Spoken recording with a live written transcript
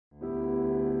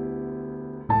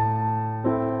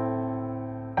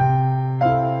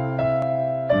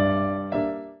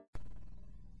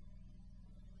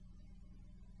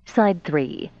Side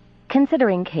 3,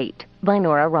 Considering Kate, by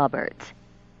Nora Roberts.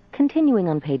 Continuing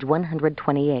on page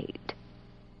 128.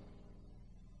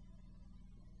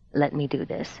 "Let me do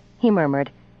this," he murmured.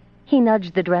 He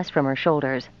nudged the dress from her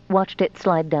shoulders, watched it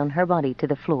slide down her body to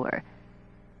the floor.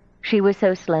 She was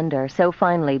so slender, so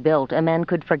finely built, a man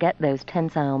could forget those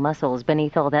tensile muscles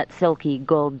beneath all that silky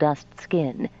gold-dust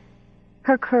skin.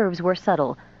 Her curves were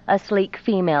subtle, a sleek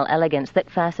female elegance that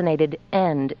fascinated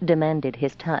and demanded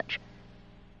his touch.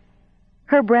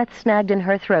 Her breath snagged in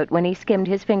her throat when he skimmed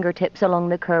his fingertips along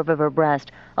the curve of her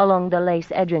breast, along the lace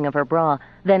edging of her bra,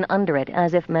 then under it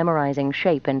as if memorizing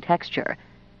shape and texture.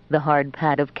 The hard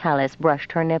pad of callus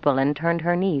brushed her nipple and turned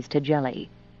her knees to jelly.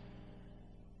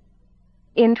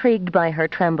 Intrigued by her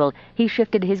tremble, he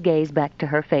shifted his gaze back to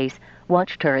her face,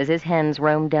 watched her as his hands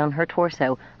roamed down her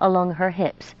torso, along her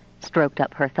hips, stroked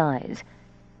up her thighs.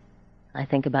 "I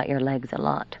think about your legs a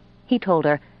lot," he told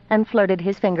her, and flirted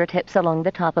his fingertips along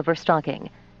the top of her stocking.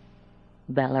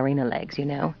 "Ballerina legs, you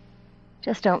know.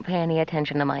 Just don't pay any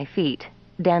attention to my feet.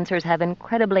 Dancers have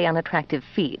incredibly unattractive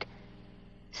feet."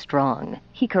 "Strong,"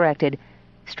 he corrected.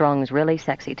 "Strong's really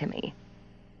sexy to me.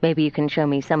 Maybe you can show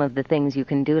me some of the things you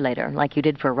can do later, like you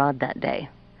did for Rod that day.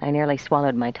 I nearly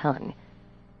swallowed my tongue."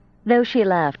 Though she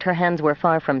laughed, her hands were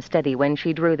far from steady when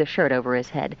she drew the shirt over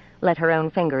his head, let her own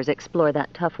fingers explore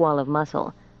that tough wall of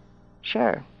muscle.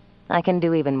 "Sure, I can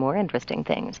do even more interesting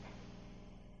things."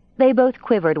 They both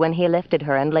quivered when he lifted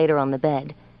her and laid her on the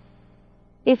bed.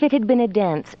 If it had been a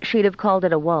dance, she'd have called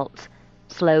it a waltz.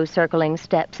 Slow circling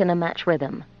steps in a match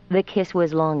rhythm. The kiss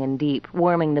was long and deep,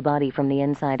 warming the body from the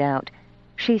inside out.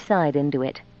 She sighed into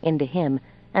it, into him,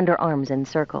 and her arms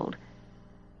encircled.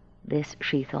 This,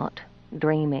 she thought,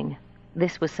 dreaming.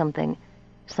 This was something,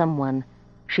 someone,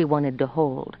 she wanted to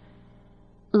hold.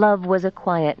 Love was a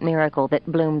quiet miracle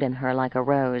that bloomed in her like a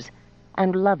rose,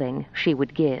 and loving she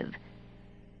would give.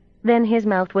 Then his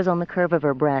mouth was on the curve of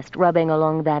her breast, rubbing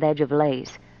along that edge of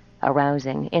lace,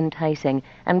 arousing, enticing,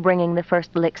 and bringing the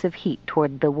first licks of heat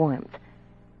toward the warmth.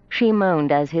 She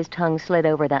moaned as his tongue slid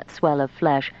over that swell of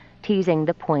flesh, teasing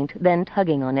the point, then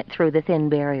tugging on it through the thin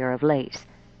barrier of lace.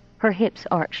 Her hips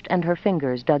arched and her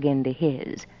fingers dug into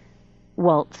his.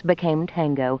 Waltz became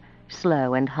tango,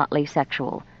 slow and hotly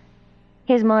sexual.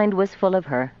 His mind was full of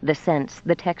her, the scents,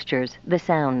 the textures, the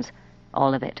sounds.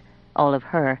 All of it, all of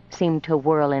her, seemed to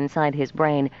whirl inside his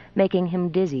brain, making him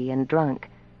dizzy and drunk.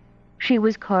 She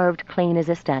was carved clean as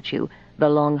a statue, the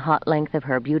long hot length of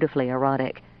her beautifully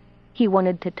erotic. He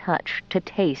wanted to touch, to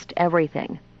taste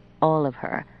everything, all of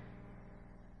her.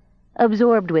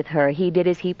 Absorbed with her, he did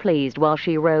as he pleased while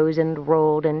she rose and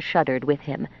rolled and shuddered with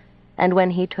him. And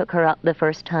when he took her up the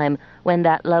first time, when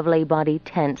that lovely body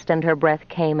tensed and her breath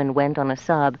came and went on a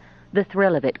sob, the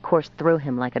thrill of it coursed through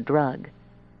him like a drug.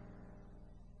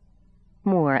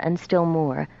 More and still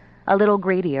more, a little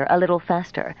greedier, a little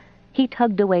faster. He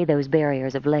tugged away those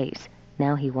barriers of lace.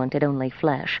 Now he wanted only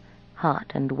flesh,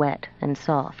 hot and wet and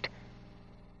soft.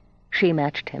 She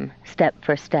matched him, step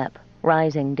for step,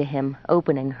 rising to him,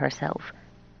 opening herself.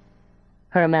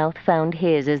 Her mouth found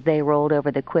his as they rolled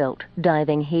over the quilt,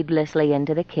 diving heedlessly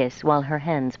into the kiss while her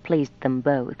hands pleased them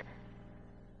both.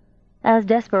 As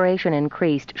desperation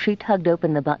increased, she tugged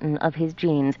open the button of his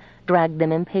jeans, dragged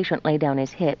them impatiently down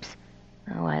his hips.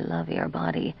 "Oh, I love your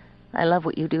body. I love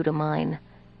what you do to mine.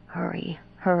 Hurry,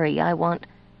 hurry, I want—"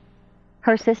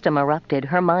 Her system erupted,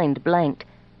 her mind blanked.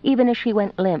 Even as she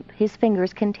went limp, his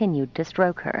fingers continued to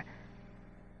stroke her.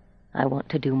 "I want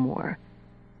to do more."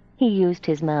 He used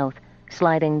his mouth,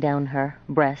 sliding down her,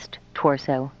 breast,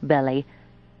 torso, belly.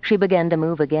 She began to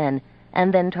move again,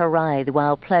 and then to writhe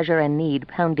while pleasure and need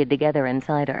pounded together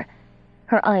inside her.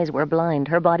 Her eyes were blind,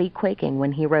 her body quaking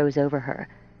when he rose over her.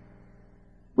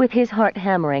 With his heart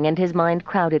hammering and his mind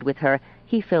crowded with her,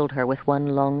 he filled her with one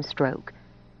long stroke.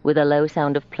 With a low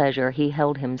sound of pleasure, he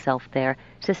held himself there,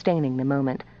 sustaining the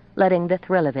moment, letting the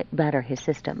thrill of it batter his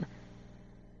system.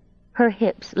 Her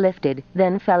hips lifted,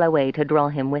 then fell away to draw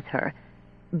him with her.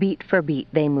 Beat for beat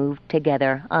they moved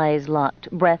together, eyes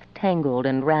locked, breath tangled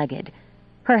and ragged.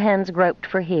 Her hands groped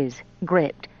for his,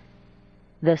 gripped.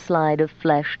 The slide of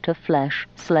flesh to flesh,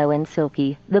 slow and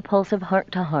silky, the pulse of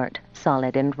heart to heart,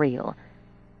 solid and real.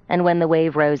 And when the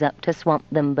wave rose up to swamp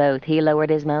them both, he lowered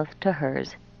his mouth to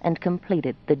hers and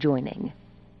completed the joining.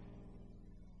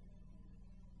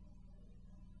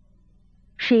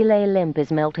 She lay limp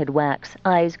as melted wax,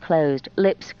 eyes closed,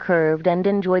 lips curved, and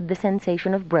enjoyed the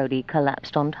sensation of Brody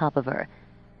collapsed on top of her.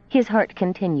 His heart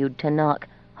continued to knock,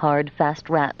 hard, fast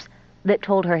raps that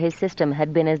told her his system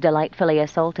had been as delightfully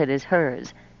assaulted as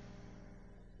hers.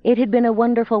 It had been a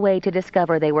wonderful way to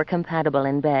discover they were compatible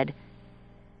in bed.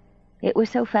 It was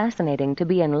so fascinating to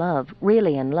be in love,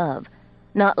 really in love,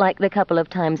 not like the couple of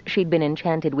times she'd been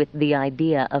enchanted with the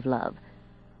idea of love.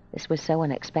 This was so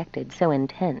unexpected, so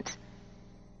intense.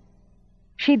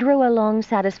 She drew a long,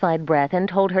 satisfied breath and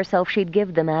told herself she'd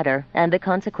give the matter, and the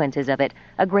consequences of it,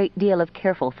 a great deal of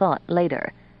careful thought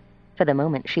later. For the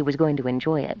moment, she was going to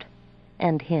enjoy it.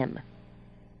 And him.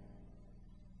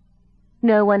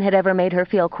 No one had ever made her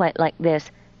feel quite like this.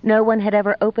 No one had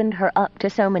ever opened her up to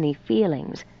so many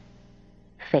feelings.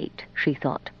 Fate, she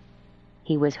thought.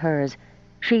 He was hers.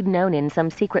 She'd known in some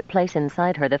secret place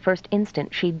inside her the first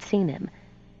instant she'd seen him.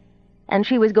 And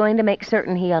she was going to make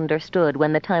certain he understood,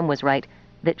 when the time was right,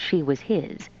 that she was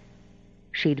his.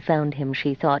 She'd found him,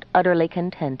 she thought, utterly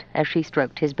content as she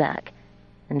stroked his back,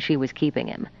 and she was keeping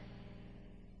him.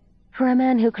 For a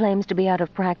man who claims to be out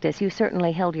of practice, you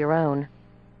certainly held your own.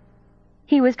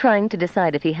 He was trying to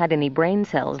decide if he had any brain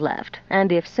cells left,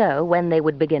 and if so, when they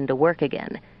would begin to work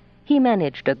again. He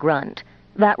managed a grunt.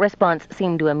 That response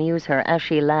seemed to amuse her as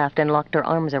she laughed and locked her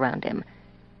arms around him.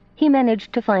 He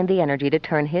managed to find the energy to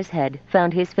turn his head,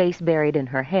 found his face buried in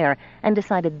her hair, and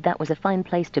decided that was a fine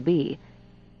place to be.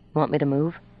 Want me to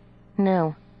move?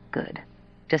 No. Good.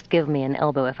 Just give me an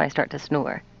elbow if I start to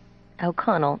snore.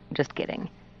 O'Connell, just kidding.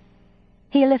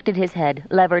 He lifted his head,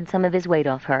 levered some of his weight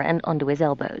off her and onto his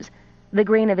elbows. The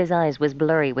green of his eyes was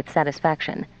blurry with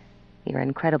satisfaction. You're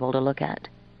incredible to look at.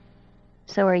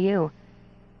 So are you.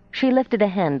 She lifted a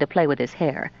hand to play with his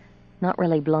hair. Not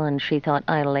really blonde, she thought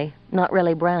idly, not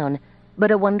really brown,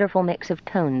 but a wonderful mix of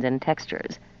tones and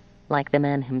textures, like the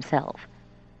man himself.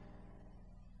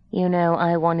 You know,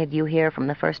 I wanted you here from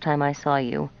the first time I saw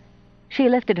you. She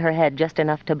lifted her head just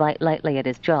enough to bite lightly at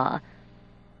his jaw.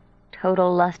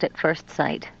 Total lust at first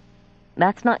sight.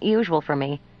 That's not usual for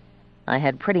me. I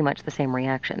had pretty much the same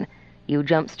reaction. You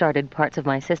jump-started parts of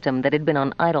my system that had been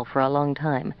on idle for a long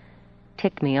time.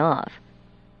 Ticked me off.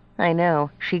 I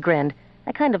know, she grinned.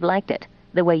 I kind of liked it,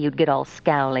 the way you'd get all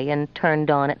scowly and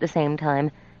turned on at the same time.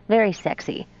 Very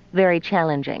sexy, very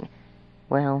challenging.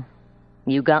 Well,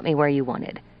 you got me where you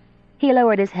wanted. He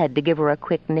lowered his head to give her a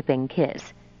quick nipping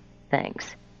kiss.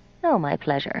 Thanks. Oh, my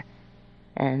pleasure.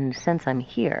 And since I'm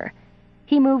here...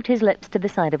 He moved his lips to the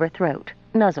side of her throat,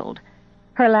 nuzzled.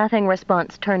 Her laughing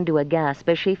response turned to a gasp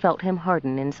as she felt him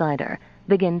harden inside her,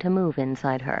 begin to move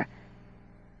inside her.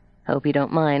 Hope you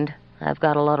don't mind. I've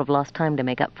got a lot of lost time to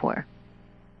make up for.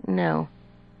 No.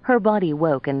 Her body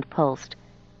woke and pulsed.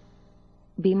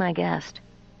 Be my guest.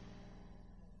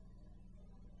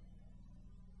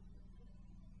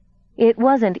 It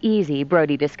wasn't easy,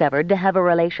 Brody discovered, to have a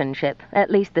relationship,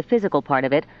 at least the physical part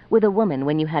of it, with a woman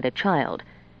when you had a child.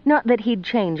 Not that he'd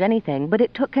change anything, but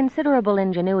it took considerable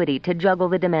ingenuity to juggle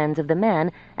the demands of the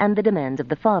man and the demands of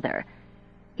the father.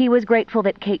 He was grateful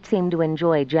that Kate seemed to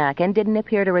enjoy Jack and didn't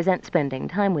appear to resent spending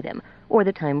time with him, or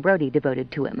the time Brody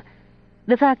devoted to him.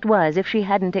 The fact was, if she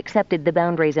hadn't accepted the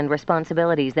boundaries and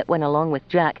responsibilities that went along with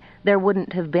Jack, there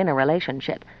wouldn't have been a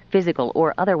relationship, physical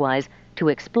or otherwise, to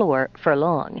explore for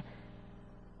long.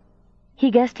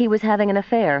 He guessed he was having an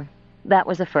affair. That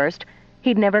was a first.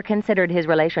 He'd never considered his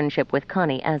relationship with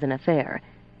Connie as an affair.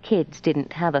 Kids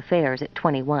didn't have affairs at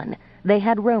 21. They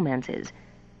had romances.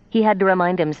 He had to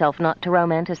remind himself not to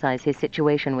romanticize his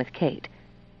situation with Kate.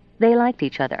 They liked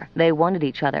each other. They wanted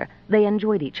each other. They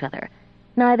enjoyed each other.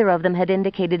 Neither of them had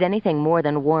indicated anything more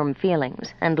than warm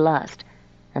feelings and lust,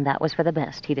 and that was for the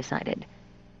best, he decided.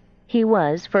 He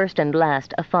was, first and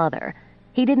last, a father.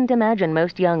 He didn't imagine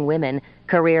most young women,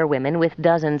 career women with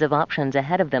dozens of options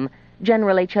ahead of them,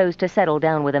 generally chose to settle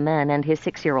down with a man and his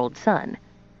 6-year-old son.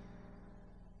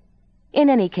 In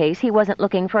any case, he wasn't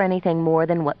looking for anything more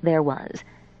than what there was.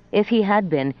 If he had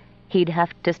been, he'd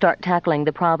have to start tackling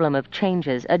the problem of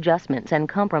changes, adjustments, and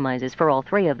compromises for all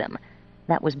three of them.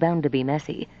 That was bound to be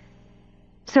messy.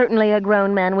 Certainly a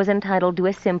grown man was entitled to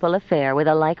a simple affair with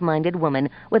a like-minded woman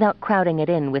without crowding it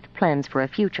in with plans for a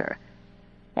future.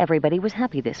 Everybody was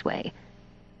happy this way.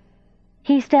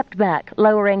 He stepped back,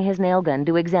 lowering his nail gun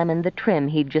to examine the trim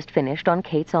he'd just finished on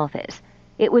Kate's office.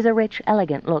 It was a rich,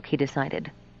 elegant look, he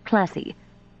decided. Classy.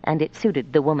 And it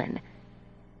suited the woman.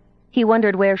 He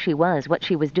wondered where she was, what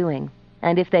she was doing,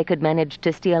 and if they could manage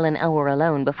to steal an hour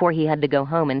alone before he had to go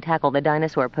home and tackle the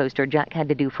dinosaur poster Jack had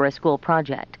to do for a school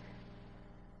project.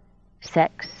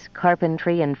 Sex,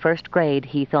 carpentry, and first grade,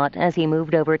 he thought as he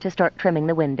moved over to start trimming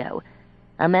the window.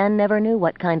 A man never knew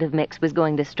what kind of mix was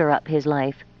going to stir up his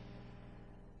life.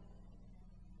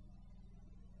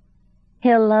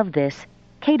 He'll love this.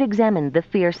 Kate examined the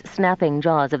fierce, snapping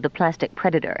jaws of the plastic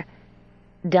predator.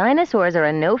 Dinosaurs are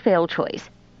a no-fail choice.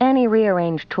 Annie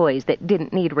rearranged toys that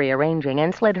didn't need rearranging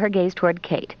and slid her gaze toward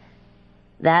Kate.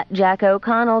 That Jack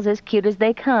O'Connell's as cute as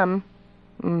they come.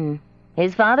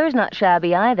 His father's not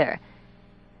shabby either.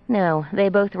 No, they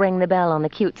both ring the bell on the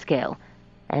cute scale.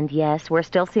 And yes, we're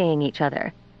still seeing each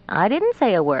other. I didn't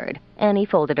say a word. Annie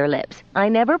folded her lips. I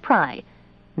never pry.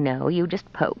 No, you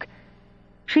just poke.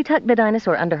 She tucked the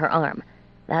dinosaur under her arm.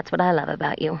 That's what I love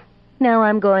about you. Now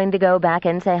I'm going to go back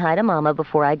and say hi to Mama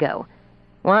before I go.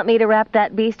 Want me to wrap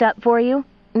that beast up for you?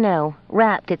 No,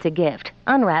 wrapped it's a gift.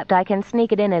 Unwrapped I can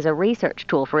sneak it in as a research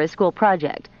tool for his school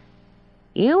project.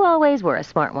 You always were a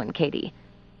smart one, Katie.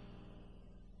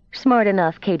 Smart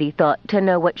enough, Katie thought, to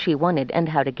know what she wanted and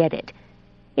how to get it.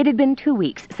 It had been 2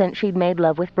 weeks since she'd made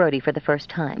love with Brody for the first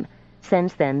time.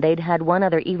 Since then, they'd had one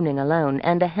other evening alone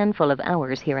and a handful of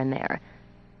hours here and there.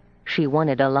 She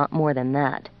wanted a lot more than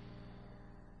that.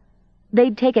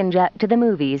 They'd taken Jack to the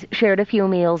movies, shared a few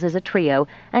meals as a trio,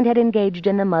 and had engaged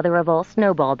in the mother-of-all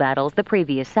snowball battles the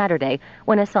previous Saturday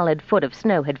when a solid foot of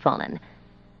snow had fallen.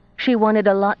 She wanted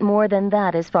a lot more than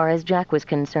that as far as Jack was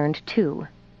concerned, too.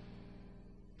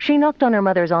 She knocked on her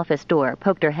mother's office door,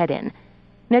 poked her head in.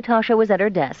 Natasha was at her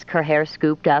desk, her hair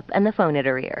scooped up and the phone at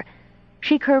her ear.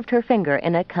 She curved her finger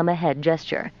in a come-ahead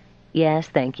gesture. Yes,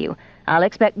 thank you. I'll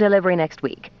expect delivery next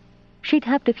week. She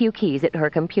tapped a few keys at her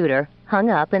computer,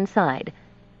 hung up, and sighed.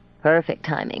 Perfect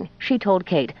timing, she told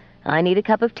Kate. I need a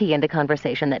cup of tea and a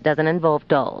conversation that doesn't involve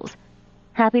dolls.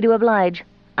 Happy to oblige.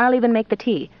 I'll even make the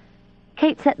tea.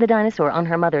 Kate set the dinosaur on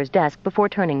her mother's desk before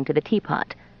turning to the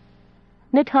teapot.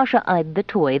 Natasha eyed the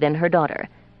toy, then her daughter.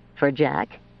 For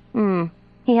Jack?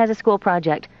 He has a school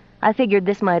project. I figured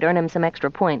this might earn him some extra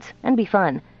points, and be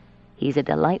fun. He's a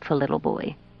delightful little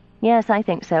boy. Yes, I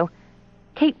think so.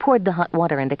 Kate poured the hot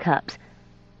water into cups.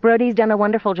 Brody's done a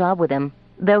wonderful job with him,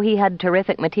 though he had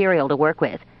terrific material to work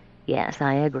with. Yes,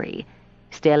 I agree.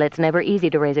 Still, it's never easy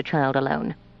to raise a child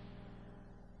alone.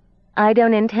 I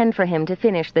don't intend for him to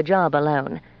finish the job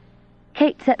alone.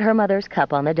 Kate set her mother's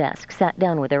cup on the desk, sat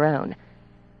down with her own.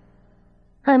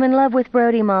 I'm in love with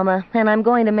Brody, Mama, and I'm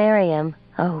going to marry him.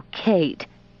 Oh, Kate.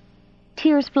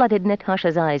 Tears flooded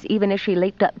Natasha's eyes even as she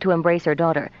leaped up to embrace her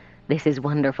daughter. This is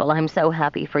wonderful. I'm so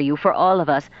happy for you, for all of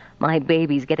us. My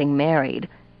baby's getting married.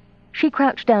 She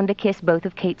crouched down to kiss both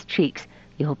of Kate's cheeks.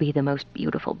 You'll be the most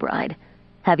beautiful bride.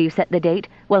 Have you set the date?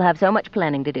 We'll have so much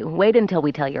planning to do. Wait until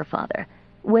we tell your father.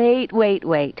 Wait.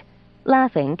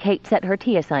 Laughing, Kate set her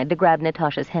tea aside to grab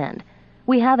Natasha's hand.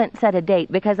 We haven't set a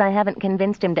date because I haven't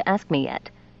convinced him to ask me yet.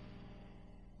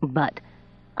 But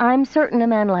I'm certain a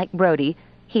man like Brody,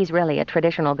 he's really a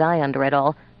traditional guy under it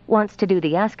all, wants to do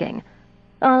the asking.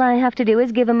 All I have to do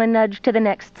is give him a nudge to the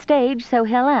next stage so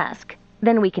he'll ask.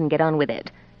 Then we can get on with it.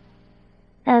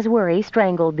 As worry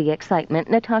strangled the excitement,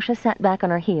 Natasha sat back on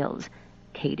her heels.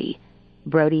 Katie,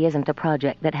 Brody isn't a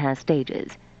project that has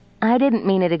stages. I didn't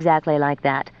mean it exactly like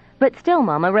that. But still,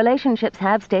 Mama, relationships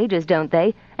have stages, don't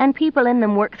they? And people in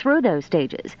them work through those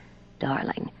stages.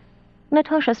 Darling.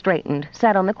 Natasha straightened,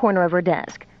 sat on the corner of her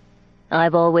desk.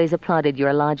 I've always applauded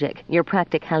your logic, your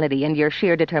practicality, and your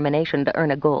sheer determination to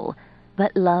earn a goal.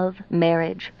 But love,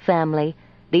 marriage, family,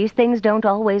 these things don't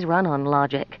always run on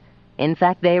logic. In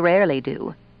fact, they rarely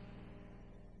do.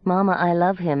 Mama, I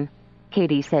love him,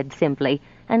 Katie said simply,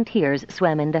 and tears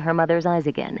swam into her mother's eyes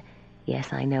again.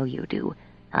 Yes, I know you do.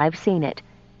 I've seen it.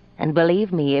 And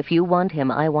believe me, if you want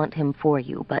him, I want him for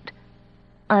you, but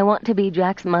I want to be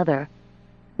Jack's mother.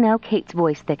 Now Kate's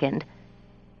voice thickened.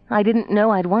 I didn't know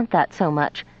I'd want that so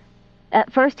much.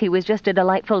 At first he was just a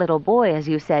delightful little boy, as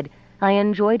you said. I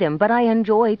enjoyed him, but I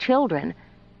enjoy children.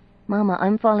 Mama,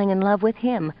 I'm falling in love with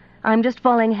him. I'm just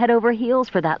falling head over heels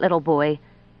for that little boy.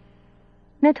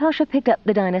 Natasha picked up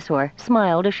the dinosaur,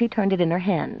 smiled as she turned it in her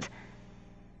hands.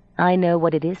 I know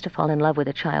what it is to fall in love with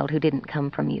a child who didn't come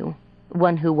from you.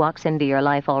 One who walks into your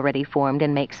life already formed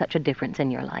and makes such a difference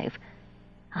in your life.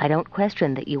 I don't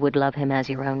question that you would love him as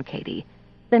your own, Katie.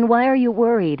 Then why are you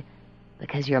worried?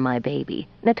 Because you're my baby,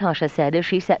 Natasha said as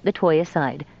she set the toy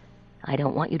aside. I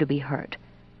don't want you to be hurt.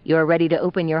 You're ready to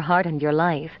open your heart and your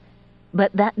life.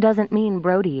 But that doesn't mean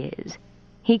Brody is.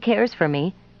 He cares for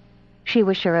me. She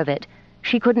was sure of it.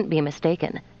 She couldn't be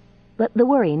mistaken. But the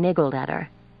worry niggled at her.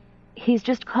 He's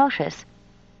just cautious.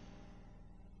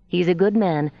 He's a good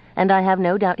man, and I have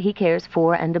no doubt he cares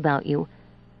for and about you.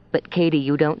 But, Katie,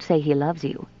 you don't say he loves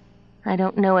you. I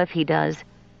don't know if he does.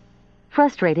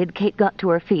 Frustrated, Kate got to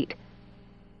her feet.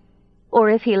 Or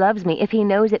if he loves me, if he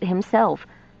knows it himself.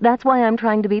 That's why I'm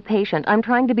trying to be patient. I'm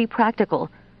trying to be practical.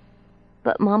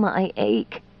 But, Mama, I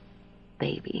ache.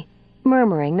 Baby.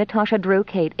 Murmuring, Natasha drew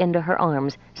Kate into her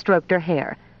arms, stroked her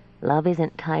hair. Love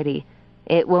isn't tidy.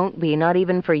 It won't be, not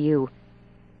even for you.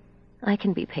 I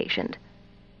can be patient.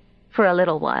 For a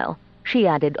little while, she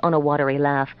added on a watery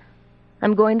laugh.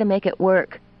 I'm going to make it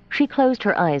work. She closed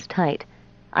her eyes tight.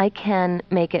 I can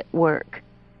make it work.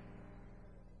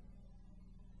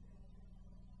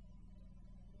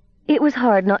 It was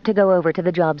hard not to go over to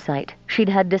the job site. She'd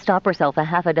had to stop herself a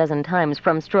half a dozen times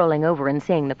from strolling over and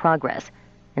seeing the progress,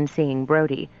 and seeing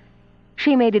Brody.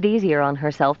 She made it easier on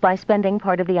herself by spending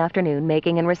part of the afternoon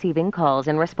making and receiving calls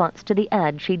in response to the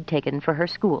ad she'd taken for her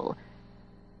school.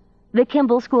 The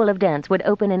Kimball School of Dance would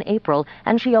open in April,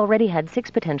 and she already had 6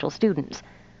 potential students.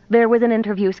 There was an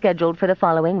interview scheduled for the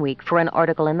following week for an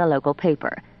article in the local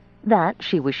paper. That,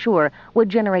 she was sure, would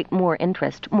generate more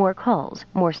interest, more calls,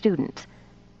 more students.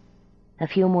 A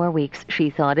few more weeks,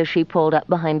 she thought, as she pulled up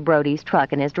behind Brody's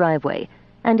truck in his driveway,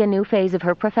 and a new phase of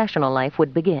her professional life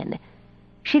would begin.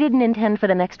 She didn't intend for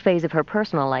the next phase of her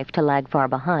personal life to lag far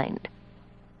behind.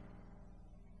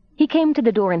 He came to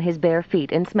the door in his bare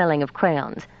feet and smelling of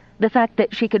crayons. The fact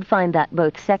that she could find that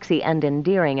both sexy and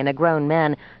endearing in a grown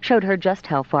man showed her just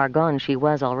how far gone she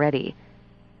was already.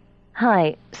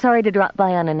 "Hi, sorry to drop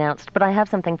by unannounced, but I have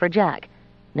something for Jack."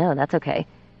 "No, that's okay."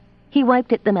 He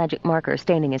wiped at the magic marker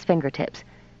staining his fingertips.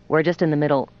 "We're just in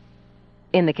the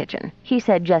kitchen," he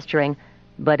said, gesturing,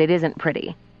 "but it isn't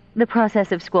pretty. The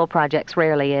process of school projects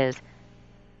rarely is."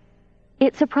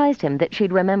 It surprised him that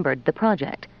she'd remembered the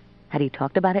project. Had he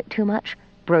talked about it too much?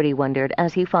 Brody wondered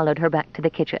as he followed her back to the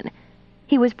kitchen.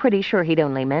 He was pretty sure he'd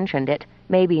only mentioned it,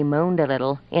 maybe moaned a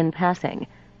little, in passing.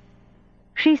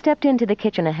 She stepped into the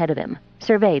kitchen ahead of him,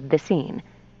 surveyed the scene.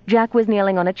 Jack was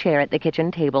kneeling on a chair at the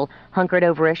kitchen table, hunkered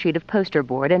over a sheet of poster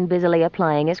board and busily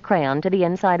applying his crayon to the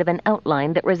inside of an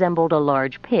outline that resembled a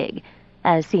large pig,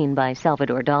 as seen by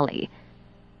Salvador Dali.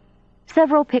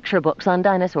 Several picture books on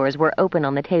dinosaurs were open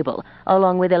on the table,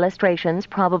 along with illustrations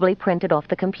probably printed off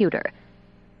the computer.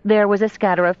 There was a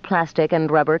scatter of plastic and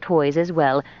rubber toys as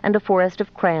well, and a forest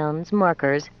of crayons,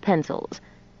 markers, pencils.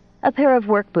 A pair of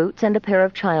work boots and a pair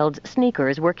of child's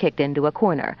sneakers were kicked into a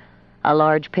corner. A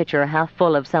large pitcher half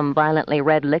full of some violently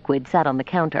red liquid sat on the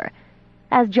counter.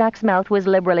 As Jack's mouth was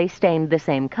liberally stained the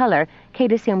same color,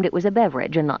 Kate assumed it was a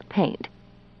beverage and not paint.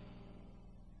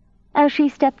 As she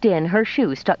stepped in, her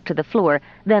shoe stuck to the floor,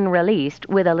 then released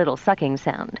with a little sucking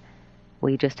sound.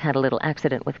 "We just had a little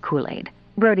accident with Kool-Aid,"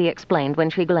 Brody explained when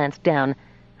she glanced down.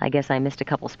 "I guess I missed a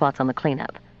couple spots on the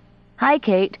cleanup." "Hi,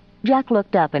 Kate." Jack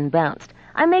looked up and bounced.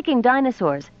 "I'm making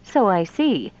dinosaurs, so I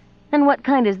see. And what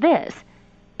kind is this?"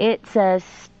 "It's a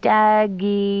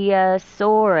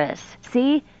Stagiosaurus.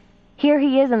 See? Here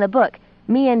he is in the book.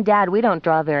 Me and Dad, we don't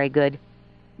draw very good."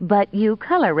 "But you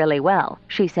color really well,"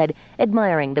 she said,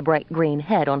 admiring the bright green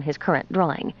head on his current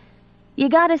drawing. "You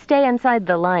gotta stay inside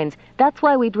the lines. That's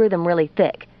why we drew them really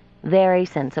thick. Very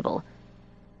sensible."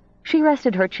 She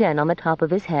rested her chin on the top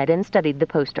of his head and studied the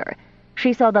poster.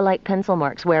 She saw the light pencil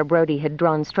marks where Brody had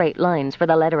drawn straight lines for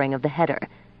the lettering of the header.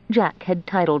 Jack had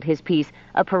titled his piece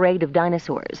A Parade of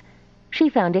Dinosaurs. She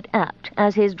found it apt,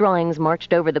 as his drawings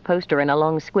marched over the poster in a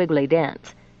long squiggly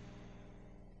dance.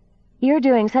 "You're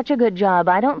doing such a good job,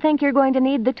 I don't think you're going to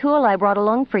need the tool I brought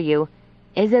along for you.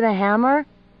 Is it a hammer?"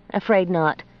 "Afraid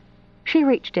not." She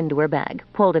reached into her bag,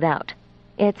 pulled it out.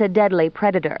 "It's a deadly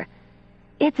predator."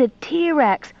 "It's a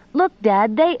T-Rex. Look,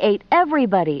 Dad, they ate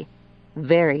everybody."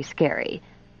 "Very scary."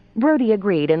 Brody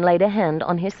agreed and laid a hand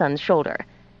on his son's shoulder.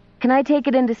 "Can I take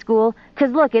it into school?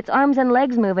 'Cause look, its arms and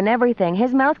legs move and everything.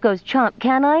 His mouth goes chomp,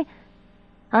 can I?"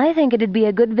 "I think it'd be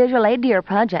a good visual aid to your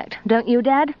project, don't you,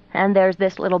 Dad? And there's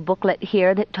this little booklet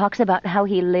here that talks about how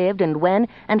he lived and when,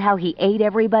 and how he ate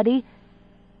everybody."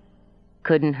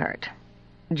 "Couldn't hurt."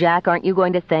 "Jack, aren't you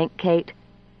going to thank Kate?"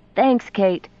 "Thanks,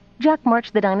 Kate." Jack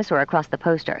marched the dinosaur across the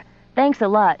poster. "Thanks a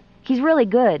lot. He's really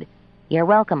good." "You're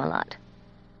welcome a lot."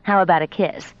 "How about a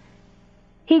kiss?"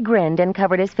 He grinned and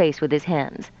covered his face with his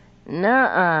hands.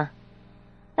 "Nuh-uh."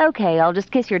 "Okay, I'll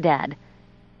just kiss your dad."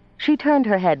 She turned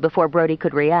her head before Brody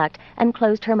could react and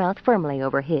closed her mouth firmly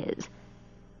over his.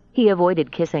 He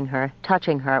avoided kissing her,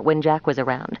 touching her, when Jack was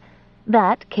around.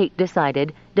 That, Kate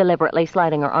decided, deliberately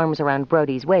sliding her arms around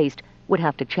Brody's waist, would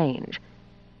have to change.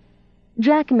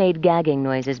 Jack made gagging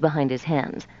noises behind his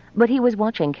hands, but he was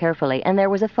watching carefully, and there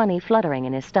was a funny fluttering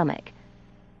in his stomach.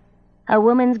 "A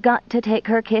woman's got to take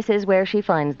her kisses where she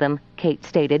finds them," Kate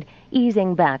stated,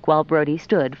 easing back while Brody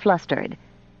stood, flustered.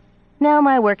 "Now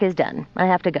my work is done. I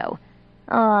have to go."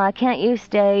 "Aw, can't you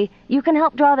stay? You can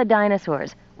help draw the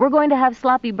dinosaurs. We're going to have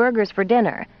sloppy burgers for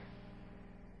dinner."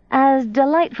 "As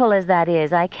delightful as that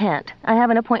is, I can't. I have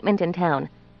an appointment in town."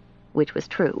 Which was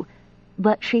true.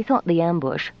 But she thought the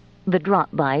ambush, the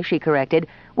drop-by, she corrected,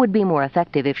 would be more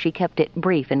effective if she kept it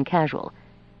brief and casual.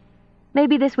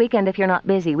 "Maybe this weekend, if you're not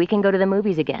busy, we can go to the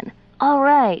movies again." "All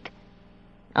right."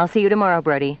 "I'll see you tomorrow,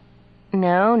 Brody."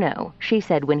 "No, no," she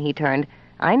said when he turned.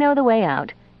 "I know the way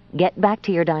out. Get back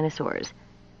to your dinosaurs."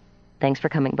 "Thanks for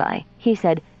coming by," he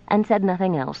said, and said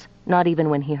nothing else, not even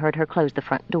when he heard her close the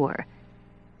front door.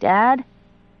 "Dad?"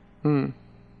 Do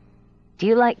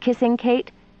you like kissing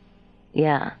Kate?"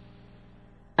 "Yeah.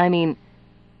 I mean..."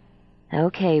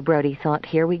 Okay, Brody thought,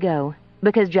 here we go.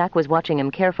 Because Jack was watching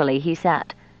him carefully, he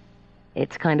sat.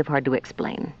 "It's kind of hard to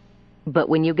explain. But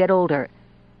when you get older,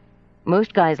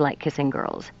 most guys like kissing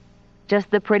girls.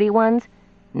 Just the pretty ones?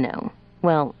 No.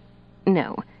 Well,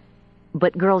 no.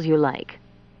 But girls you like.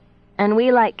 And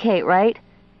we like Kate, right?"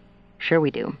 "Sure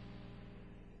we do."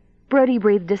 Brody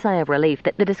breathed a sigh of relief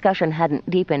that the discussion hadn't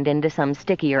deepened into some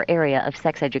stickier area of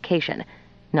sex education.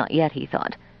 Not yet, he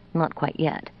thought. Not quite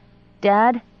yet.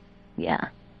 "Dad?" "Yeah."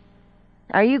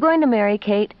 "Are you going to marry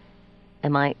Kate?"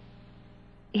 "Am I?"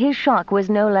 His shock was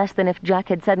no less than if Jack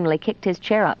had suddenly kicked his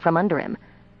chair up from under him.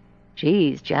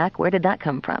 "Geez, Jack, where did that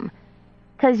come from?"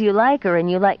 "'Cause you like her and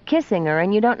you like kissing her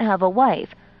and you don't have a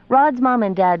wife. Rod's mom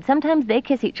and dad, sometimes they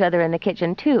kiss each other in the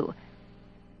kitchen, too."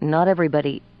 "Not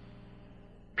everybody.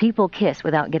 People kiss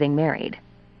without getting married."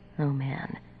 Oh,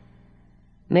 man.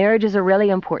 "Marriage is a really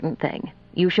important thing.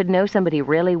 You should know somebody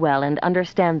really well and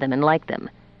understand them and like them."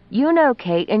 "You know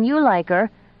Kate, and you like her."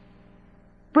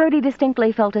 Brody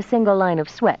distinctly felt a single line of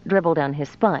sweat dribble down his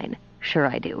spine. "Sure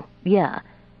I do. Yeah.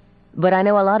 But I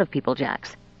know a lot of people,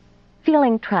 Jax."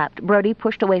 Feeling trapped, Brody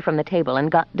pushed away from the table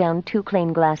and got down 2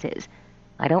 clean glasses.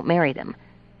 "I don't marry them.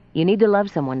 You need to love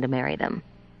someone to marry them."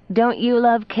 "Don't you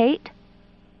love Kate?"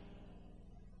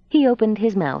 He opened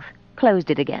his mouth,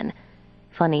 closed it again.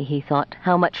 Funny, he thought,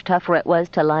 how much tougher it was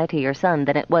to lie to your son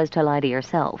than it was to lie to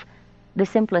yourself. The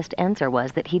simplest answer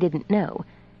was that he didn't know.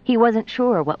 He wasn't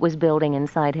sure what was building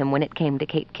inside him when it came to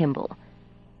Kate Kimball.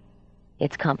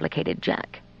 "It's complicated,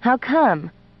 Jack." "How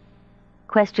come?"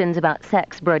 Questions about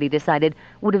sex, Brody decided,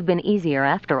 would have been easier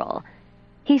after all.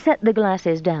 He set the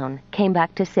glasses down, came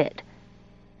back to sit.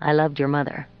 "I loved your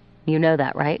mother. You know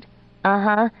that, right?"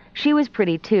 "Uh-huh. She was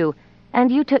pretty, too. And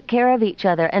you took care of each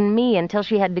other and me until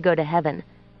she had to go to heaven.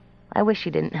 I wish she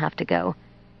didn't have to go."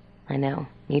 "I know.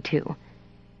 Me too.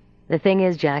 The thing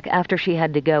is, Jack, after she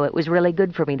had to go, it was really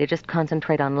good for me to just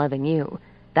concentrate on loving you.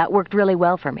 That worked really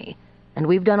well for me. And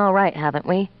we've done all right, haven't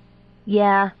we?"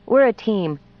 "Yeah, we're a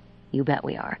team." "You bet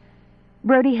we are."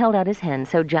 Brody held out his hand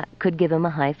so Jack could give him a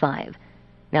high five.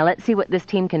 "Now let's see what this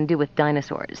team can do with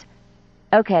dinosaurs."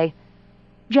 "Okay."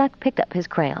 Jack picked up his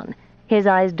crayon. His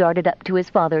eyes darted up to his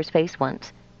father's face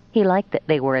once. He liked that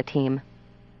they were a team.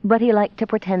 But he liked to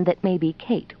pretend that maybe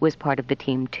Kate was part of the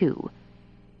team, too.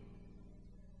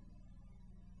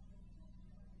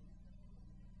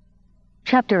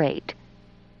 Chapter 8.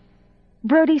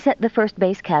 Brody set the first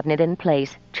base cabinet in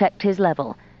place, checked his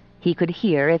level. He could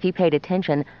hear, if he paid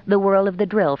attention, the whirl of the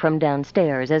drill from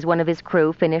downstairs as one of his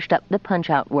crew finished up the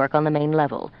punch-out work on the main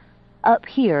level. Up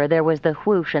here there was the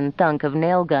whoosh and thunk of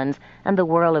nail guns and the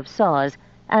whirl of saws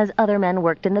as other men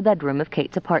worked in the bedroom of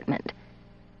Kate's apartment.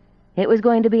 It was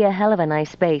going to be a hell of a nice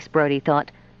space, Brody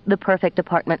thought, the perfect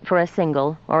apartment for a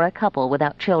single or a couple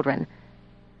without children.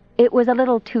 It was a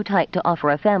little too tight to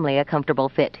offer a family a comfortable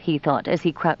fit, he thought, as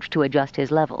he crouched to adjust his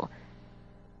level.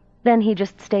 Then he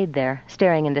just stayed there,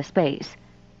 staring into space.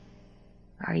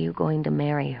 Are you going to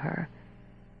marry her?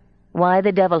 Why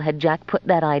the devil had Jack put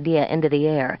that idea into the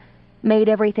air? Made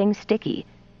everything sticky.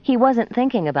 He wasn't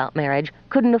thinking about marriage,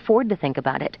 couldn't afford to think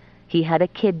about it. He had a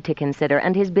kid to consider,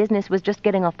 and his business was just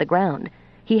getting off the ground.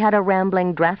 He had a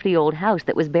rambling, drafty old house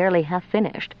that was barely half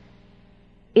finished.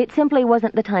 It simply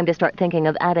wasn't the time to start thinking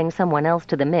of adding someone else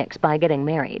to the mix by getting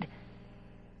married.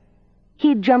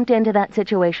 He'd jumped into that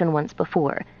situation once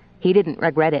before. He didn't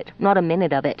regret it, not a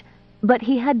minute of it. But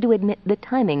he had to admit the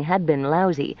timing had been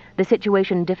lousy, the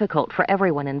situation difficult for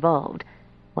everyone involved.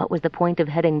 What was the point of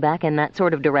heading back in that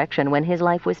sort of direction when his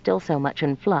life was still so much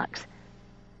in flux?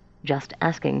 Just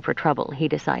asking for trouble, he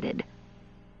decided.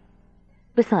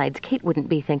 Besides, Kate wouldn't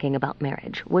be thinking about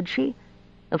marriage, would she?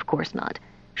 Of course not.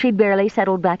 She'd barely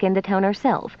settled back into town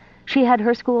herself. She had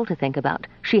her school to think about.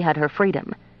 She had her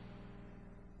freedom.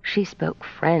 She spoke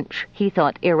French, he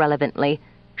thought irrelevantly.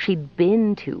 She'd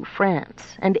been to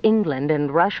France and England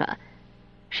and Russia.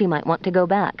 She might want to go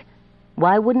back.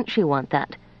 Why wouldn't she want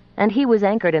that? And he was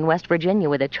anchored in West Virginia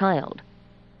with a child.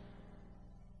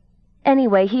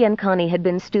 Anyway, he and Connie had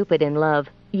been stupid in love.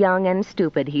 Young and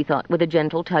stupid, he thought, with a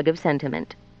gentle tug of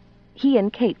sentiment. He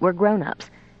and Kate were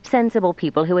grown-ups, sensible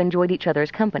people who enjoyed each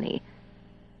other's company.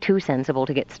 Too sensible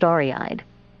to get starry-eyed.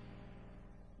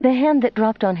 The hand that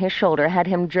dropped on his shoulder had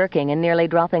him jerking and nearly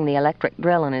dropping the electric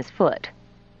drill on his foot.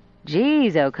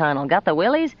 "Geez, O'Connell, got the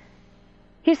willies?"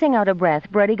 Hissing out a breath,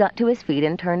 Brody got to his feet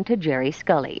and turned to Jerry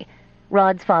Scully.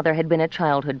 Rod's father had been a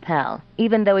childhood pal.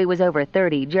 Even though he was over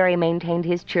 30, Jerry maintained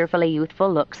his cheerfully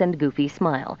youthful looks and goofy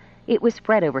smile. It was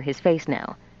spread over his face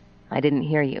now. "I didn't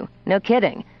hear you." "No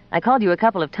kidding. I called you a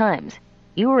couple of times.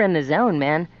 You were in the zone,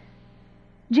 man."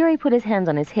 Jerry put his hands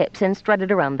on his hips and strutted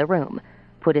around the room.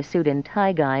 Put a suit and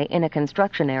tie guy in a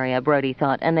construction area, Brody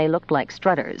thought, and they looked like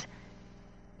strutters.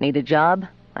 "Need a job?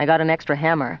 I got an extra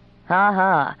hammer." "Ha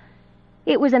ha."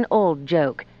 It was an old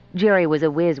joke. Jerry was a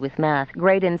whiz with math,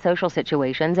 great in social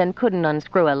situations, and couldn't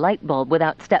unscrew a light bulb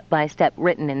without step-by-step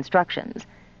written instructions.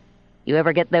 "You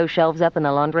ever get those shelves up in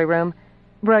the laundry room?"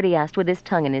 Brody asked with his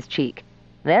tongue in his cheek.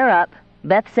 "They're up.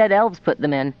 Beth said elves put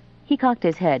them in." He cocked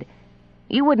his head.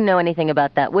 "You wouldn't know anything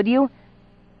about that, would you?"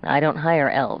 "I don't hire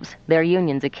elves. Their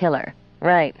union's a killer."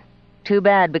 "Right. Too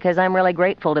bad, because I'm really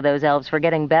grateful to those elves for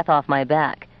getting Beth off my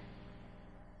back."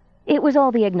 It was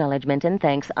all the acknowledgement and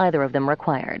thanks either of them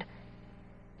required.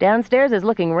 "Downstairs is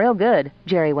looking real good,"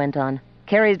 Jerry went on.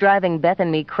 "Carrie's driving Beth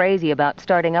and me crazy about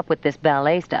starting up with this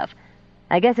ballet stuff.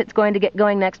 I guess it's going to get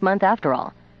going next month after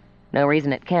all. No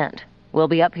reason it can't. We'll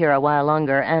be up here a while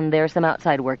longer, and there's some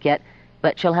outside work yet,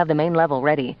 but she'll have the main level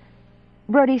ready."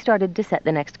 Brody started to set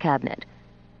the next cabinet.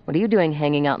 "What are you doing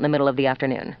hanging out in the middle of the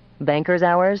afternoon? Banker's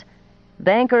hours?"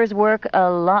 "Bankers work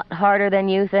a lot harder than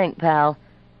you think, pal."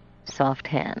 "Soft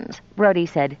hands," Brody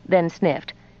said, then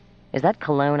sniffed. "Is that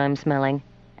cologne I'm smelling?"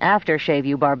 "Aftershave,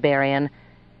 you barbarian.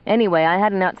 Anyway, I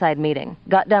had an outside meeting.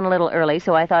 Got done a little early,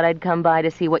 so I thought I'd come by to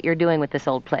see what you're doing with this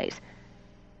old place.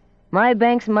 My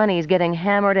bank's money's getting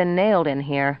hammered and nailed in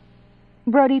here."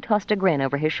 Brody tossed a grin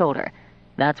over his shoulder.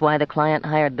 "That's why the client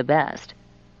hired the best."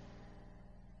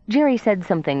 Jerry said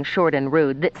something short and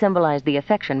rude that symbolized the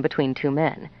affection between two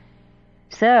men.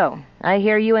 "So, I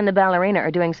hear you and the ballerina are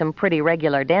doing some pretty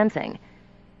regular dancing."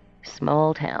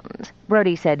 "Small towns,"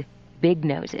 Brody said. "Big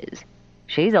noses."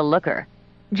 "She's a looker."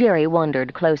 Jerry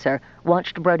wandered closer,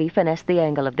 watched Brody finesse the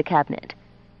angle of the cabinet.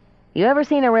 "You ever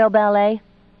seen a real ballet?"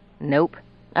 "Nope."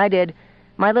 "I did.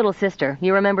 My little sister,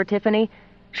 you remember Tiffany?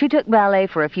 She took ballet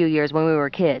for a few years when we were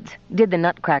kids. Did the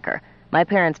Nutcracker. My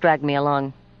parents dragged me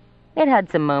along. It had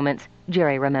some moments,"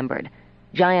 Jerry remembered.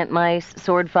 "Giant mice,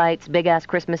 sword fights, big-ass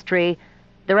Christmas tree.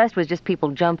 The rest was just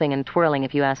people jumping and twirling,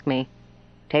 if you ask me.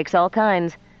 Takes all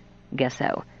kinds." "Guess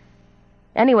so."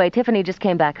 "Anyway, Tiffany just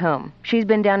came back home. She's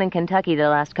been down in Kentucky the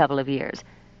last couple of years.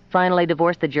 Finally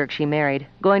divorced the jerk she married.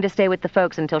 Going to stay with the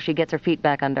folks until she gets her feet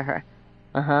back under her."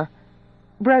 "Uh-huh."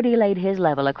 Brody laid his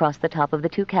level across the top of the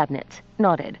two cabinets,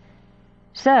 nodded.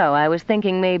 "So, I was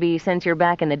thinking maybe since you're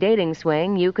back in the dating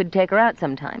swing, you could take her out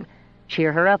sometime.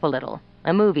 Cheer her up a little.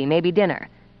 A movie, maybe dinner."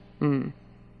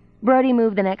 Brody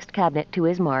moved the next cabinet to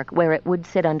his mark where it would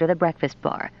sit under the breakfast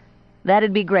bar.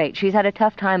 "That'd be great. She's had a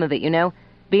tough time of it, you know.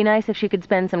 Be nice if she could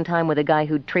spend some time with a guy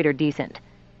who'd treat her decent."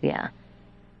 "Yeah."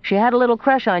 "She had a little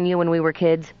crush on you when we were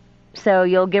kids. So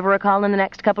you'll give her a call in the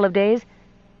next couple of days?"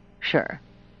 "Sure."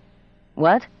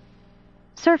 "What?"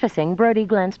 Surfacing, Brody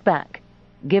glanced back.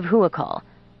 "Give who a call?"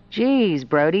 "Geez,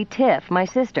 Brody, Tiff, my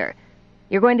sister.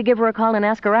 You're going to give her a call and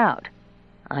ask her out?"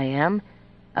 "I am."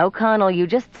 "O'Connell, you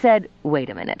just said—" "Wait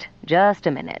a minute. Just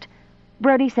a minute."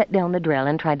 Brody set down the drill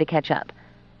and tried to catch up.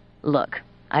 "Look,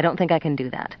 I don't think I can do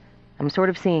that. I'm sort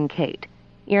of seeing Kate.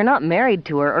 You're not married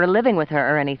to her or living with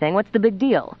her or anything. What's the big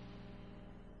deal?"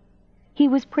 He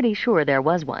was pretty sure there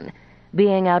was one.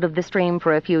 Being out of the stream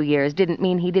for a few years didn't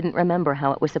mean he didn't remember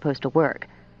how it was supposed to work.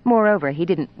 Moreover, he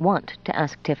didn't want to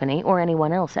ask Tiffany or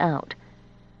anyone else out.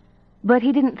 But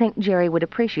he didn't think Jerry would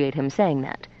appreciate him saying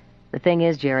that. "The thing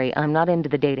is, Jerry, I'm not into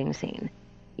the dating scene."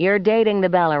 "You're dating the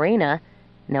ballerina."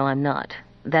 "No, I'm not.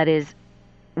 That is,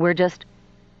 we're just—"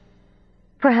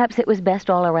 Perhaps it was best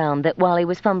all around that while he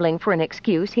was fumbling for an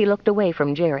excuse, he looked away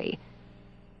from Jerry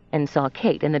and saw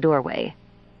Kate in the doorway.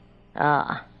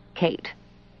 "Ah, Kate.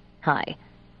 Hi."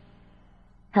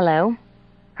 "Hello?"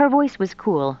 Her voice was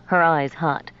cool, her eyes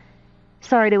hot.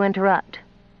 "Sorry to interrupt."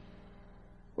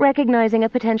 Recognizing a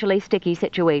potentially sticky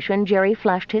situation, Jerry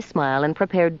flashed his smile and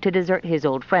prepared to desert his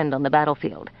old friend on the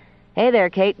battlefield. "Hey there,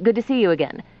 Kate. Good to see you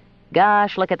again.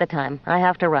 Gosh, look at the time. I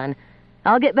have to run.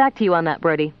 I'll get back to you on that,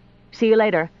 Brody. See you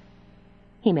later."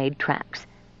 He made tracks.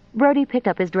 Brody picked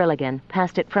up his drill again,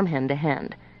 passed it from hand to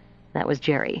hand. That was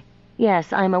Jerry.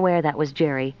 "Yes, I'm aware that was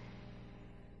Jerry."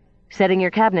 "Setting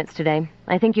your cabinets today.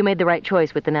 I think you made the right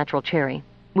choice with the natural cherry.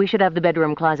 We should have the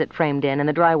bedroom closet framed in and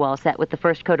the drywall set with the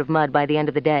first coat of mud by the end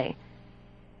of the day."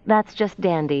 "That's just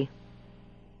dandy."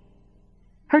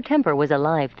 Her temper was a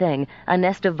live thing, a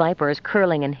nest of vipers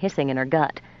curling and hissing in her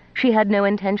gut. She had no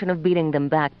intention of beating them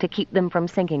back to keep them from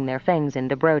sinking their fangs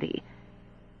into Brody.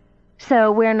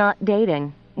 "So we're not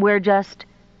dating. We're just—"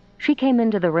 She came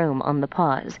into the room on the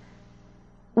pause.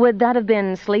 Would that have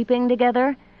been sleeping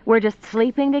together? We're just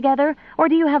sleeping together? Or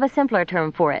do you have a simpler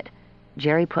term for it?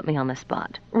 Jerry put me on the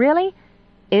spot. Really?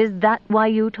 Is that why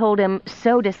you told him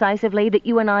so decisively that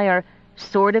you and I are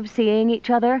sort of seeing each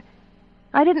other?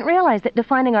 I didn't realize that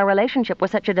defining our relationship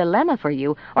was such a dilemma for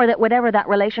you, or that whatever that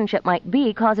relationship might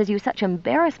be causes you such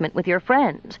embarrassment with your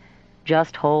friends.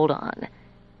 Just hold on.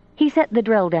 He set the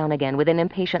drill down again with an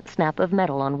impatient snap of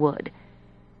metal on wood.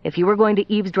 If you were going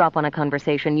to eavesdrop on a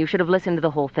conversation, you should have listened to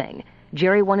the whole thing.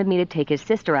 Jerry wanted me to take his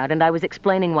sister out, and I was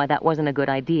explaining why that wasn't a good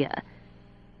idea.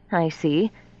 I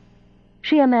see.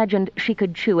 She imagined she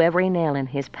could chew every nail in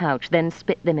his pouch, then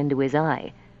spit them into his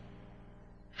eye.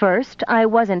 First, I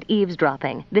wasn't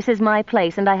eavesdropping. This is my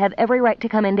place, and I have every right to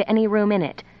come into any room in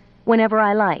it, whenever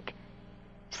I like.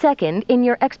 Second, in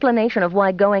your explanation of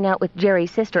why going out with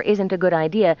Jerry's sister isn't a good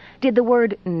idea, did the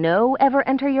word no ever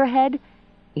enter your head?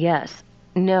 Yes.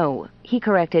 No, he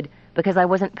corrected, because I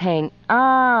wasn't paying.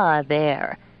 Ah,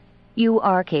 there. You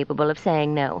are capable of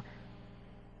saying no.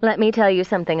 Let me tell you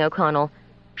something, O'Connell.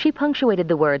 She punctuated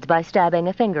the words by stabbing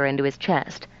a finger into his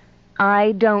chest.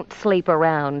 I don't sleep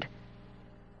around.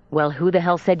 Well, who the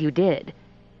hell said you did?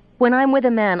 When I'm with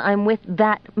a man, I'm with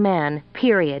that man,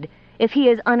 period. If he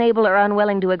is unable or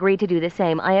unwilling to agree to do the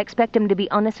same, I expect him to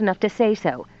be honest enough to say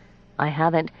so. I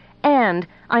haven't. And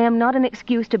I am not an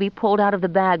excuse to be pulled out of the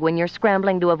bag when you're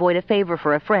scrambling to avoid a favor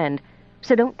for a friend.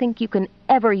 So don't think you can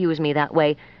ever use me that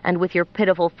way, and with your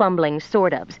pitiful fumbling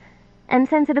sort-ofs. And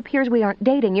since it appears we aren't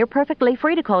dating, you're perfectly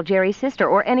free to call Jerry's sister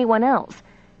or anyone else.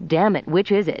 Damn it,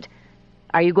 which is it?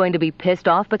 Are you going to be pissed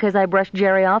off because I brushed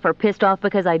Jerry off, or pissed off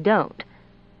because I don't?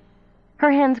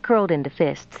 Her hands curled into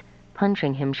fists.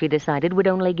 Punching him, she decided, would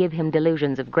only give him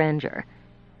delusions of grandeur.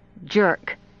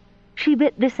 Jerk. She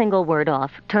bit the single word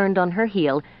off, turned on her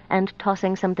heel, and,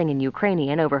 tossing something in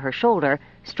Ukrainian over her shoulder,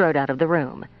 strode out of the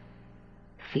room.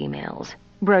 Females,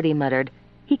 Brody muttered.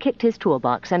 He kicked his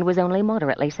toolbox and was only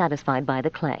moderately satisfied by the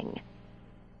clang.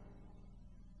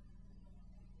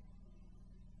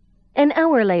 An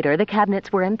hour later, the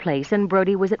cabinets were in place and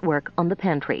Brody was at work on the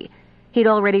pantry. He'd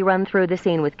already run through the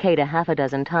scene with Kate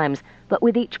 6 times, but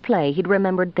with each play he'd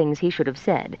remembered things he should have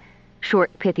said.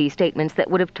 Short, pithy statements that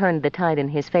would have turned the tide in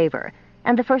his favor,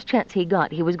 and the first chance he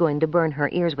got, he was going to burn her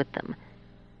ears with them.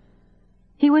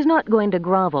 He was not going to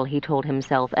grovel, he told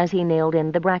himself, as he nailed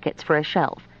in the brackets for a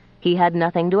shelf. He had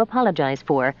nothing to apologize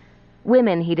for.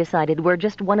 Women, he decided, were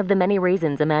just one of the many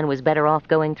reasons a man was better off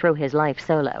going through his life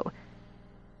solo.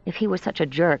 If he was such a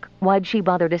jerk, why'd she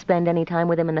bother to spend any time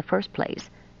with him in the first place?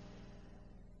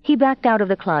 He backed out of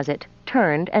the closet,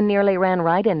 turned, and nearly ran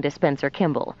right into Spencer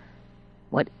Kimball.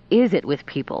 What is it with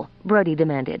people? Brody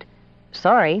demanded.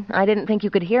 Sorry, I didn't think you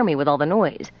could hear me with all the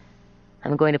noise.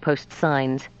 I'm going to post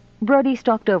signs. Brody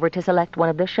stalked over to select one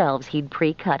of the shelves he'd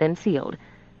pre-cut and sealed.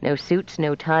 No suits,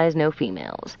 no ties, no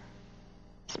females.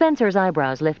 Spencer's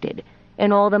eyebrows lifted.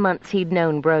 In all the months he'd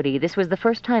known Brody, this was the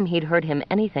first time he'd heard him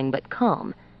anything but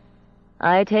calm.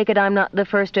 I take it I'm not the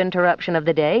first interruption of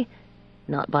the day?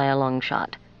 Not by a long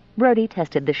shot. Brody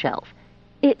tested the shelf.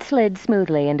 It slid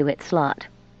smoothly into its slot.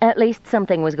 At least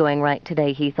something was going right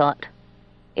today, he thought.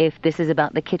 If this is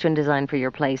about the kitchen design for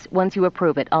your place, once you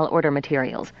approve it, I'll order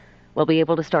materials. We'll be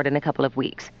able to start in a couple of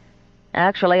weeks.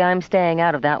 Actually, I'm staying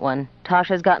out of that one.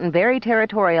 Tasha's gotten very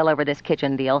territorial over this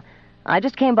kitchen deal. I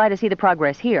just came by to see the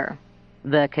progress here.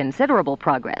 The considerable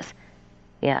progress.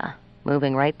 Yeah,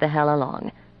 moving right the hell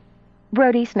along.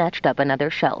 Brody snatched up another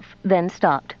shelf, then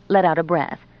stopped, let out a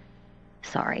breath.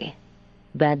 Sorry.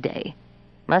 Bad day.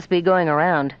 Must be going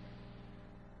around.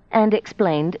 And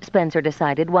explained, Spencer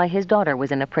decided, why his daughter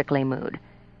was in a prickly mood.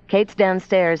 Kate's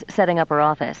downstairs setting up her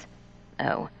office.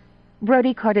 Oh.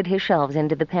 Brody carted his shelves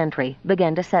into the pantry,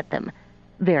 began to set them.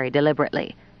 Very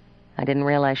deliberately. I didn't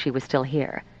realize she was still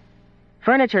here.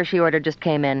 Furniture she ordered just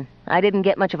came in. I didn't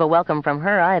get much of a welcome from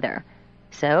her either.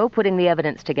 So, putting the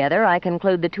evidence together, I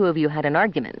conclude the two of you had an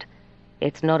argument.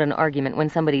 It's not an argument when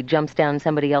somebody jumps down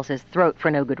somebody else's throat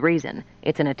for no good reason.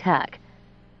 It's an attack.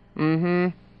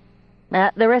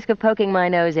 At the risk of poking my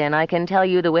nose in, I can tell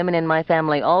you the women in my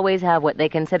family always have what they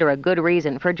consider a good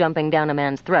reason for jumping down a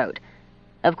man's throat.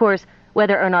 Of course,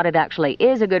 whether or not it actually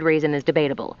is a good reason is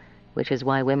debatable, which is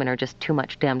why women are just too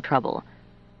much damn trouble.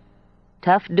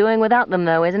 Tough doing without them,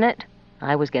 though, isn't it?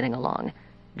 I was getting along.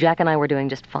 Jack and I were doing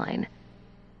just fine.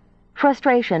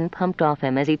 Frustration pumped off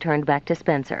him as he turned back to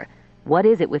Spencer. What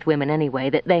is it with women, anyway,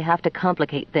 that they have to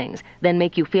complicate things, then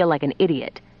make you feel like an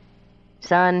idiot?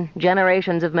 Son,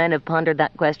 generations of men have pondered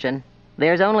that question.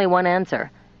 There's only one answer.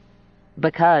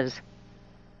 Because.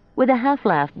 With a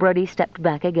half-laugh, Brody stepped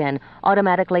back again,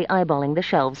 automatically eyeballing the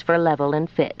shelves for level and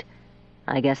fit.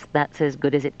 I guess that's as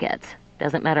good as it gets.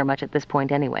 Doesn't matter much at this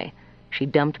point anyway. She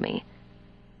dumped me.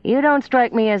 You don't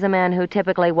strike me as a man who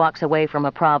typically walks away from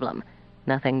a problem.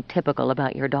 Nothing typical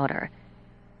about your daughter.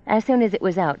 As soon as it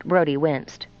was out, Brody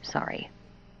winced. Sorry.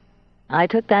 I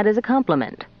took that as a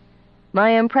compliment.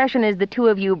 My impression is the two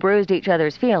of you bruised each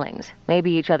other's feelings,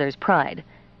 maybe each other's pride.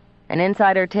 An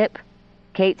insider tip?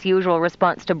 Kate's usual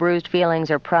response to bruised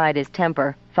feelings or pride is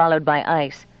temper, followed by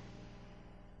ice.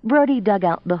 Brody dug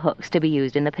out the hooks to be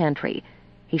used in the pantry.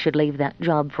 He should leave that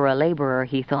job for a laborer,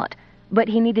 he thought, but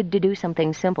he needed to do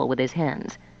something simple with his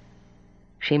hands.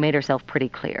 She made herself pretty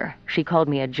clear. She called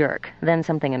me a jerk, then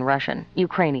something in Russian,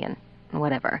 Ukrainian,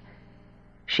 whatever.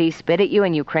 She spit at you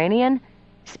in Ukrainian?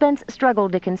 Spence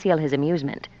struggled to conceal his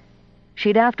amusement.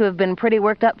 She'd have to have been pretty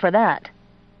worked up for that.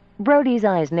 Brody's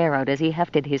eyes narrowed as he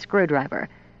hefted his screwdriver.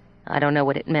 I don't know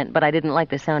what it meant, but I didn't like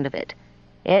the sound of it.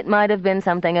 It might have been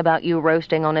something about you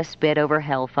roasting on a spit over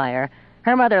hellfire.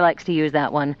 Her mother likes to use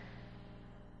that one.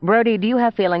 Brody, do you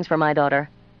have feelings for my daughter?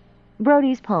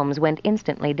 Brody's palms went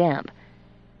instantly damp.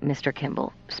 Mr.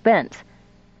 Kimball, Spence.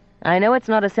 I know it's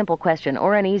not a simple question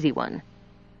or an easy one,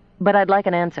 but I'd like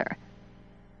an answer.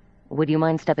 Would you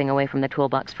mind stepping away from the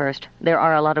toolbox first? There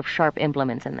are a lot of sharp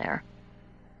implements in there.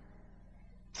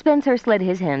 Spencer slid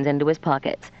his hands into his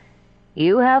pockets.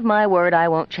 You have my word I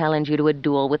won't challenge you to a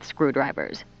duel with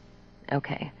screwdrivers.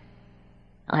 Okay.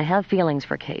 I have feelings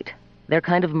for Kate. They're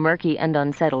kind of murky and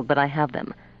unsettled, but I have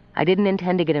them. I didn't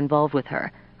intend to get involved with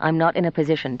her. I'm not in a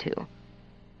position to.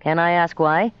 Can I ask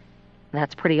why?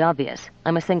 That's pretty obvious.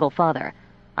 I'm a single father.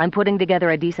 I'm putting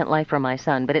together a decent life for my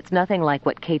son, but it's nothing like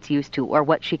what Kate's used to or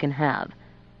what she can have.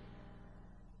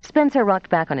 Spencer rocked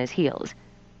back on his heels.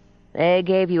 They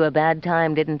gave you a bad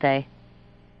time, didn't they?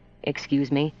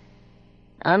 Excuse me?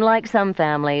 Unlike some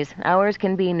families, ours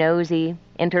can be nosy,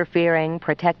 interfering,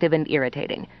 protective, and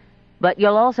irritating. But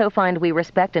you'll also find we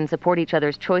respect and support each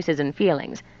other's choices and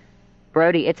feelings.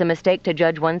 Brody, it's a mistake to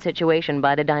judge one situation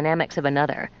by the dynamics of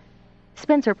another.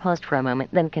 Spencer paused for a moment,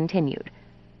 then continued.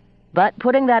 But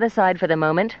putting that aside for the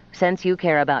moment, since you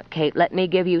care about Kate, let me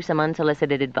give you some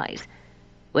unsolicited advice.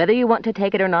 Whether you want to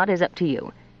take it or not is up to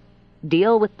you.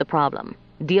 Deal with the problem.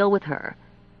 Deal with her.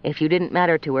 If you didn't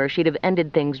matter to her, she'd have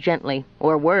ended things gently,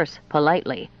 or worse,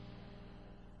 politely.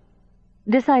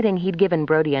 Deciding he'd given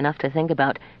Brody enough to think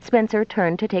about, Spencer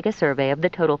turned to take a survey of the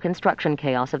total construction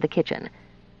chaos of the kitchen.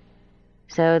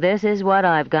 So this is what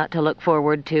I've got to look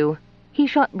forward to. He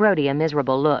shot Brody a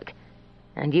miserable look.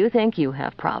 And you think you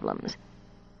have problems.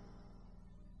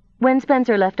 When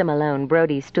Spencer left him alone,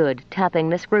 Brody stood, tapping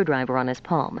the screwdriver on his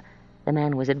palm. The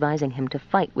man was advising him to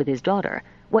fight with his daughter.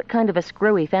 What kind of a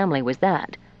screwy family was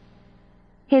that?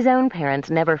 His own parents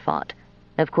never fought.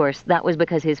 Of course, that was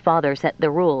because his father set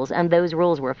the rules, and those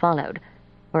rules were followed.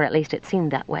 Or at least it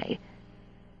seemed that way.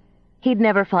 He'd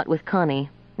never fought with Connie.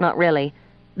 Not really.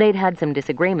 They'd had some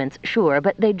disagreements, sure,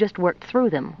 but they'd just worked through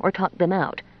them, or talked them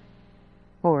out.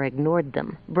 Or ignored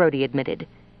them, Brody admitted.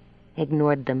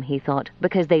 Ignored them, he thought,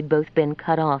 because they'd both been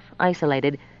cut off,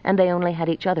 isolated, and they only had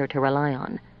each other to rely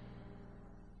on.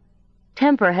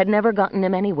 Temper had never gotten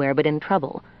him anywhere but in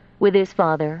trouble. With his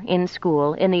father, in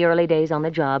school, in the early days on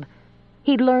the job,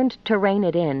 he'd learned to rein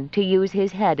it in, to use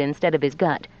his head instead of his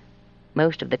gut.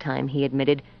 Most of the time, he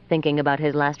admitted, thinking about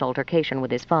his last altercation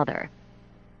with his father.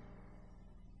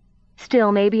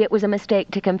 Still, maybe it was a mistake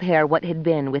to compare what had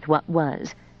been with what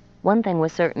was. One thing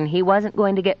was certain, he wasn't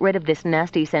going to get rid of this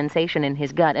nasty sensation in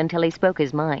his gut until he spoke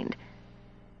his mind.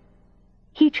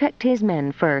 He checked his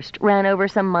men first, ran over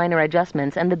some minor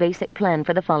adjustments and the basic plan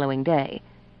for the following day.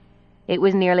 It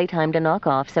was nearly time to knock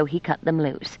off, so he cut them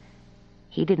loose.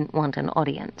 He didn't want an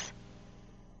audience.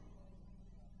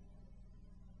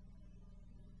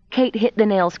 Kate hit the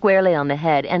nail squarely on the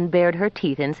head and bared her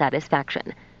teeth in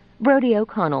satisfaction. Brody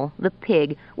O'Connell, the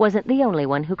pig, wasn't the only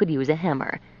one who could use a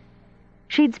hammer.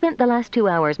 She'd spent the last 2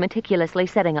 hours meticulously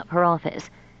setting up her office.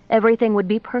 Everything would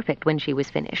be perfect when she was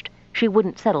finished. She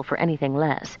wouldn't settle for anything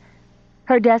less.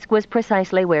 Her desk was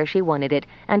precisely where she wanted it,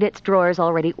 and its drawers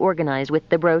already organized with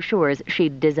the brochures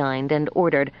she'd designed and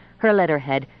ordered, her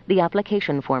letterhead, the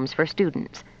application forms for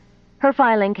students. Her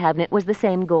filing cabinet was the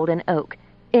same golden oak.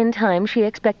 In time, she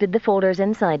expected the folders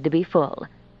inside to be full.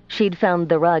 She'd found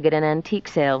the rug at an antique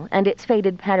sale, and its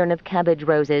faded pattern of cabbage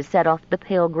roses set off the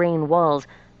pale green walls,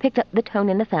 picked up the tone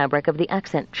in the fabric of the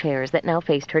accent chairs that now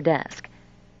faced her desk.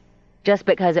 Just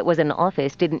because it was an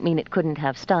office didn't mean it couldn't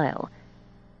have style.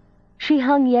 She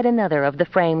hung yet another of the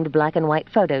framed black-and-white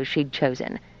photos she'd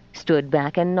chosen, stood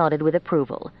back and nodded with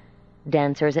approval.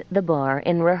 Dancers at the bar,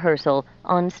 in rehearsal,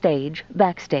 on stage,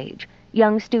 backstage,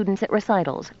 young students at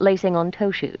recitals, lacing on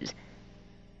toe shoes.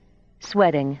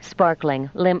 Sweating, sparkling,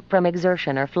 limp from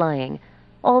exertion or flying,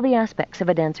 all the aspects of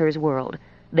a dancer's world.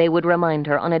 They would remind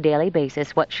her on a daily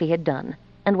basis what she had done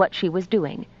and what she was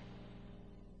doing.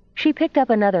 She picked up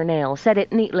another nail, set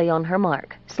it neatly on her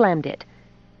mark, slammed it.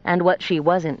 And what she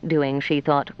wasn't doing, she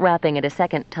thought, rapping it a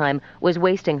second time, was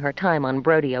wasting her time on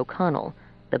Brodie O'Connell,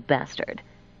 the bastard.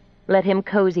 Let him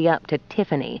cozy up to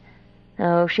Tiffany.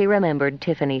 Oh, she remembered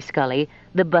Tiffany Scully.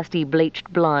 The busty,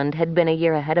 bleached blonde had been a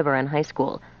year ahead of her in high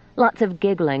school. Lots of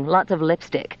giggling, lots of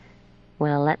lipstick.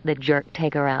 Well, let the jerk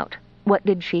take her out. What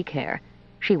did she care?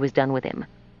 She was done with him.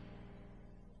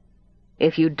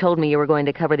 "If you'd told me you were going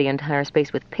to cover the entire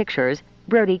space with pictures,"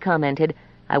 Brodie commented,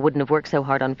 "I wouldn't have worked so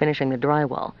hard on finishing the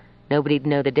drywall. Nobody'd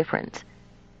know the difference."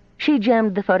 She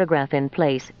jammed the photograph in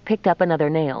place, picked up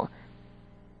another nail.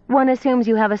 "One assumes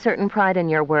you have a certain pride in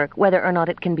your work, whether or not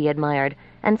it can be admired,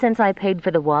 and since I paid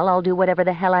for the wall, I'll do whatever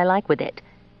the hell I like with it."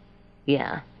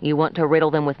 "Yeah, you want to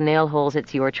riddle them with nail holes,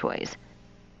 it's your choice."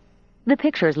 The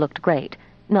pictures looked great,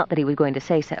 not that he was going to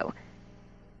say so.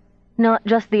 Not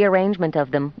just the arrangement of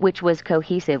them, which was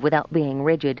cohesive without being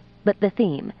rigid, but the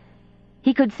theme.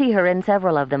 He could see her in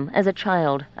several of them, as a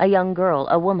child, a young girl,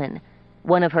 a woman.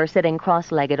 One of her sitting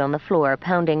cross-legged on the floor,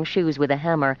 pounding shoes with a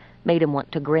hammer, made him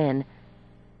want to grin.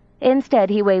 Instead,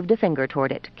 he waved a finger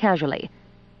toward it, casually.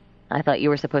 "I thought you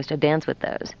were supposed to dance with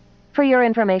those. For your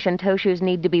information, toe shoes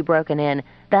need to be broken in.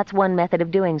 That's one method of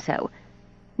doing so.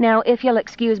 Now, if you'll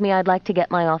excuse me, I'd like to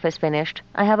get my office finished.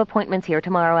 I have appointments here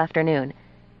tomorrow afternoon.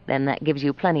 Then that gives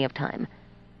you plenty of time."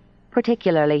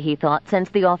 Particularly, he thought, since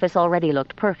the office already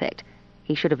looked perfect.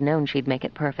 He should have known she'd make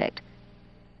it perfect.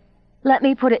 "Let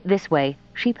me put it this way,"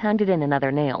 she pounded in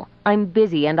another nail. "I'm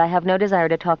busy and I have no desire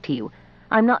to talk to you.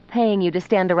 I'm not paying you to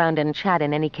stand around and chat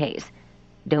in any case."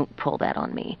 "Don't pull that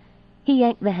on me." He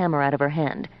yanked the hammer out of her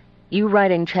hand. "You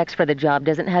writing checks for the job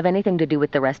doesn't have anything to do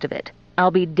with the rest of it.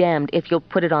 I'll be damned if you'll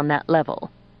put it on that level."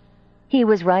 He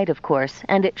was right, of course,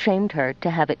 and it shamed her to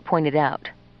have it pointed out.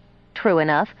 "True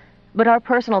enough, but our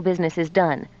personal business is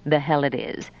done. The hell it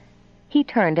is." He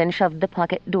turned and shoved the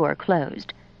pocket door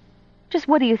closed. "Just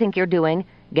what do you think you're doing?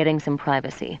 Getting some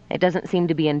privacy. It doesn't seem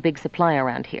to be in big supply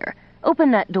around here.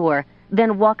 Open that door,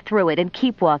 then walk through it and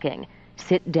keep walking.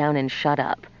 Sit down and shut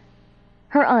up."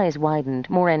 Her eyes widened,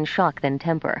 more in shock than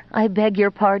temper. "I beg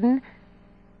your pardon?"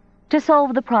 To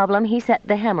solve the problem, he set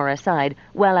the hammer aside,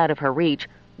 well out of her reach,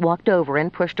 walked over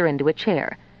and pushed her into a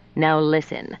chair. "Now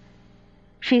listen."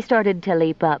 She started to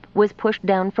leap up, was pushed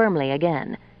down firmly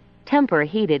again. Temper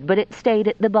heated, but it stayed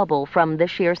at the bubble from the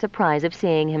sheer surprise of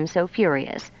seeing him so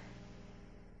furious.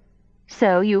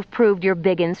 "So you've proved you're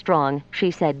big and strong,"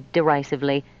 she said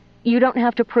derisively. "You don't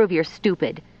have to prove you're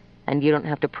stupid. And you don't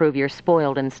have to prove you're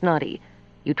spoiled and snotty.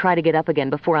 You try to get up again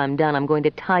before I'm done, I'm going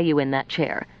to tie you in that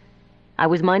chair. I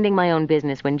was minding my own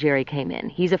business when Jerry came in.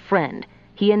 He's a friend.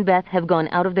 He and Beth have gone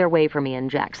out of their way for me and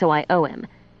Jack, so I owe him.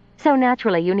 So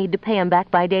naturally you need to pay him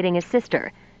back by dating his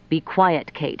sister. Be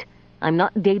quiet, Kate. I'm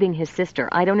not dating his sister.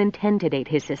 I don't intend to date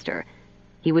his sister.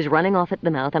 He was running off at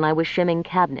the mouth and I was shimming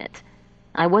cabinets.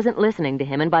 I wasn't listening to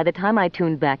him, and by the time I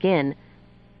tuned back in..."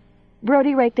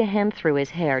 Brodie raked a hand through his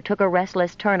hair, took a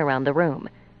restless turn around the room.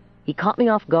 "He caught me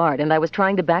off guard, and I was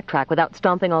trying to backtrack without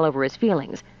stomping all over his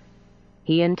feelings.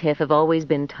 He and Tiff have always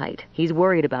been tight. He's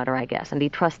worried about her, I guess, and he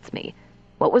trusts me.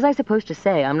 What was I supposed to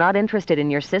say? I'm not interested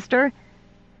in your sister?"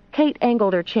 Kate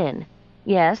angled her chin.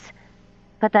 "Yes,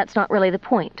 but that's not really the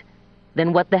point."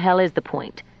 "Then what the hell is the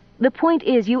point?" "The point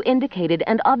is you indicated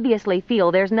and obviously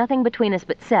feel there's nothing between us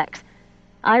but sex.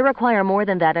 I require more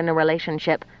than that in a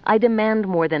relationship. I demand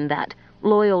more than that.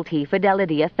 Loyalty,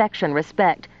 fidelity, affection,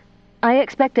 respect. I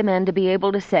expect a man to be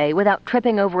able to say, without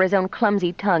tripping over his own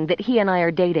clumsy tongue, that he and I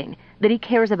are dating, that he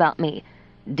cares about me.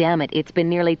 Damn it, it's been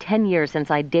nearly 10 years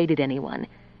since I dated anyone.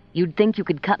 You'd think you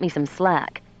could cut me some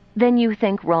slack. Then you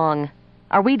think wrong.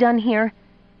 Are we done here?"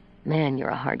 "Man, you're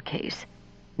a hard case."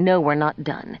 "No, we're not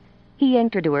done." He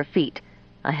yanked her to her feet.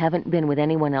 "I haven't been with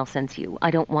anyone else since you.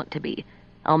 I don't want to be.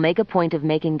 I'll make a point of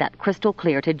making that crystal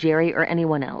clear to Jerry or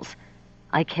anyone else.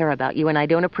 I care about you, and I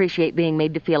don't appreciate being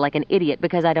made to feel like an idiot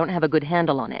because I don't have a good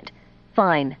handle on it.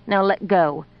 Fine, now let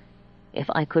go." "If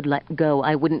I could let go,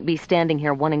 I wouldn't be standing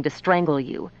here wanting to strangle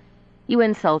you." "You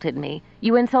insulted me.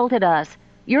 You insulted us.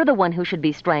 You're the one who should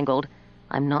be strangled."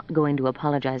 "I'm not going to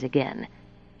apologize again."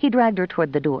 He dragged her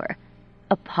toward the door.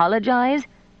 "Apologize?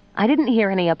 I didn't hear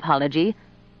any apology.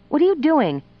 What are you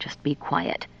doing?" "Just be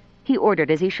quiet," he ordered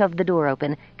as he shoved the door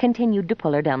open, continued to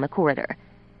pull her down the corridor.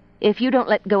 "If you don't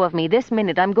let go of me this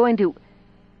minute, I'm going to..."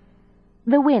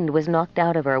 The wind was knocked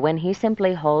out of her when he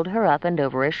simply hauled her up and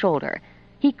over his shoulder.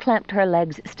 He clamped her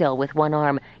legs still with one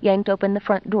arm, yanked open the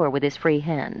front door with his free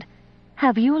hand.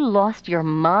 "Have you lost your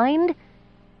mind?"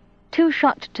 Too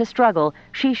shocked to struggle,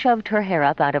 she shoved her hair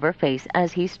up out of her face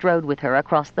as he strode with her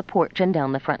across the porch and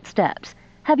down the front steps.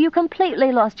 "Have you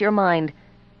completely lost your mind?"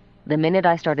 "The minute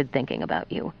I started thinking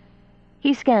about you."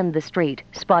 He scanned the street,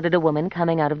 spotted a woman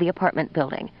coming out of the apartment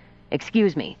building.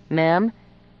 "Excuse me, ma'am?"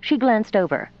 She glanced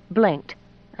over, blinked.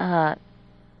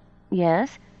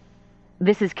 Yes?"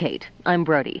 "This is Kate. I'm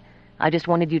Brody. I just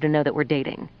wanted you to know that we're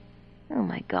dating." "Oh,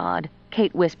 my God,"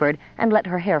 Kate whispered and let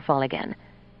her hair fall again.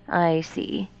 "I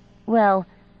see. Well,"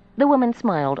 the woman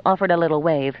smiled, offered a little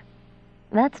wave.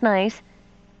 "That's nice."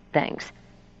 "Thanks."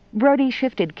 Brody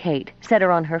shifted Kate, set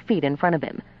her on her feet in front of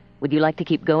him. "Would you like to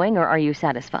keep going, or are you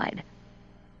satisfied?"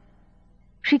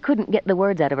 She couldn't get the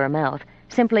words out of her mouth,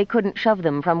 simply couldn't shove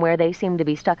them from where they seemed to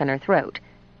be stuck in her throat.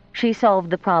 She solved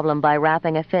the problem by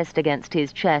rapping a fist against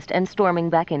his chest and storming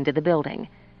back into the building.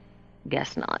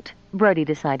 "Guess not," Brody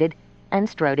decided, and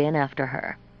strode in after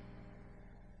her.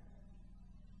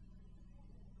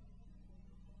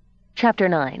 Chapter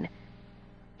 9.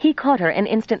 He caught her an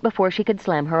instant before she could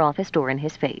slam her office door in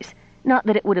his face. Not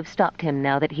that it would have stopped him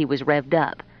now that he was revved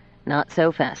up. "Not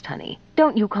so fast, honey."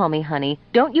 "Don't you call me honey.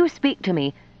 Don't you speak to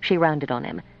me," she rounded on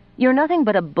him. "You're nothing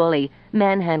but a bully,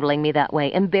 manhandling me that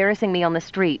way, embarrassing me on the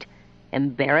street."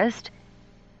 "Embarrassed?"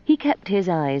 He kept his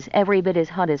eyes, every bit as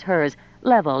hot as hers,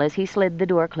 level as he slid the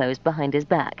door closed behind his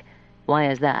back. "Why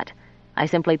is that? I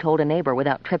simply told a neighbor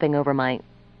without tripping over my,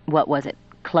 what was it,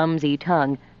 clumsy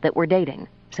tongue, that we're dating.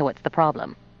 So what's the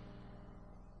problem?"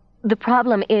 "The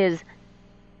problem is—"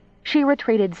 She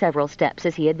retreated several steps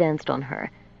as he advanced on her.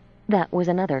 That was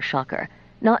another shocker.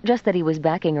 Not just that he was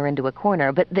backing her into a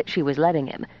corner, but that she was letting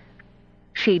him.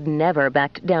 She'd never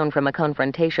backed down from a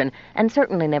confrontation, and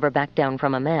certainly never backed down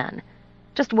from a man.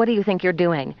 "Just what do you think you're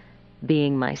doing?"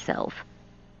 "Being myself."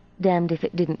 Damned if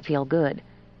it didn't feel good.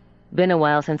 "Been a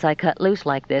while since I cut loose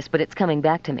like this, but it's coming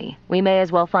back to me. We may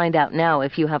as well find out now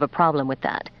if you have a problem with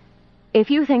that.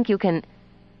 If you think you can—"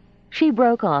 She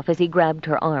broke off as he grabbed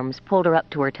her arms, pulled her up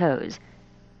to her toes.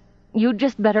 "You'd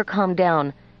just better calm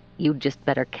down. You'd just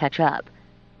better catch up."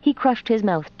 He crushed his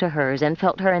mouth to hers and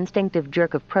felt her instinctive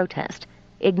jerk of protest.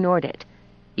 Ignored it.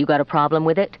 "You got a problem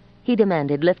with it?" he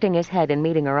demanded, lifting his head and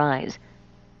meeting her eyes.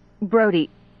 "Brody,"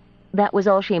 that was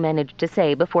all she managed to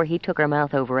say before he took her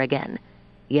mouth over again.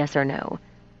 "Yes or no?"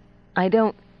 "I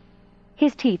don't—"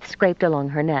 His teeth scraped along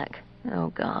her neck. Oh,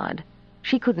 God.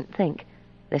 She couldn't think.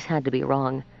 This had to be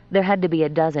wrong. There had to be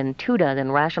 2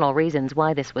 dozen rational reasons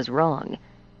why this was wrong.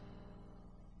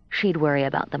 She'd worry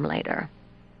about them later.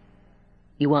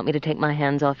 "You want me to take my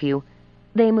hands off you?"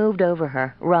 They moved over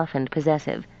her, rough and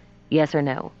possessive. "Yes or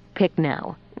no? Pick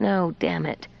now." "No, damn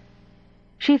it."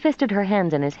 She fisted her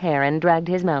hands in his hair and dragged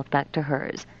his mouth back to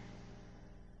hers.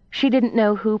 She didn't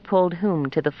know who pulled whom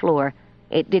to the floor.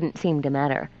 It didn't seem to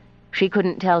matter. She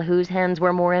couldn't tell whose hands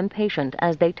were more impatient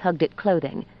as they tugged at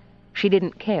clothing. She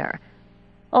didn't care.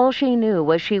 All she knew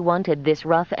was she wanted this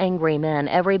rough, angry man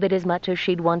every bit as much as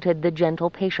she'd wanted the gentle,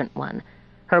 patient one.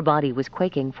 Her body was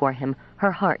quaking for him,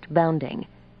 her heart bounding.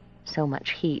 So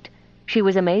much heat. She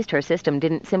was amazed her system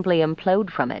didn't simply implode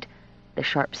from it. The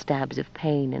sharp stabs of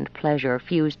pain and pleasure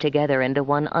fused together into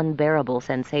one unbearable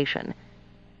sensation.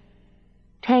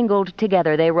 Tangled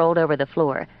together, they rolled over the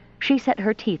floor. She set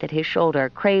her teeth at his shoulder,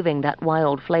 craving that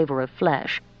wild flavor of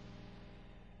flesh.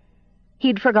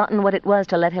 He'd forgotten what it was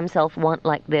to let himself want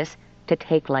like this, to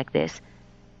take like this.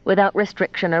 Without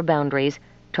restriction or boundaries,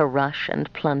 to rush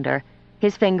and plunder.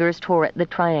 His fingers tore at the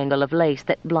triangle of lace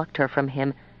that blocked her from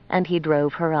him, and he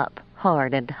drove her up,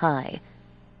 hard and high.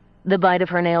 The bite of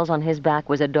her nails on his back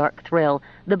was a dark thrill,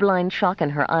 the blind shock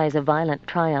in her eyes a violent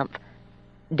triumph.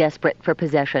 Desperate for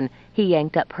possession, he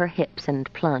yanked up her hips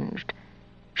and plunged.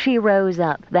 She rose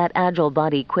up, that agile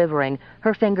body quivering,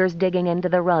 her fingers digging into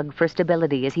the rug for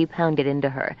stability as he pounded into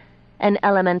her. An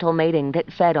elemental mating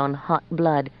that fed on hot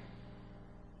blood.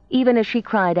 Even as she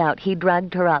cried out, he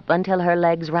dragged her up until her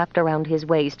legs wrapped around his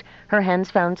waist, her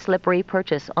hands found slippery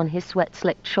purchase on his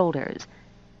sweat-slicked shoulders.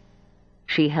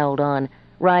 She held on,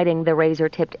 riding the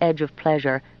razor-tipped edge of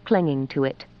pleasure, clinging to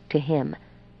it, to him.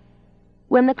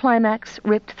 When the climax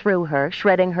ripped through her,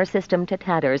 shredding her system to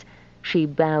tatters, she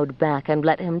bowed back and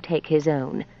let him take his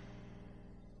own.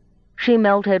 She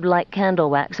melted like candle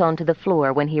wax onto the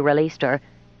floor when he released her,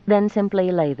 then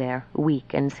simply lay there,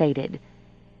 weak and sated.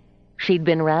 She'd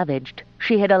been ravaged.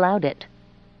 She had allowed it,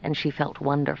 and she felt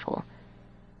wonderful.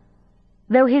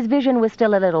 Though his vision was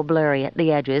still a little blurry at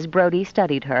the edges, Brody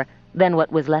studied her, then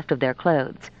what was left of their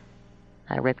clothes.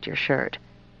 "I ripped your shirt."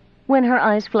 When her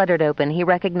eyes fluttered open, he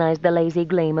recognized the lazy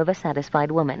gleam of a satisfied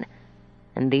woman.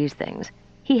 "And these things."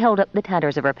 He held up the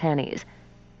tatters of her panties.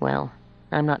 "Well,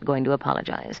 I'm not going to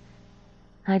apologize."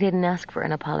 "I didn't ask for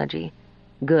an apology."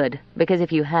 Good, because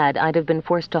if you had, I'd have been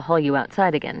forced to haul you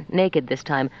outside again, naked this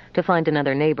time, to find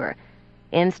another neighbor.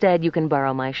 Instead, you can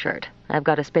borrow my shirt. I've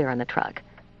got a spare in the truck."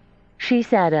 She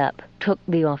sat up, took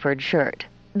the offered shirt.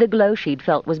 The glow she'd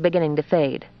felt was beginning to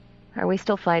fade. "Are we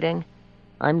still fighting?"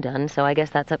 "I'm done, so I guess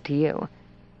that's up to you."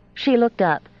 She looked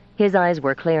up. His eyes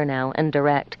were clear now and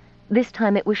direct. This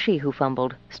time it was she who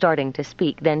fumbled, starting to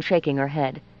speak, then shaking her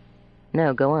head.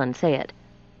 "No, go on, say it.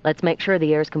 Let's make sure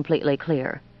the air's completely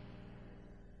clear."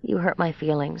 "You hurt my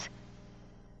feelings."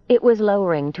 It was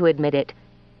lowering to admit it.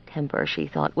 Temper, she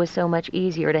thought, was so much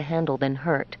easier to handle than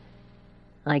hurt.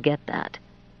 "I get that."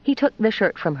 He took the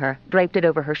shirt from her, draped it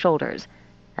over her shoulders.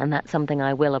 "And that's something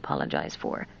I will apologize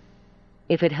for.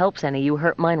 If it helps any, you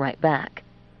hurt mine right back."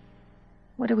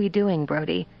 "What are we doing,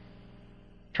 Brody?"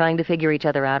 "Trying to figure each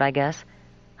other out, I guess.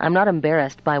 I'm not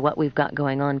embarrassed by what we've got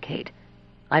going on, Kate.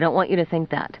 I don't want you to think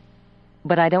that.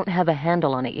 But I don't have a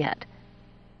handle on it yet."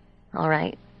 "All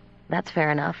right. That's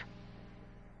fair enough."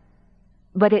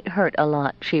 But it hurt a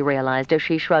lot, she realized as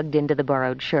she shrugged into the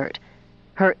borrowed shirt.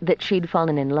 Hurt that she'd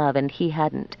fallen in love and he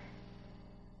hadn't.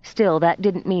 Still, that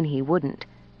didn't mean he wouldn't.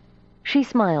 She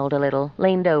smiled a little,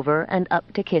 leaned over, and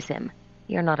up to kiss him.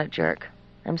 "You're not a jerk.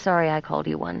 I'm sorry I called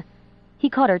you one." He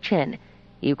caught her chin.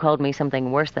 "You called me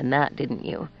something worse than that, didn't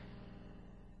you?"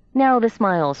 Now the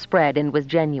smile spread and was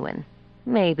genuine.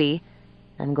 "Maybe.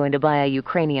 I'm going to buy a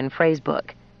Ukrainian phrase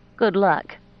book. Good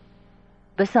luck.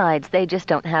 Besides, they just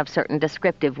don't have certain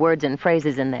descriptive words and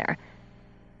phrases in there.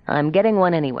 I'm getting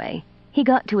one anyway." He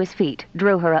got to his feet,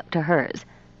 drew her up to hers.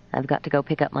 "I've got to go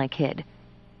pick up my kid."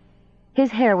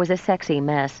 His hair was a sexy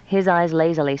mess, his eyes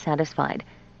lazily satisfied.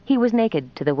 He was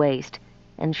naked to the waist,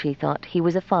 and she thought he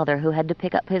was a father who had to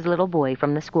pick up his little boy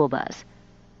from the school bus.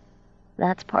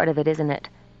 "That's part of it, isn't it?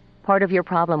 Part of your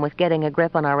problem with getting a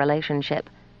grip on our relationship,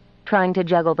 trying to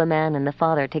juggle the man and the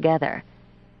father together."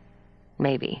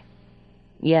 "Maybe."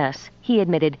 "Yes," he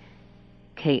admitted.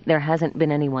 "Kate, there hasn't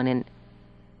been anyone in—"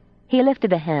 He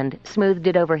lifted a hand, smoothed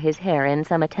it over his hair in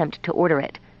some attempt to order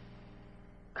it.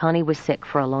 Connie was sick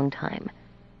for a long time.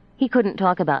 He couldn't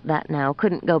talk about that now,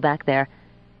 couldn't go back there.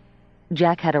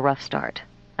 Jack had a rough start.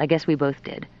 I guess we both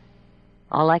did.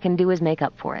 All I can do is make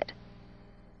up for it.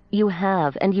 You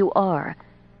have, and you are.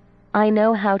 I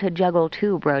know how to juggle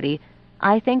too, Brody.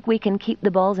 I think we can keep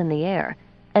the balls in the air,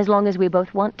 as long as we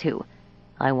both want to.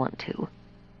 I want to."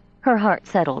 Her heart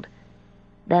settled.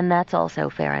 "Then that's also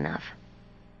fair enough."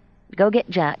 "Go get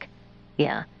Jack."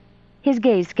 "Yeah." His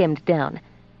gaze skimmed down.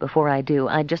 "Before I do,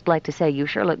 I'd just like to say you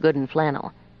sure look good in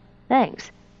flannel." "Thanks.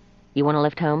 You want to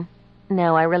lift home?"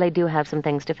 "No, I really do have some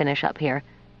things to finish up here."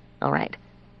 "All right."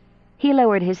 He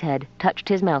lowered his head, touched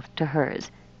his mouth to hers,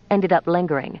 ended up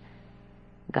lingering.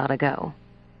 "Gotta go."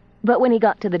 But when he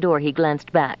got to the door, he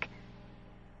glanced back.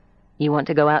 "You want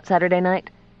to go out Saturday night?"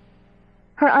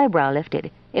 Her eyebrow lifted.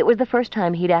 It was the first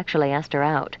time he'd actually asked her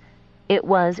out. It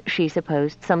was, she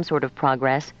supposed, some sort of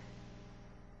progress.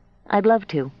 "I'd love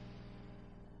to."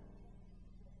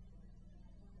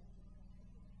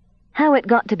 How it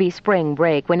got to be spring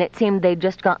break when it seemed they'd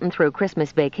just gotten through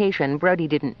Christmas vacation, Brody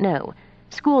didn't know.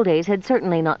 School days had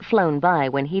certainly not flown by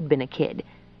when he'd been a kid.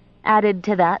 Added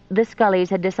to that, the Scullys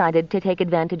had decided to take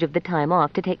advantage of the time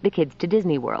off to take the kids to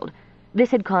Disney World.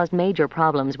 This had caused major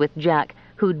problems with Jack,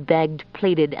 who'd begged,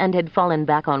 pleaded, and had fallen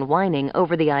back on whining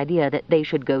over the idea that they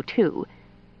should go too.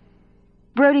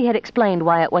 Brody had explained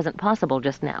why it wasn't possible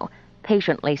just now,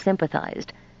 patiently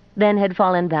sympathized, then had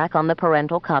fallen back on the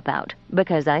parental cop-out,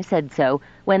 because I said so,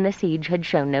 when the siege had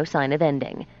shown no sign of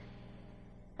ending.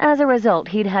 As a result,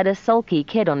 he'd had a sulky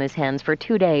kid on his hands for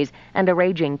 2 days and a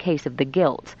raging case of the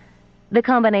gills. The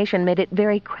combination made it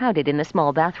very crowded in the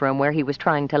small bathroom where he was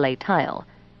trying to lay tile.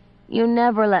 "You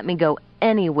never let me go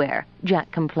anywhere,"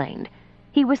 Jack complained.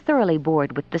 He was thoroughly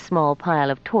bored with the small pile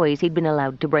of toys he'd been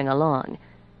allowed to bring along.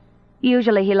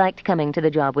 Usually he liked coming to the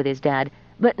job with his dad,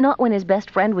 but not when his best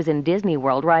friend was in Disney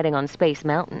World riding on Space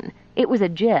Mountain. It was a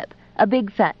jip, a big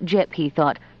fat jip, he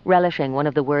thought, relishing one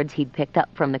of the words he'd picked up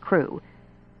from the crew.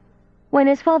 When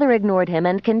his father ignored him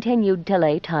and continued to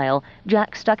lay tile,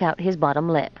 Jack stuck out his bottom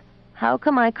lip. "How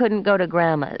come I couldn't go to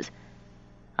Grandma's?"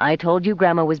 "I told you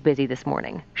Grandma was busy this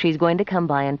morning. She's going to come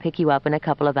by and pick you up in a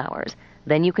couple of hours.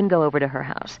 Then you can go over to her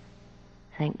house."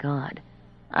 "Thank God."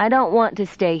 "I don't want to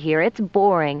stay here. It's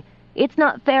boring. It's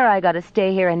not fair I gotta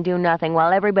stay here and do nothing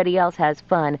while everybody else has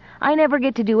fun. I never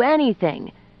get to do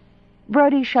anything."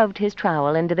 Brody shoved his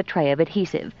trowel into the tray of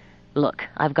adhesive. "Look,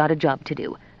 I've got a job to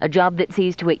do. A job that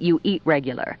sees to it you eat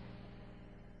regular."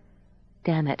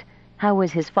 Damn it. How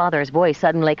was his father's voice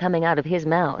suddenly coming out of his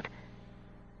mouth?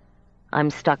 "I'm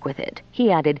stuck with it,"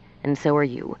 he added, "and so are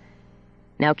you.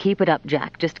 Now keep it up,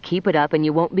 Jack. Just keep it up and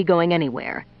you won't be going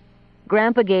anywhere.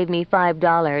 Grandpa gave me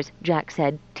 $5, Jack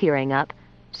said, tearing up,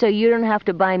 so you don't have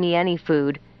to buy me any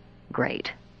food.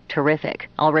 Great. Terrific.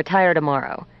 I'll retire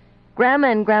tomorrow. Grandma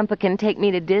and Grandpa can take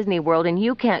me to Disney World and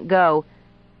you can't go.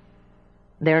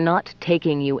 They're not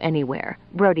taking you anywhere,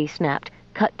 Brody snapped,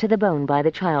 cut to the bone by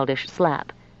the childish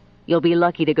slap. You'll be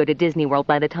lucky to go to Disney World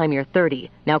by the time you're 30.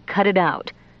 Now cut it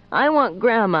out. I want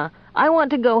Grandma. I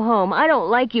want to go home. I don't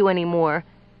like you anymore.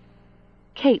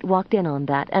 Kate walked in on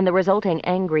that and the resulting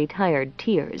angry, tired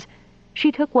tears.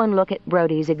 She took one look at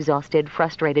Brody's exhausted,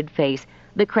 frustrated face,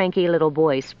 the cranky little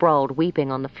boy sprawled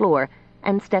weeping on the floor,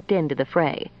 and stepped into the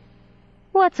fray.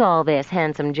 What's all this,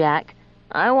 handsome Jack?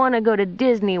 I want to go to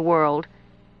Disney World.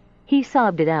 He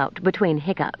sobbed it out between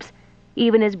hiccups.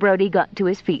 Even as Brody got to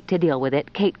his feet to deal with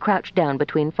it, Kate crouched down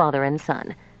between father and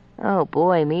son. Oh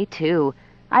boy, me too.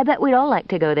 I bet we'd all like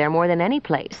to go there more than any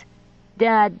place.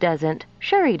 Dad doesn't.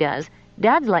 Sure he does.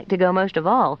 Dads like to go most of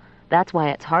all. That's why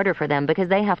it's harder for them, because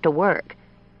they have to work.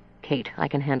 Kate, I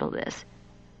can handle this.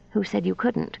 Who said you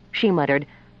couldn't? She muttered,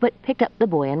 but picked up the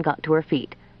boy and got to her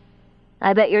feet.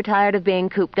 I bet you're tired of being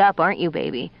cooped up, aren't you,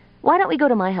 baby? Why don't we go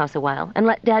to my house a while and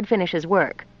let Dad finish his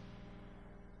work?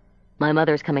 My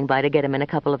mother's coming by to get him in a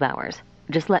couple of hours.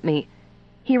 Just let me...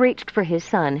 He reached for his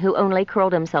son, who only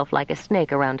curled himself like a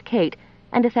snake around Kate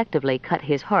and effectively cut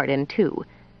his heart in two.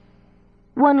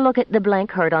 One look at the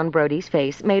blank hurt on Brody's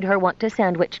face made her want to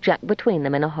sandwich Jack between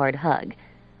them in a hard hug.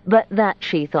 But that,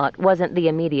 she thought, wasn't the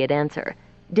immediate answer.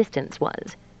 Distance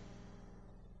was.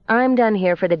 I'm done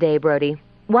here for the day, Brody.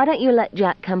 Why don't you let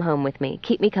Jack come home with me?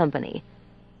 Keep me company.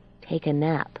 Take a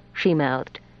nap, she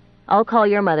mouthed. I'll call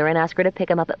your mother and ask her to pick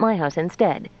him up at my house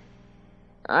instead.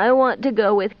 I want to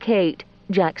go with Kate,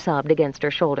 Jack sobbed against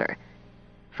her shoulder.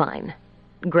 Fine.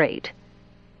 Great.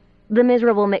 The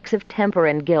miserable mix of temper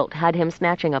and guilt had him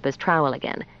snatching up his trowel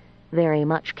again. Very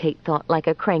much, Kate thought, like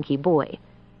a cranky boy.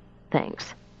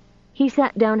 Thanks. He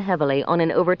sat down heavily on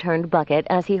an overturned bucket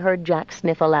as he heard Jack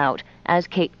sniffle out as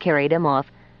Kate carried him off.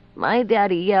 My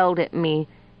daddy yelled at me.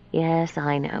 Yes,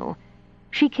 I know.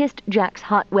 She kissed Jack's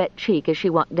hot, wet cheek as she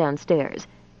walked downstairs.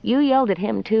 You yelled at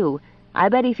him, too. I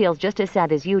bet he feels just as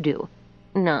sad as you do.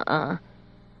 Nuh-uh.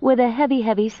 With a heavy,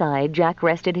 heavy sigh, Jack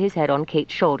rested his head on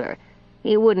Kate's shoulder.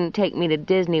 He wouldn't take me to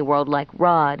Disney World like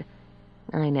Rod.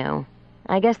 I know.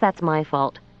 I guess that's my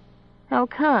fault. How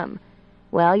come?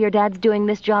 Well, your dad's doing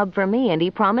this job for me, and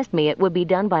he promised me it would be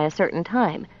done by a certain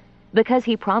time. Because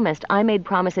he promised, I made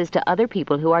promises to other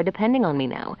people who are depending on me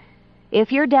now.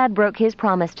 If your dad broke his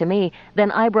promise to me,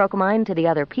 then I broke mine to the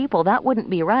other people. That wouldn't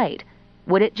be right.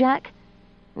 Would it, Jack?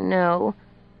 No,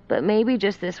 but maybe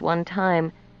just this one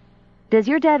time. Does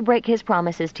your dad break his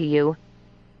promises to you?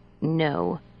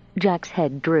 No. Jack's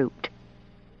head drooped.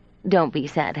 Don't be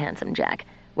sad, handsome Jack.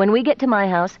 When we get to my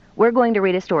house, we're going to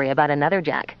read a story about another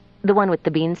Jack, the one with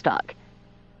the beanstalk.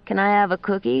 Can I have a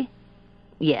cookie?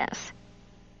 Yes.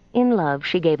 In love,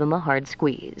 she gave him a hard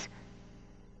squeeze.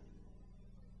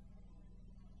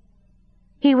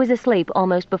 He was asleep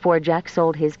almost before Jack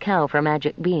sold his cow for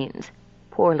magic beans.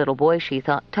 Poor little boy, she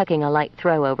thought, tucking a light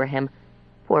throw over him.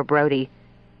 Poor Brody.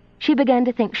 She began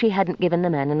to think she hadn't given the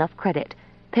man enough credit.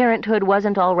 Parenthood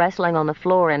wasn't all wrestling on the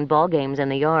floor and ball games in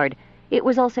the yard. It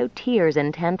was also tears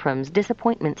and tantrums,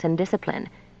 disappointments and discipline.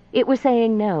 It was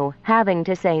saying no, having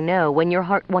to say no when your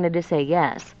heart wanted to say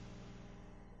yes.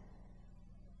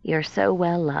 You're so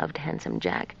well loved, handsome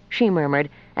Jack, she murmured,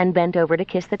 and bent over to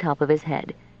kiss the top of his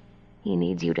head. He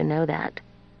needs you to know that.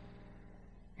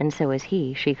 And so is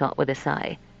he, she thought with a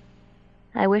sigh.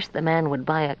 I wish the man would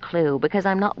buy a clue, because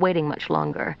I'm not waiting much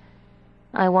longer.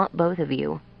 I want both of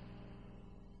you.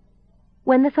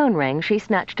 When the phone rang, she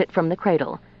snatched it from the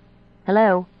cradle.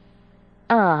 Hello?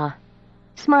 Ah.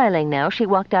 Smiling now, she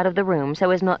walked out of the room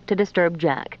so as not to disturb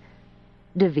Jack.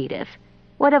 Davidov,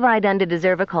 what have I done to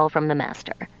deserve a call from the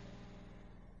master?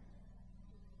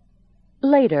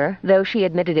 Later, though she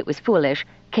admitted it was foolish,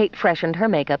 Kate freshened her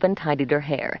makeup and tidied her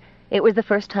hair. It was the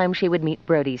first time she would meet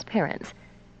Brody's parents.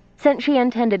 Since she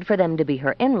intended for them to be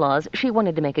her in-laws, she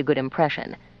wanted to make a good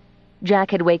impression.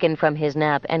 Jack had wakened from his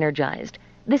nap energized.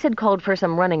 This had called for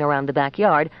some running around the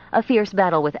backyard, a fierce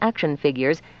battle with action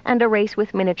figures, and a race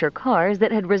with miniature cars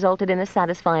that had resulted in a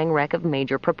satisfying wreck of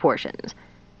major proportions.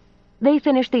 They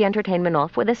finished the entertainment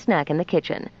off with a snack in the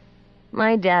kitchen.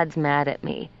 My dad's mad at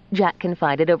me, Jack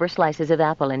confided over slices of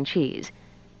apple and cheese.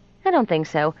 I don't think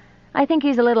so. I think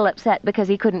he's a little upset because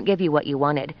he couldn't give you what you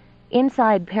wanted.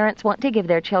 Inside, parents want to give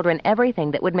their children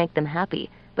everything that would make them happy,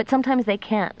 but sometimes they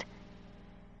can't.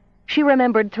 She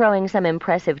remembered throwing some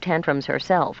impressive tantrums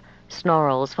herself,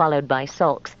 snarls followed by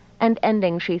sulks, and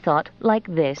ending, she thought, like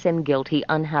this in guilty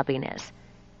unhappiness.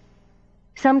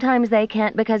 Sometimes they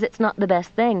can't because it's not the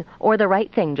best thing or the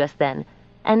right thing just then,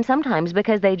 and sometimes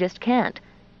because they just can't.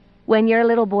 When your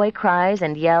little boy cries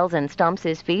and yells and stomps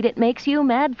his feet, it makes you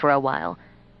mad for a while,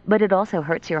 but it also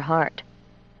hurts your heart."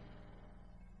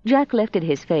 Jack lifted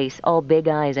his face, all big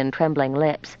eyes and trembling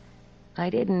lips.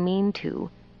 "I didn't mean to."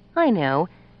 "I know,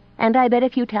 and I bet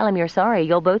if you tell him you're sorry,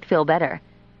 you'll both feel better."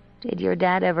 "Did your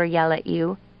dad ever yell at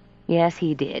you?" "Yes,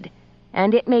 he did,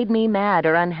 and it made me mad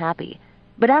or unhappy,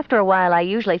 but after a while I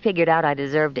usually figured out I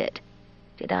deserved it."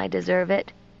 "Did I deserve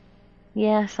it?"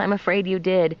 "Yes, I'm afraid you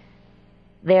did.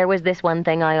 There was this one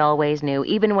thing I always knew,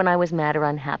 even when I was mad or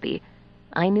unhappy.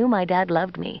 I knew my dad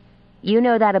loved me. You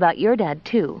know that about your dad,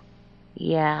 too."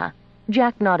 "Yeah."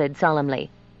 Jack nodded solemnly.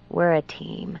 "We're a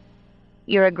team."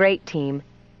 "You're a great team."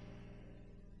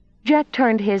 Jack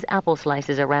turned his apple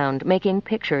slices around, making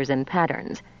pictures and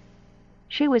patterns.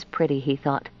 She was pretty, he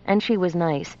thought, and she was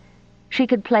nice. She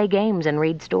could play games and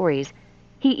read stories.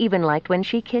 He even liked when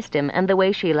she kissed him and the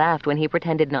way she laughed when he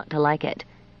pretended not to like it.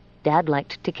 Dad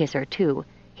liked to kiss her, too.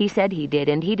 He said he did,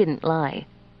 and he didn't lie.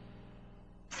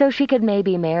 So she could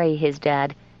maybe marry his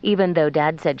dad, even though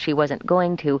Dad said she wasn't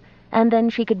going to, and then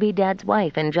she could be Dad's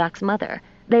wife and Jack's mother.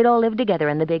 They'd all live together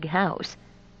in the big house.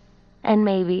 And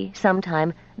maybe,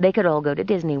 sometime, they could all go to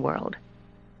Disney World.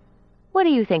 "What are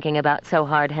you thinking about so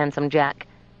hard, handsome Jack?"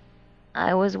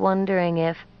 "I was wondering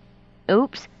if—"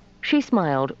 "Oops." She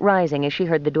smiled, rising as she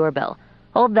heard the doorbell.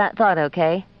 "Hold that thought,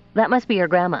 okay? That must be your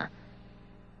grandma."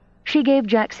 She gave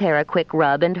Jack's hair a quick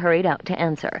rub and hurried out to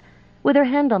answer. With her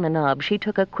hand on the knob, she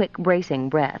took a quick, bracing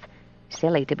breath.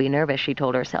 Silly to be nervous, she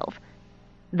told herself.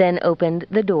 Then opened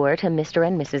the door to Mr.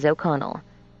 and Mrs. O'Connell.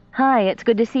 "Hi, it's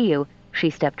good to see you." She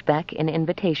stepped back in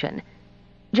invitation.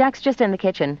 "Jack's just in the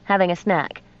kitchen, having a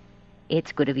snack."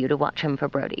 "It's good of you to watch him for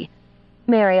Brody."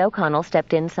 Mary O'Connell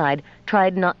stepped inside,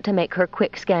 tried not to make her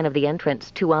quick scan of the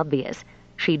entrance too obvious.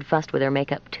 She'd fussed with her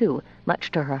makeup, too,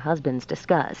 much to her husband's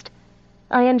disgust.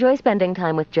 "I enjoy spending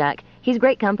time with Jack. He's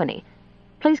great company.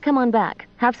 Please come on back.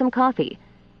 Have some coffee."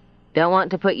 "Don't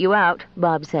want to put you out,"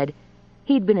 Bob said.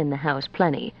 He'd been in the house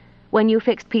plenty. When you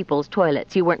fixed people's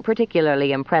toilets, you weren't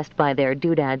particularly impressed by their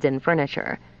doodads and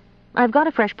furniture. "I've got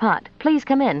a fresh pot. Please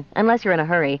come in, unless you're in a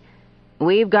hurry."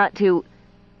 "We've got to—"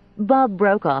 Bob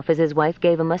broke off as his wife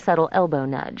gave him a subtle elbow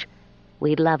nudge.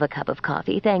 "We'd love a cup of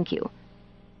coffee, thank you."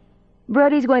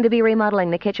 "Brody's going to be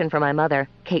remodeling the kitchen for my mother,"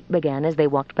 Kate began as they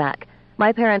walked back.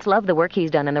 "My parents love the work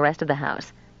he's done in the rest of the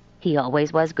house." "He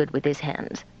always was good with his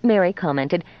hands," Mary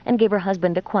commented, and gave her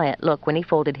husband a quiet look when he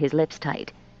folded his lips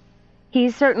tight.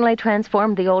 "He's certainly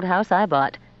transformed the old house I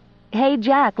bought." "Hey,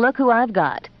 Jack, look who I've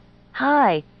got."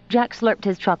 "Hi." Jack slurped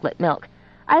his chocolate milk.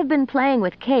 "I've been playing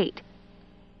with Kate."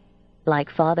 Like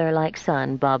father, like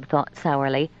son, Bob thought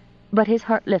sourly, but his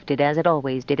heart lifted as it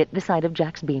always did at the sight of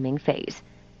Jack's beaming face.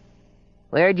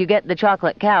 "Where'd you get the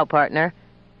chocolate cow, partner?"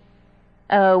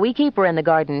 "Oh, we keep her in the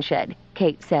garden shed,"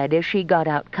 Kate said as she got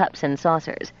out cups and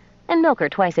saucers, "and milk her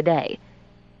twice a day."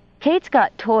 "Kate's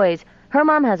got toys. Her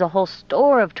mom has a whole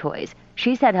store of toys.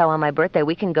 She said how on my birthday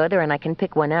we can go there and I can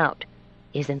pick one out."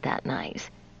 "Isn't that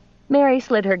nice?" Mary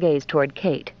slid her gaze toward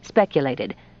Kate,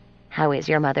 speculated. "How is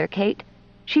your mother, Kate?"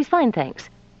 "She's fine, thanks."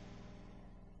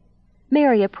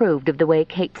 Mary approved of the way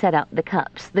Kate set out the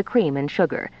cups, the cream and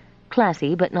sugar,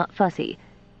 classy but not fussy,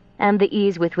 and the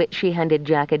ease with which she handed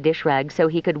Jack a dish rag so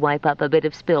he could wipe up a bit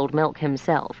of spilled milk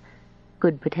himself.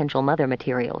 Good potential mother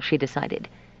material, she decided.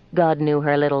 God knew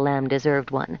her little lamb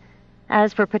deserved one.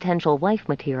 As for potential wife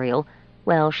material,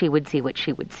 well, she would see what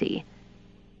she would see.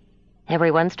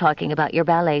 "Everyone's talking about your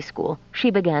ballet school,"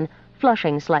 she began,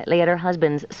 flushing slightly at her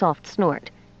husband's soft snort.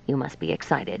 "You must be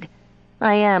excited."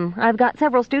 "I am. I've got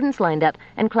several students lined up,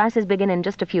 and classes begin in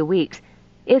just a few weeks.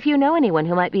 If you know anyone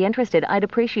who might be interested, I'd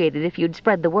appreciate it if you'd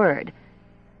spread the word."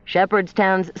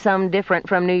 "Shepherdstown's some different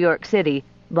from New York City,"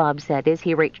 Bob said as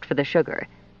he reached for the sugar.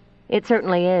 "It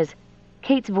certainly is."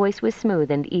 Kate's voice was smooth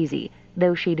and easy,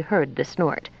 though she'd heard the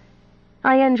snort.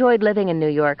 "I enjoyed living in New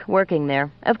York, working there.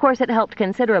 Of course it helped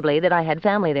considerably that I had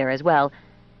family there as well.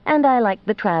 And I liked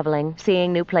the traveling,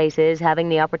 seeing new places, having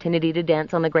the opportunity to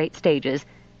dance on the great stages.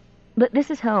 But this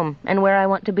is home, and where I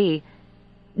want to be.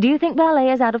 Do you think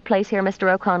ballet is out of place here,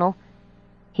 Mr. O'Connell?"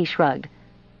 He shrugged.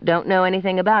 "Don't know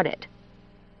anything about it."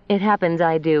 "It happens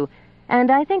I do, and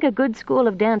I think a good school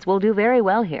of dance will do very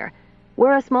well here.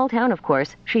 We're a small town, of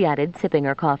course," she added, sipping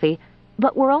her coffee,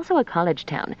 "but we're also a college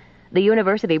town. The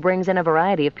university brings in a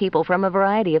variety of people from a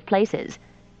variety of places."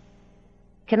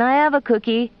 "Can I have a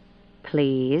cookie?"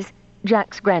 "Please,"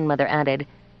 Jack's grandmother added.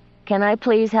 "Can I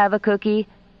please have a cookie?"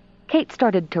 Kate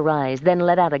started to rise, then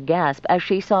let out a gasp as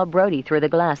she saw Brody through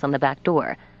the glass on the back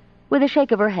door. With a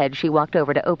shake of her head, she walked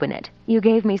over to open it. "You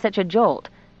gave me such a jolt."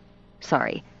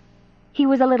 "Sorry." He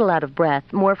was a little out of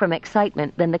breath, more from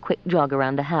excitement than the quick jog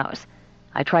around the house.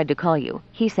 "I tried to call you,"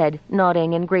 he said,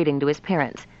 nodding and greeting to his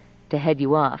parents. "To head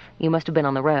you off. You must have been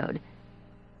on the road."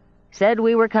 "Said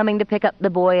we were coming to pick up the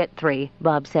boy at 3,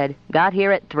 Bob said. "Got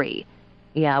here at 3.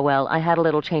 "Yeah, well, I had a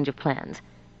little change of plans."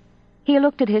 He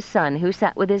looked at his son, who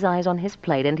sat with his eyes on his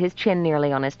plate and his chin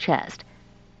nearly on his chest.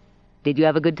 "Did you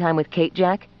have a good time with Kate,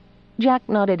 Jack?" Jack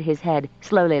nodded his head,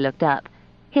 slowly looked up.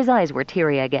 His eyes were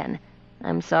teary again.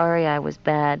 "I'm sorry I was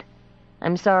bad.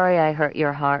 I'm sorry I hurt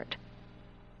your heart."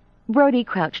 Brody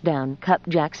crouched down, cupped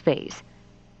Jack's face.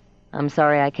 "I'm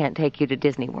sorry I can't take you to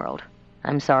Disney World.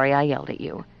 I'm sorry I yelled at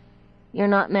you." "You're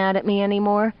not mad at me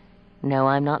anymore?" "No,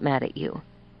 I'm not mad at you."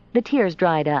 The tears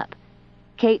dried up.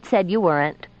 "Kate said you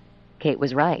weren't." Kate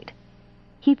was right.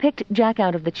 He picked Jack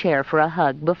out of the chair for a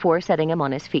hug before setting him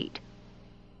on his feet.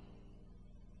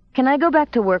 "Can I go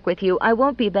back to work with you? I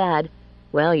won't be bad."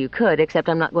 "Well, you could, except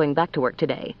I'm not going back to work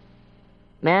today."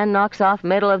 "Man knocks off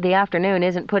middle of the afternoon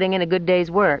isn't putting in a good day's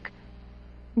work."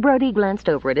 Brody glanced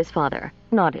over at his father,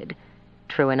 nodded.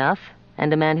 "True enough,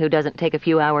 and a man who doesn't take a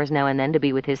few hours now and then to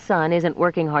be with his son isn't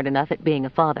working hard enough at being a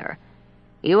father."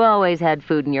 "You always had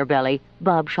food in your belly,"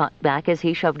 Bob shot back as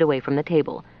he shoved away from the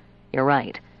table. "You're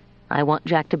right. I want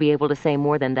Jack to be able to say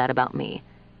more than that about me."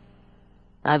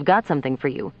 "I've got something for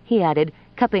you," he added,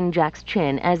 cupping Jack's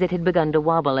chin as it had begun to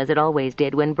wobble as it always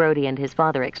did when Brody and his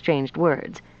father exchanged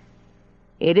words.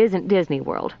 "It isn't Disney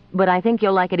World, but I think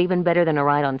you'll like it even better than a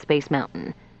ride on Space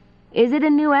Mountain." "Is it a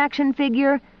new action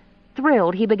figure?"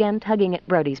 Thrilled, he began tugging at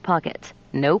Brody's pockets.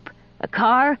 "Nope. A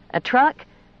car? A truck?"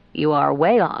 "You are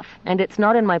way off, and it's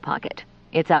not in my pocket.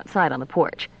 It's outside on the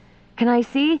porch." "Can I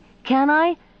see? Can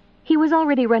I?" He was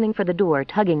already running for the door,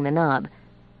 tugging the knob.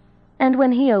 And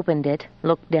when he opened it,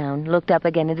 looked down, looked up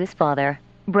again at his father,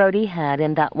 Brody had,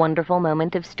 in that wonderful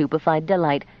moment of stupefied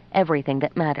delight, everything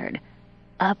that mattered.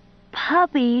 "A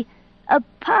puppy! A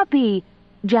puppy!"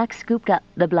 Jack scooped up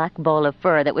the black ball of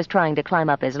fur that was trying to climb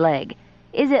up his leg.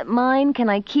 "Is it mine? Can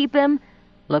I keep him?"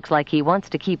 "Looks like he wants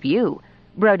to keep you,"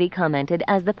 Brody commented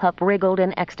as the pup wriggled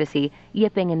in ecstasy,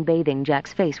 yipping and bathing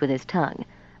Jack's face with his tongue.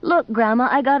 "Look, Grandma,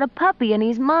 I got a puppy and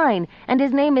he's mine, and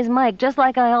his name is Mike, just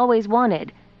like I always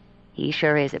wanted." "He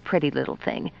sure is a pretty little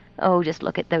thing. Oh, just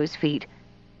look at those feet.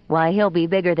 Why, he'll be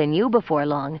bigger than you before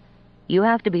long. You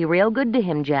have to be real good to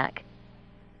him, Jack."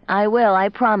 "I will, I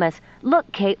promise.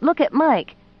 Look, Kate, look at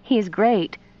Mike. He's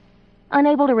great."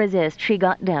 Unable to resist, she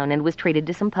got down and was treated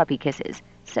to some puppy kisses.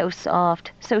 So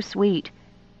soft, so sweet.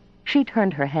 She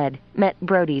turned her head, met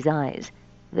Brody's eyes.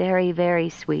 Very, very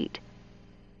sweet.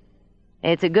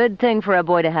 "It's a good thing for a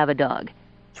boy to have a dog."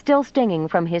 Still stinging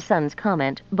from his son's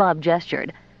comment, Bob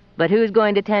gestured. "But who's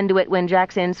going to tend to it when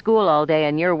Jack's in school all day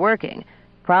and you're working?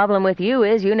 Problem with you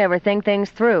is you never think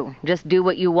things through. Just do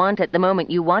what you want at the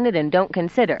moment you want it and don't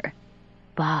consider."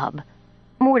 "Bob."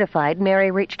 Mortified,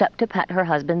 Mary reached up to pat her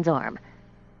husband's arm.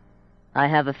 "I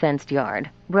have a fenced yard,"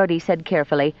 Brody said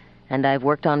carefully, "and I've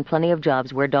worked on plenty of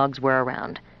jobs where dogs were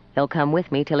around. He'll come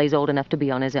with me till he's old enough to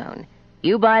be on his own.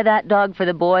 You buy that dog for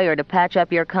the boy or to patch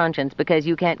up your conscience because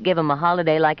you can't give him a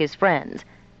holiday like his friends."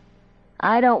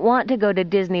 "I don't want to go to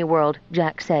Disney World,"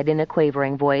 Jack said in a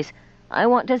quavering voice. "I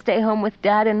want to stay home with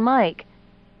Dad and Mike."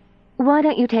 "Why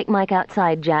don't you take Mike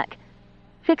outside, Jack?"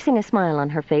 Fixing a smile on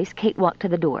her face, Kate walked to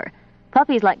the door.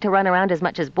 "Puppies like to run around as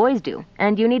much as boys do,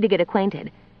 and you need to get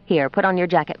acquainted. Here, put on your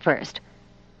jacket first."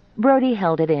 Brody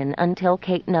held it in until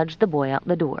Kate nudged the boy out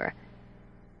the door.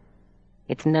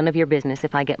 "It's none of your business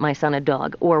if I get my son a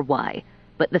dog, or why.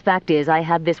 But the fact is, I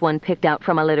had this one picked out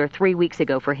from a litter 3 weeks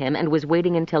ago for him and was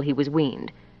waiting until he was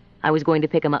weaned. I was going to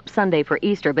pick him up Sunday for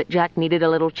Easter, but Jack needed a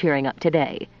little cheering up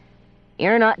today.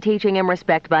 You're not teaching him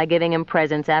respect by giving him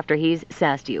presents after he's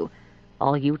sassed you.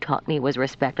 All you taught me was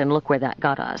respect, and look where that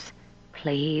got us."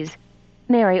 "Please."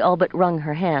 Mary all but wrung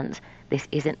her hands. "This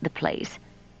isn't the place."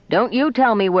 "Don't you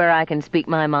tell me where I can speak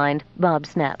my mind," Bob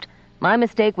snapped. "My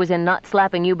mistake was in not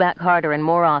slapping you back harder and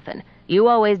more often. You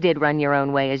always did run your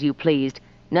own way as you pleased.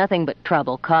 Nothing but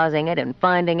trouble, causing it and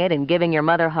finding it and giving your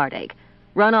mother heartache.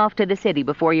 Run off to the city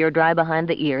before you're dry behind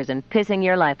the ears and pissing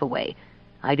your life away.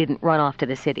 I didn't run off to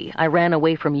the city. I ran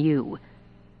away from you."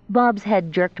 Bob's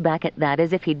head jerked back at that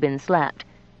as if he'd been slapped.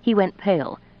 He went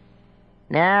pale.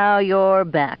 "Now you're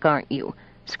back, aren't you?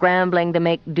 Scrambling to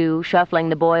make do, shuffling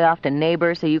the boy off to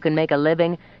neighbors so you can make a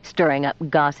living, stirring up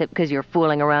gossip because you're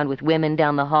fooling around with women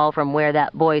down the hall from where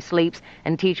that boy sleeps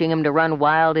and teaching him to run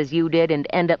wild as you did and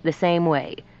end up the same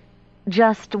way."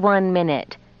 "Just 1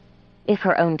 minute." If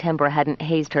her own temper hadn't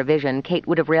hazed her vision, Kate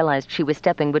would have realized she was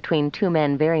stepping between two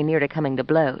men very near to coming to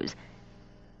blows.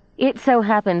 It so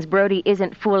happens Brody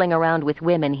isn't fooling around with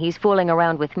women, he's fooling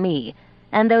around with me.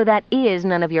 And though that is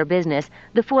none of your business,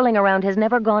 the fooling around has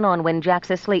never gone on when Jack's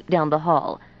asleep down the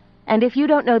hall. And if you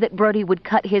don't know that Brody would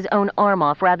cut his own arm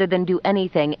off rather than do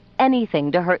anything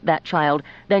to hurt that child,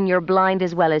 then you're blind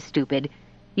as well as stupid.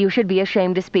 You should be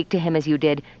ashamed to speak to him as you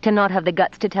did, to not have the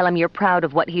guts to tell him you're proud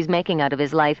of what he's making out of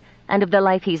his life, and of the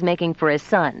life he's making for his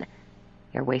son.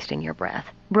 You're wasting your breath,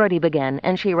 Brody began,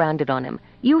 and she rounded on him.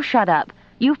 You shut up.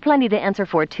 You've plenty to answer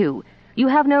for, too. You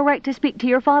have no right to speak to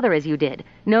your father as you did.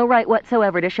 No right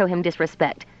whatsoever to show him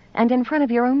disrespect. And in front of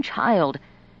your own child.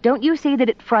 Don't you see that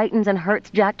it frightens and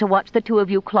hurts Jack to watch the two of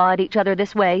you claw at each other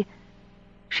this way?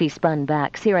 She spun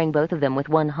back, searing both of them with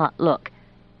one hot look.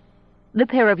 The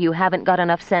pair of you haven't got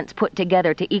enough sense put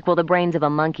together to equal the brains of a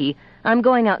monkey. I'm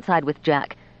going outside with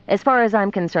Jack. As far as I'm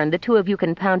concerned, the two of you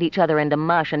can pound each other into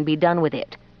mush and be done with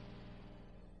it.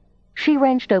 She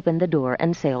wrenched open the door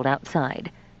and sailed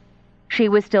outside. She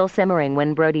was still simmering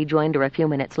when Brody joined her a few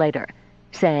minutes later.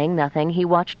 Saying nothing, he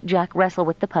watched Jack wrestle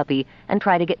with the puppy and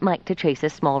try to get Mike to chase a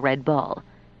small red ball.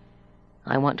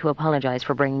 I want to apologize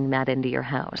for bringing that into your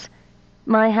house.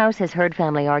 My house has heard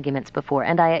family arguments before,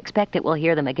 and I expect it will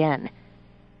hear them again.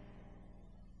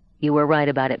 You were right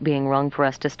about it being wrong for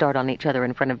us to start on each other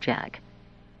in front of Jack.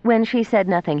 When she said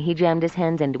nothing, he jammed his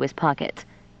hands into his pockets.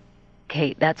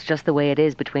 Kate, that's just the way it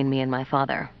is between me and my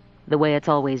father. The way it's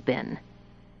always been.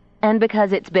 And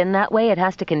because it's been that way, it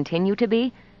has to continue to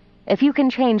be? If you can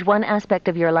change one aspect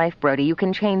of your life, Brody, you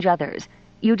can change others.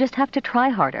 You just have to try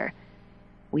harder.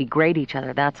 We grade each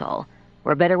other, that's all.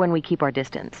 We're better when we keep our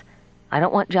distance. I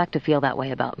don't want Jack to feel that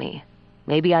way about me.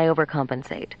 Maybe I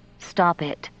overcompensate. Stop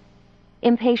it.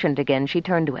 Impatient again, she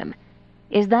turned to him.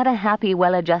 Is that a happy,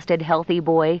 well-adjusted, healthy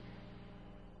boy?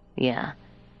 Yeah.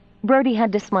 Brody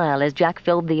had to smile as Jack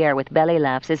filled the air with belly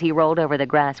laughs as he rolled over the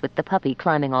grass with the puppy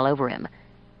climbing all over him.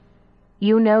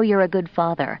 You know you're a good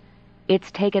father. It's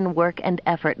taken work and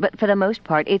effort, but for the most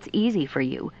part, it's easy for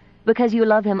you, because you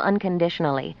love him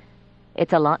unconditionally.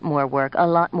 It's a lot more work, a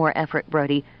lot more effort,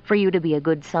 Brody, for you to be a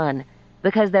good son,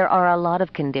 because there are a lot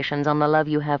of conditions on the love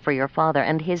you have for your father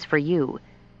and his for you.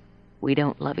 We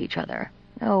don't love each other.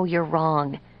 Oh, you're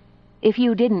wrong. If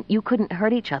you didn't, you couldn't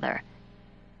hurt each other.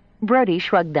 Brody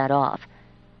shrugged that off.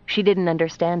 She didn't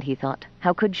understand, he thought.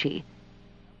 How could she?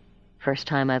 First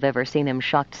time I've ever seen him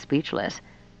shocked speechless.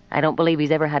 I don't believe he's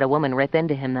ever had a woman rip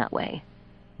into him that way.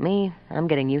 Me, I'm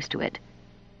getting used to it.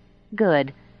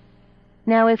 Good.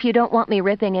 Now, if you don't want me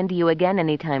ripping into you again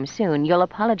anytime soon, you'll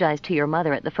apologize to your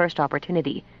mother at the first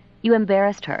opportunity. You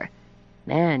embarrassed her.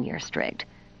 Man, you're strict.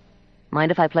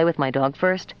 Mind if I play with my dog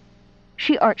first?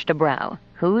 She arched a brow.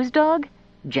 Whose dog?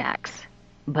 Jack's.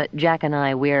 But Jack and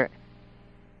I, we're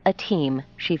a team,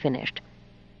 she finished.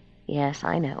 Yes,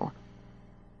 I know.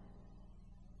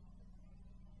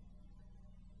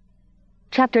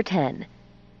 Chapter 10.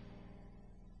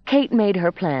 Kate made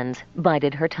her plans,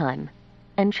 bided her time,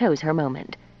 and chose her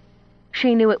moment.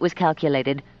 She knew it was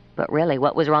calculated, but really,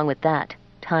 what was wrong with that?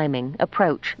 Timing,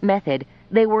 approach, method,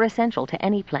 they were essential to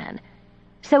any plan.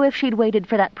 So if she'd waited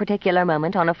for that particular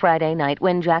moment on a Friday night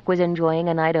when Jack was enjoying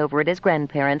a night over at his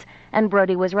grandparents' and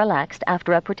Brody was relaxed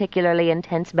after a particularly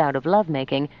intense bout of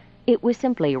lovemaking, it was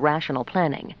simply rational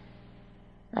planning.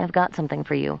 I've got something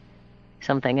for you.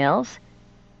 Something else?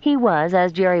 He was,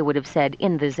 as Jerry would have said,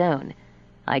 in the zone.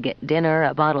 I get dinner,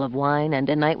 a bottle of wine, and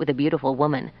a night with a beautiful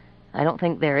woman. I don't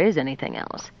think there is anything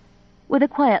else. With a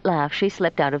quiet laugh, she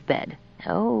slipped out of bed.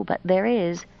 Oh, but there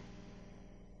is.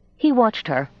 He watched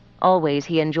her. Always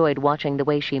he enjoyed watching the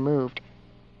way she moved.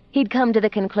 He'd come to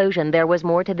the conclusion there was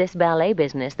more to this ballet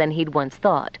business than he'd once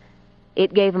thought.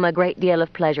 It gave him a great deal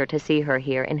of pleasure to see her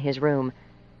here in his room,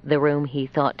 the room he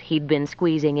thought he'd been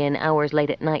squeezing in hours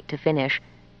late at night to finish.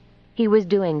 He was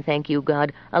doing, thank you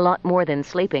God, a lot more than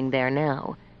sleeping there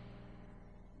now.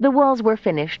 The walls were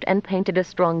finished and painted a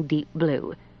strong deep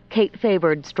blue. Kate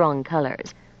favored strong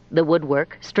colors. The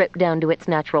woodwork, stripped down to its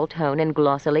natural tone and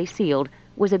glossily sealed,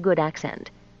 was a good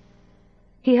accent.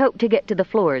 He hoped to get to the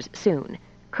floors soon.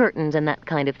 Curtains and that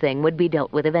kind of thing would be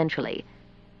dealt with eventually.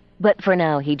 But for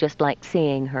now he just liked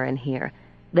seeing her in here,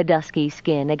 the dusky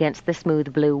skin against the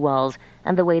smooth blue walls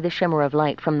and the way the shimmer of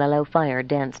light from the low fire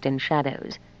danced in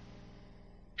shadows.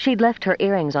 She'd left her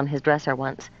earrings on his dresser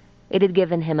once. It had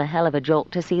given him a hell of a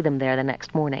jolt to see them there the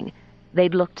next morning.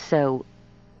 They'd looked so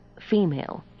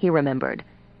female, he remembered.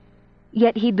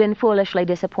 Yet he'd been foolishly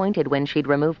disappointed when she'd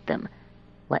removed them.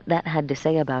 What that had to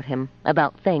say about him,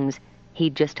 about things,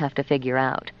 he'd just have to figure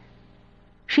out.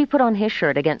 She put on his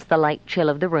shirt against the light chill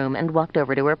of the room and walked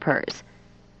over to her purse.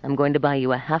 I'm going to buy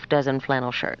you a half-dozen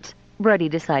flannel shirts, Brody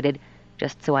decided,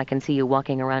 just so I can see you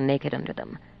walking around naked under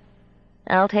them.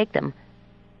 I'll take them.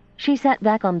 She sat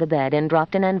back on the bed and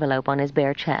dropped an envelope on his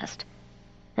bare chest.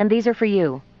 And these are for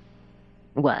you.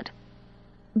 What?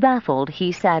 Baffled,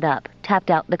 he sat up, tapped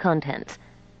out the contents.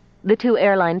 The 2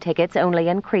 airline tickets only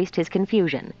increased his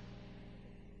confusion.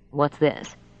 What's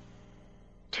this?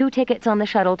 2 tickets on the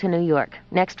shuttle to New York,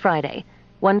 next Friday.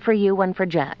 1 for you, 1 for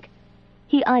Jack.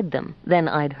 He eyed them, then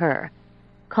eyed her.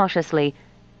 Cautiously,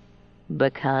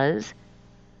 Because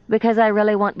I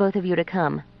really want both of you to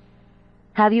come.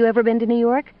 Have you ever been to New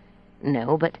York?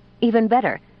 No, but even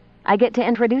better. I get to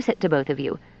introduce it to both of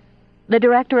you. The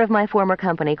director of my former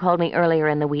company called me earlier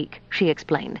in the week, she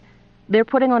explained. They're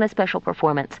putting on a special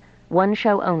performance, 1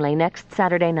 show only, next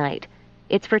Saturday night.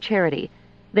 It's for charity.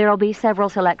 There'll be several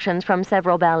selections from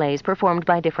several ballets performed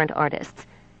by different artists.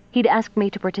 He'd asked me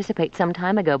to participate some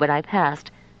time ago, but I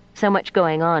passed. So much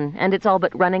going on, and it's all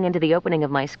but running into the opening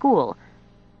of my school.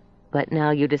 But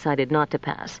now you decided not to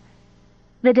pass.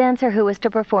 The dancer who was to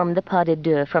perform the Pas de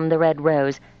Deux from The Red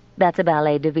Rose, that's a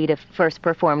ballet DeVita first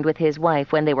performed with his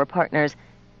wife when they were partners,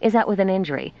 is out with an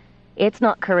injury. It's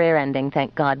not career-ending,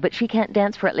 thank God, but she can't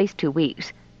dance for at least 2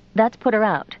 weeks. That's put her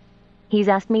out. He's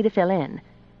asked me to fill in.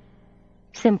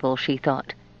 Simple, she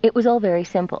thought. It was all very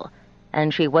simple,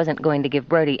 and she wasn't going to give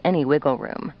Brody any wiggle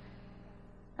room.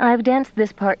 I've danced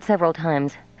this part several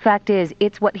times. Fact is,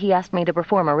 it's what he asked me to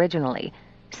perform originally.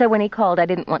 So when he called, I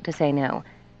didn't want to say no.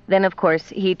 Then, of course,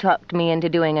 he talked me into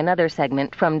doing another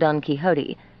segment from Don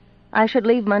Quixote. I should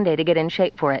leave Monday to get in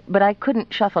shape for it, but I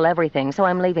couldn't shuffle everything, so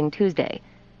I'm leaving Tuesday.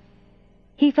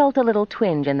 He felt a little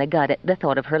twinge in the gut at the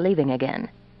thought of her leaving again.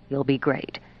 You'll be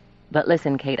great. But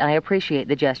listen, Kate, I appreciate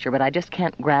the gesture, but I just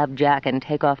can't grab Jack and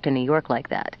take off to New York like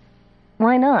that.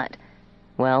 Why not?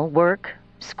 Well, work,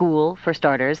 school, for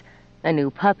starters, a new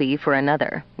puppy for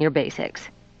another, your basics.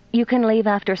 You can leave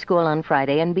after school on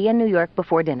Friday and be in New York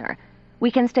before dinner.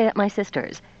 We can stay at my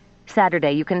sister's.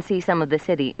 Saturday you can see some of the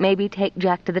city, maybe take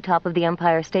Jack to the top of the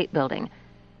Empire State Building.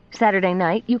 Saturday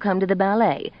night you come to the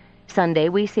ballet. Sunday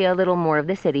we see a little more of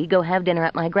the city, go have dinner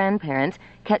at my grandparents',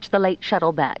 catch the late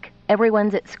shuttle back.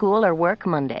 Everyone's at school or work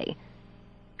Monday.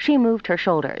 She moved her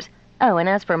shoulders. Oh, and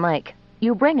as for Mike,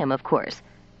 you bring him, of course.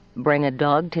 Bring a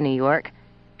dog to New York?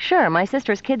 Sure, my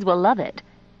sister's kids will love it.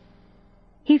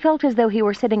 He felt as though he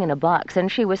were sitting in a box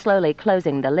and she was slowly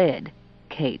closing the lid.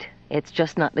 Kate, it's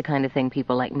just not the kind of thing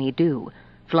people like me do,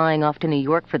 flying off to New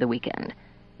York for the weekend.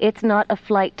 It's not a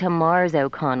flight to Mars,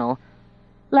 O'Connell.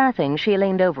 Laughing, she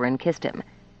leaned over and kissed him.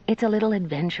 It's a little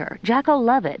adventure. Jack'll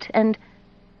love it, and...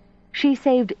 She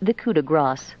saved the coup de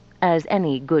grace, as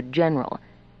any good general.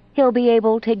 He'll be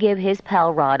able to give his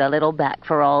pal Rod a little back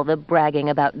for all the bragging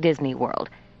about Disney World.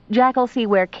 Jack'll see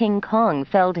where King Kong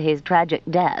fell to his tragic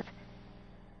death.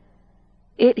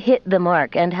 It hit the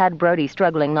mark and had Brody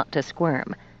struggling not to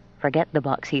squirm. Forget the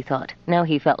box, he thought. Now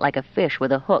he felt like a fish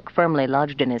with a hook firmly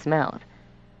lodged in his mouth.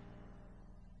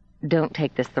 Don't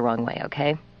take this the wrong way,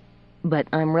 okay? But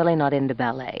I'm really not into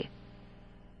ballet.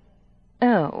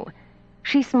 Oh.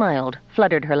 She smiled,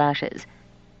 fluttered her lashes.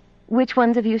 Which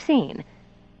ones have you seen?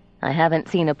 I haven't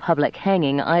seen a public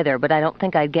hanging either, but I don't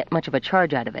think I'd get much of a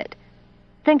charge out of it.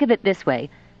 Think of it this way.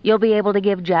 You'll be able to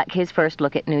give Jack his first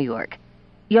look at New York.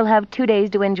 You'll have 2 days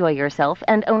to enjoy yourself,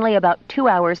 and only about 2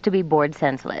 hours to be bored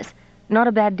senseless. Not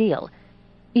a bad deal.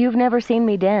 You've never seen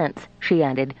me dance, she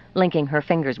added, linking her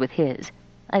fingers with his.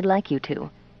 I'd like you to.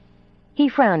 He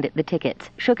frowned at the tickets,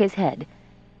 shook his head.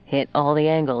 Hit all the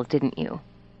angles, didn't you?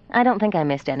 I don't think I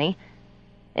missed any.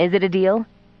 Is it a deal?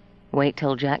 Wait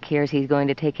till Jack hears he's going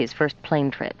to take his first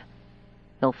plane trip.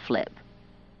 He'll flip.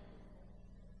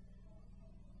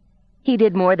 He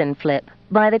did more than flip.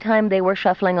 By the time they were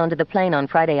shuffling onto the plane on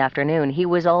Friday afternoon, he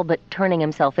was all but turning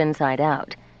himself inside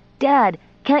out. Dad,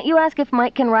 can't you ask if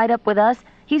Mike can ride up with us?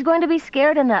 He's going to be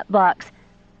scared in that box.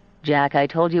 Jack, I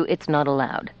told you it's not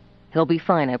allowed. He'll be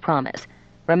fine, I promise.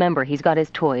 Remember, he's got his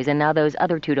toys, and now those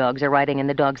other 2 dogs are riding in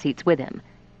the dog seats with him.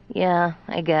 Yeah,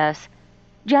 I guess.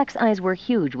 Jack's eyes were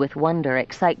huge with wonder,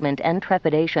 excitement, and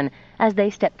trepidation as they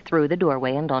stepped through the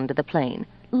doorway and onto the plane.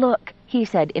 Look, he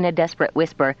said in a desperate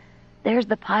whisper. There's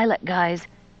the pilot, guys.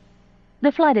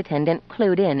 The flight attendant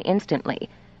clued in instantly.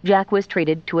 Jack was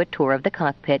treated to a tour of the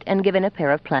cockpit and given a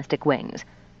pair of plastic wings.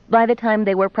 By the time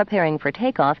they were preparing for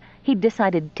takeoff, he'd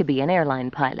decided to be an airline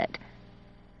pilot.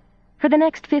 For the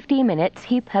next 50 minutes,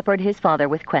 he peppered his father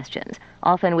with questions,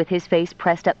 often with his face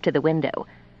pressed up to the window.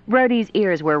 Brody's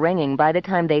ears were ringing by the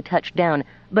time they touched down,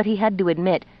 but he had to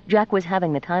admit Jack was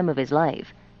having the time of his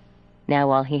life.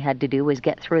 Now all he had to do was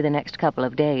get through the next couple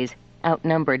of days,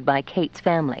 outnumbered by Kate's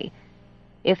family.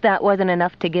 If that wasn't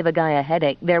enough to give a guy a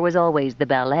headache, there was always the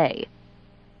ballet.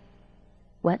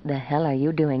 What the hell are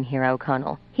you doing here,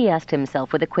 O'Connell? He asked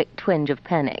himself with a quick twinge of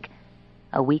panic.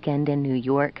 A weekend in New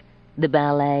York? The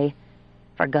ballet?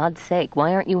 For God's sake,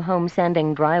 why aren't you home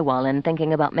sanding drywall and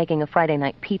thinking about making a Friday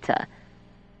night pizza?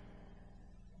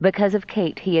 Because of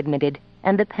Kate, he admitted,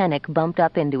 and the panic bumped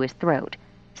up into his throat.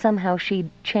 Somehow she'd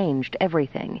changed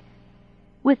everything.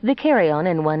 With the carry-on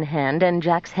in one hand and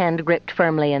Jack's hand gripped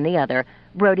firmly in the other,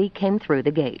 Brody came through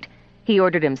the gate. He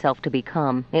ordered himself to be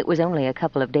calm. It was only a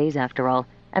couple of days after all,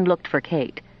 and looked for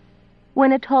Kate.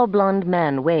 When a tall blonde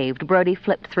man waved, Brody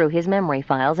flipped through his memory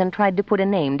files and tried to put a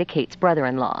name to Kate's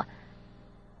brother-in-law.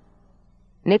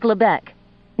 Nick LeBeck.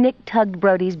 Nick tugged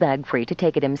Brody's bag free to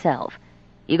take it himself.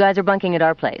 You guys are bunking at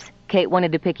our place. Kate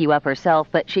wanted to pick you up herself,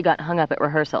 but she got hung up at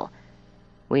rehearsal.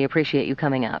 We appreciate you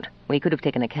coming out. We could have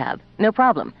taken a cab. No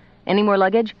problem. Any more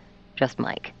luggage? Just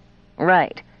Mike.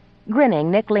 Right.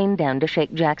 Grinning, Nick leaned down to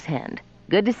shake Jack's hand.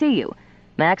 Good to see you.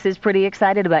 Max is pretty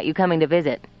excited about you coming to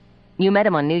visit. You met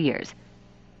him on New Year's.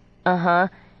 Uh-huh.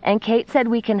 And Kate said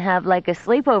we can have like a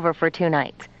sleepover for 2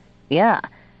 nights. Yeah.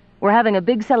 We're having a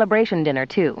big celebration dinner,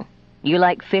 too. You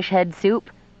like fish head soup?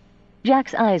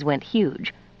 Jack's eyes went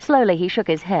huge. Slowly he shook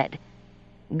his head.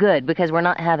 Good, because we're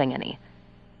not having any.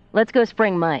 Let's go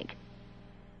spring Mike.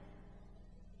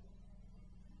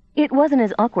 It wasn't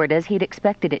as awkward as he'd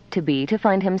expected it to be to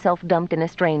find himself dumped in a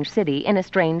strange city, in a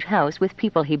strange house with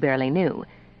people he barely knew.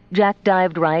 Jack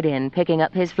dived right in, picking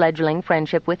up his fledgling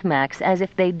friendship with Max as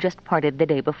if they'd just parted the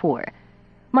day before.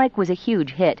 Mike was a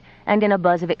huge hit, and in a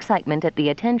buzz of excitement at the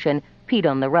attention, peed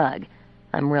on the rug.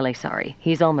 I'm really sorry.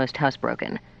 He's almost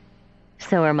housebroken.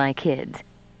 So are my kids.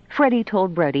 Freddie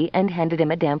told Brody and handed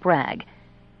him a damp rag.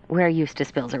 We're used to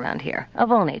spills around here, of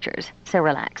all natures, so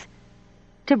relax.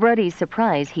 To Brody's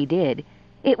surprise, he did.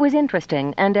 It was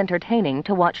interesting and entertaining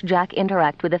to watch Jack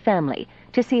interact with the family,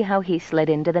 to see how he slid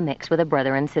into the mix with a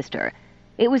brother and sister.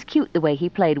 It was cute the way he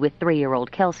played with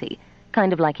 3-year-old Kelsey,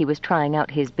 kind of like he was trying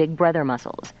out his big brother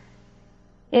muscles.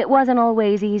 It wasn't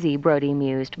always easy, Brody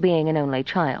mused, being an only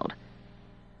child.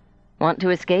 Want to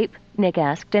escape? Nick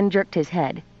asked and jerked his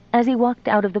head. As he walked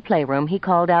out of the playroom, he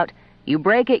called out, You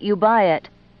break it, you buy it.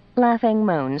 Laughing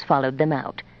moans followed them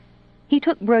out. He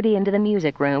took Brody into the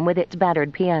music room with its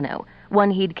battered piano,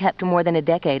 one he'd kept more than a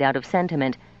decade out of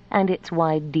sentiment, and its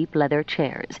wide, deep leather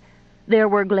chairs. There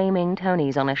were gleaming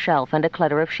Tonys on a shelf and a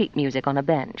clutter of sheet music on a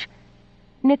bench.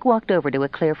 Nick walked over to a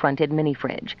clear-fronted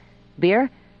mini-fridge. Beer?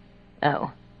 Oh,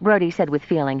 Brody said with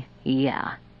feeling,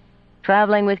 Yeah.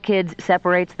 Traveling with kids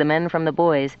separates the men from the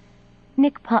boys.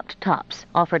 Nick popped tops,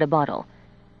 offered a bottle.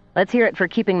 Let's hear it for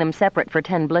keeping them separate for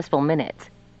 10 blissful minutes.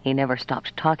 He never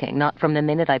stopped talking, not from the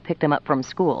minute I picked him up from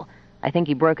school. I think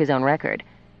he broke his own record.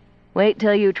 Wait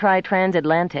till you try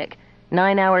transatlantic.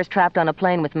 9 hours trapped on a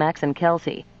plane with Max and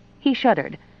Kelsey. He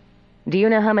shuddered. Do you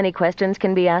know how many questions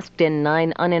can be asked in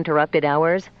 9 uninterrupted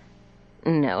hours?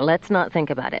 No, let's not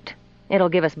think about it. It'll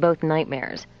give us both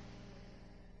nightmares.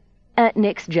 At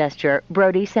Nick's gesture,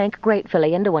 Brody sank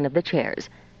gratefully into one of the chairs.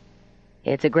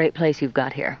 It's a great place you've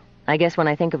got here. I guess when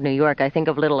I think of New York, I think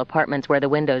of little apartments where the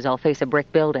windows all face a brick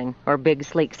building, or big,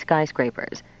 sleek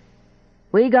skyscrapers.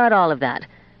 We got all of that.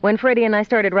 When Freddie and I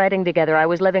started writing together, I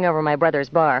was living over my brother's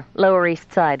bar, Lower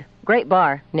East Side. Great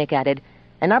bar, Nick added,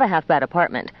 and not a half-bad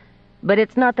apartment. But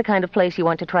it's not the kind of place you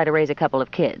want to try to raise a couple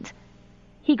of kids.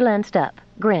 He glanced up,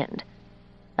 grinned.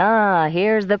 Ah,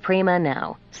 here's the prima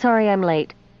now. Sorry I'm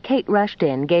late. Kate rushed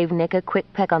in, gave Nick a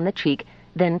quick peck on the cheek,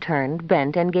 then turned,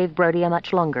 bent, and gave Brody a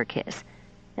much longer kiss.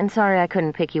 And sorry I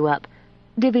couldn't pick you up.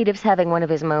 Davidov's having one of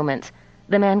his moments.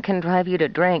 The man can drive you to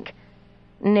drink.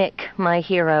 Nick, my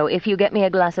hero, if you get me a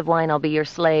glass of wine, I'll be your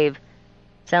slave.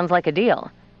 Sounds like a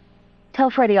deal. Tell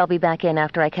Freddie I'll be back in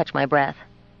after I catch my breath.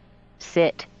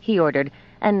 Sit, he ordered,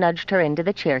 and nudged her into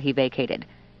the chair he vacated.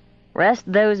 Rest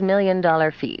those $1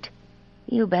 million feet.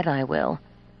 You bet I will.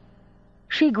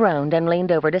 She groaned and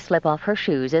leaned over to slip off her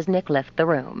shoes as Nick left the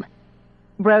room.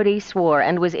 Brody swore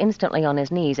and was instantly on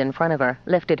his knees in front of her,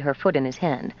 lifted her foot in his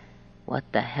hand. What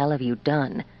the hell have you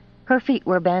done? Her feet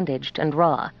were bandaged and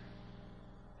raw.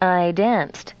 I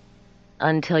danced.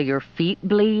 Until your feet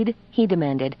bleed? He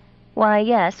demanded. Why,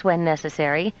 yes, when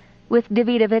necessary. With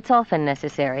Davidov, it's often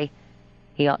necessary.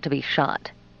 He ought to be shot.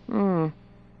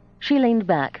 She leaned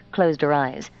back, closed her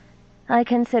eyes. I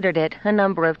considered it a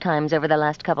number of times over the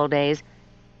last couple days.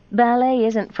 Ballet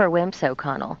isn't for wimps,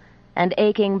 O'Connell, and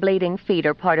aching, bleeding feet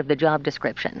are part of the job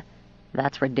description.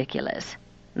 That's ridiculous.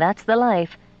 That's the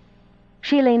life.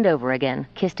 She leaned over again,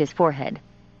 kissed his forehead.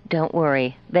 Don't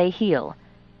worry, they heal.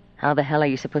 How the hell are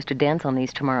you supposed to dance on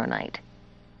these tomorrow night?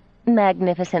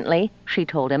 Magnificently, she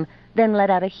told him, then let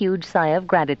out a huge sigh of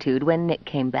gratitude when Nick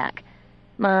came back.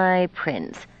 My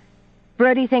prince.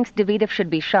 Brody thinks Davidov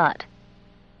should be shot."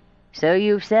 "So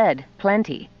you've said.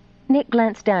 Plenty." Nick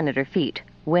glanced down at her feet,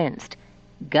 winced.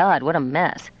 "God, what a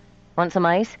mess. Want some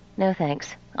ice?" "No,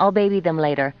 thanks. I'll baby them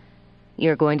later."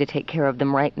 "You're going to take care of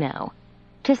them right now."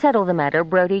 To settle the matter,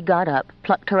 Brody got up,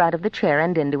 plucked her out of the chair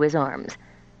and into his arms.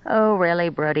 "Oh, really,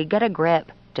 Brody, get a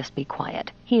grip. Just be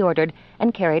quiet," he ordered,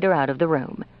 and carried her out of the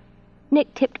room.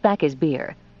 Nick tipped back his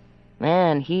beer.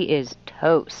 "Man, he is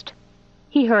toast."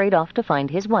 He hurried off to find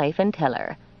his wife and tell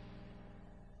her.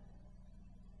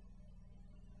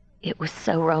 It was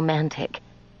so romantic.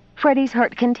 Freddie's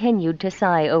heart continued to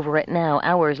sigh over it now,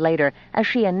 hours later, as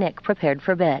she and Nick prepared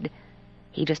for bed.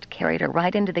 He just carried her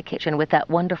right into the kitchen with that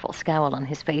wonderful scowl on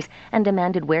his face and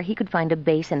demanded where he could find a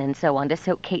basin and so on to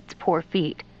soak Kate's poor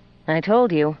feet. "I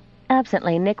told you."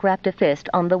 Absently, Nick rapped a fist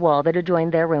on the wall that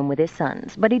adjoined their room with his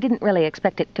son's, but he didn't really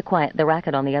expect it to quiet the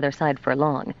racket on the other side for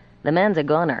long. The man's a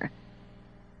goner.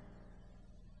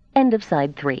 End of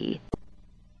Side 3.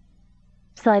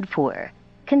 Side 4.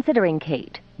 Considering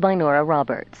Kate, by Nora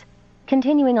Roberts.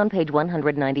 Continuing on page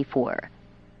 194.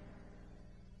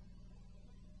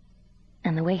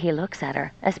 And the way he looks at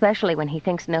her, especially when he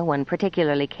thinks no one,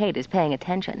 particularly Kate, is paying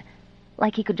attention.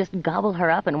 Like he could just gobble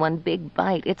her up in one big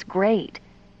bite. It's great.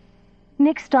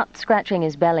 Nick stopped scratching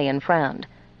his belly and frowned.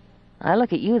 "I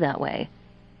look at you that way."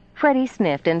 Freddie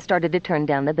sniffed and started to turn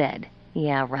down the bed.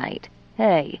 "Yeah, right.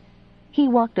 Hey." He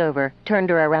walked over, turned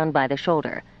her around by the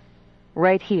shoulder.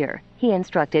 "Right here," he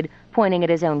instructed, pointing at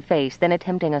his own face, then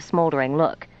attempting a smoldering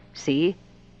look. "See?"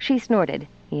 She snorted.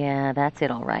 "Yeah, that's it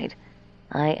all right.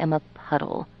 I am a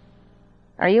puddle."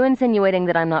 "Are you insinuating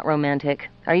that I'm not romantic?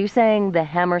 Are you saying the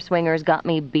hammer swingers got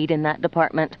me beat in that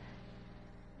department?"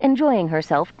 Enjoying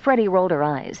herself, Freddie rolled her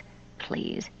eyes.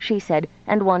 "Please," she said,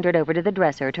 and wandered over to the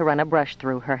dresser to run a brush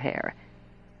through her hair.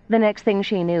 The next thing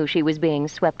she knew, she was being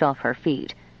swept off her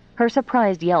feet. Her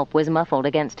surprised yelp was muffled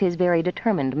against his very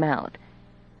determined mouth.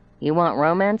 "You want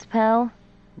romance, pal?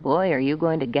 Boy, are you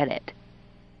going to get it."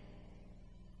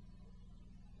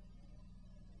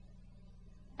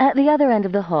 At the other end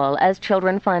of the hall, as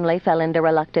children finally fell into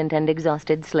reluctant and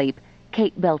exhausted sleep,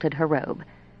 Kate belted her robe.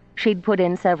 She'd put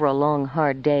in several long,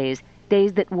 hard days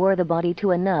that wore the body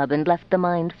to a nub and left the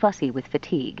mind fussy with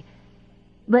fatigue.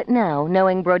 But now,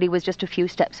 knowing Brody was just a few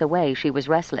steps away, she was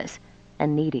restless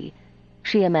and needy.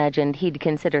 She imagined he'd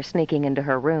consider sneaking into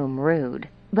her room rude,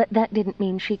 but that didn't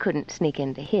mean she couldn't sneak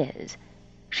into his.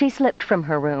 She slipped from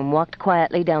her room, walked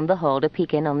quietly down the hall to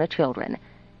peek in on the children.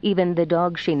 Even the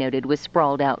dog, she noted, was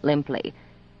sprawled out limply.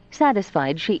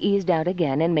 Satisfied, she eased out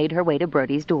again and made her way to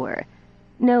Brody's door.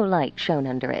 No light shone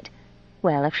under it.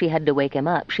 Well, if she had to wake him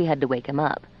up, she had to wake him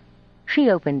up. She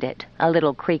opened it, a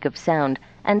little creak of sound,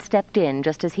 and stepped in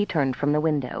just as he turned from the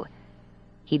window.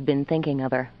 He'd been thinking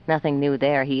of her. Nothing new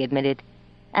there, he admitted,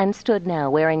 and stood now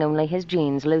wearing only his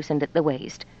jeans loosened at the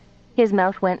waist. His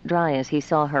mouth went dry as he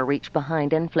saw her reach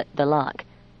behind and flip the lock.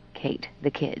 Kate, the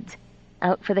kids.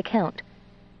 Out for the count.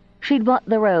 She'd bought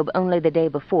the robe only the day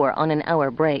before on an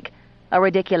hour break, a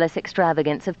ridiculous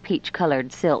extravagance of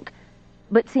peach-colored silk.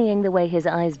 But seeing the way his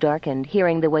eyes darkened,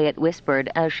 hearing the way it whispered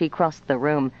as she crossed the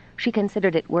room, she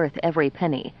considered it worth every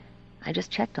penny. "I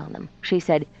just checked on them," she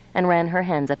said, and ran her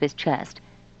hands up his chest.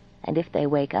 "And if they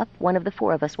wake up, one of the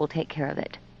four of us will take care of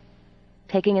it."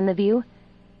 Taking in the view?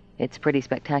 "It's pretty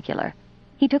spectacular."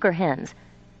 He took her hands.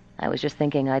 "I was just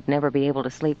thinking I'd never be able to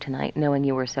sleep tonight, knowing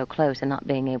you were so close and not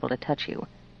being able to touch you.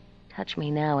 Touch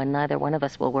me now, and neither one of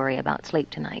us will worry about sleep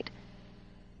tonight."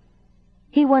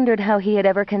 He wondered how he had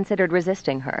ever considered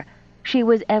resisting her. She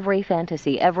was every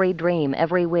fantasy, every dream,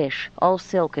 every wish, all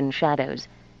silk and shadows.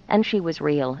 And she was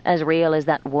real as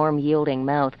that warm, yielding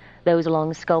mouth, those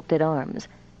long, sculpted arms.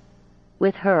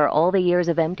 With her, all the years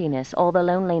of emptiness, all the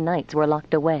lonely nights were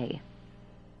locked away.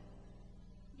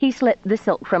 He slipped the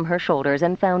silk from her shoulders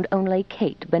and found only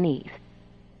Kate beneath.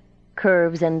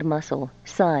 Curves and muscle,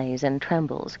 sighs and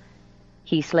trembles.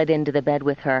 He slid into the bed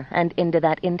with her, and into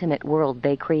that intimate world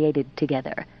they created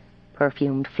together.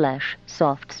 Perfumed flesh,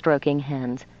 soft stroking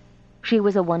hands. She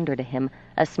was a wonder to him,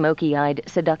 a smoky-eyed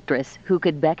seductress who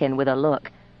could beckon with a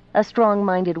look, a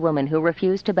strong-minded woman who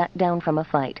refused to back down from a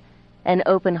fight, an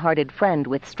open-hearted friend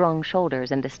with strong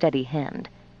shoulders and a steady hand.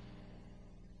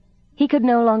 He could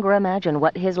no longer imagine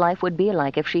what his life would be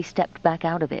like if she stepped back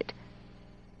out of it.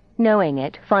 Knowing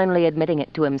it, finally admitting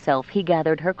it to himself, he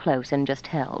gathered her close and just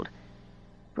held.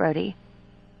 "Brody."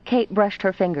 Kate brushed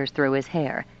her fingers through his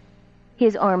hair.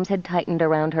 His arms had tightened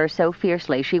around her so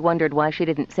fiercely she wondered why she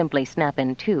didn't simply snap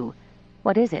in two.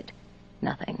 "What is it?"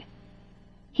 "Nothing."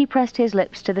 He pressed his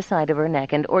lips to the side of her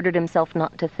neck and ordered himself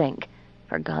not to think.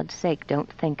 "For God's sake,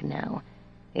 don't think now.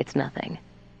 It's nothing.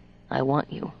 I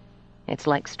want you. It's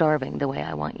like starving the way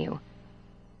I want you."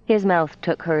 His mouth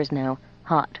took hers now,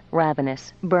 hot,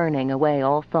 ravenous, burning away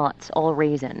all thoughts, all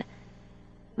reason.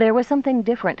 There was something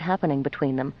different happening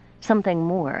between them, something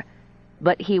more,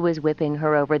 but he was whipping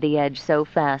her over the edge so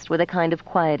fast with a kind of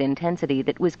quiet intensity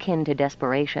that was kin to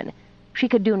desperation. She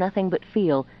could do nothing but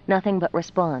feel, nothing but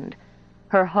respond.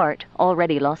 Her heart,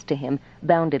 already lost to him,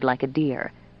 bounded like a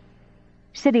deer.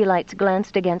 City lights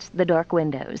glanced against the dark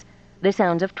windows. The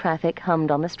sounds of traffic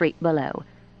hummed on the street below.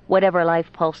 Whatever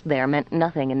life pulsed there meant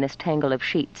nothing in this tangle of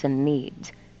sheets and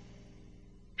needs.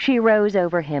 She rose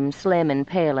over him, slim and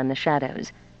pale in the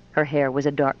shadows. Her hair was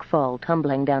a dark fall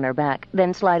tumbling down her back,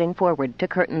 then sliding forward to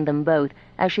curtain them both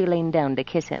as she leaned down to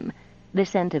kiss him. The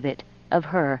scent of it, of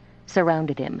her,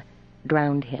 surrounded him,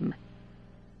 drowned him.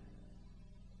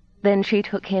 Then she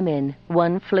took him in,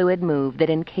 one fluid move that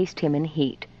encased him in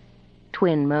heat.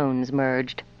 Twin moans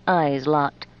merged, eyes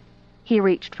locked. He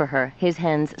reached for her, his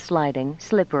hands sliding,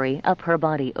 slippery, up her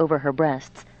body, over her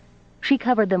breasts. She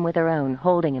covered them with her own,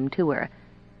 holding him to her,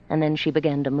 and then she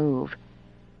began to move.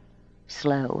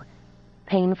 Slow,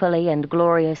 painfully and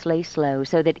gloriously slow,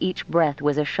 so that each breath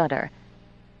was a shudder.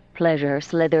 Pleasure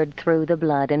slithered through the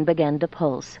blood and began to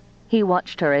pulse. He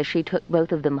watched her as she took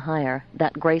both of them higher,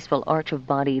 that graceful arch of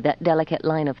body, that delicate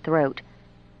line of throat.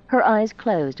 Her eyes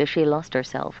closed as she lost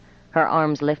herself, her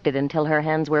arms lifted until her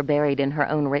hands were buried in her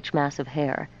own rich mass of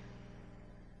hair.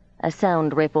 A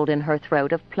sound rippled in her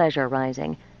throat of pleasure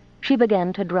rising. She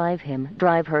began to drive him,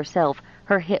 drive herself,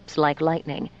 her hips like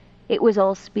lightning. It was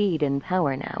all speed and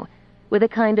power now. With a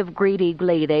kind of greedy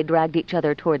glee they dragged each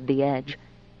other toward the edge.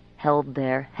 Held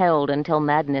there, held until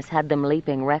madness had them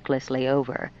leaping recklessly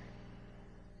over.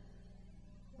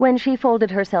 When she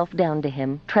folded herself down to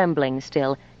him, trembling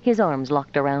still, his arms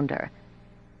locked around her.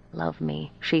 "Love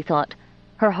me," she thought.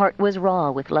 Her heart was raw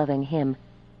with loving him.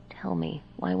 "Tell me,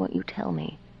 why won't you tell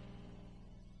me?"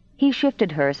 He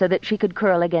shifted her so that she could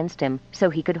curl against him, so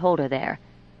he could hold her there.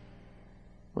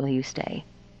 "Will you stay?"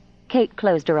 Kate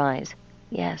closed her eyes.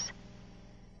 Yes.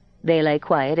 They lay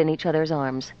quiet in each other's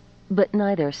arms, but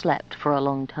neither slept for a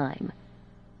long time.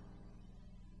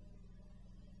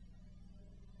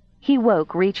 He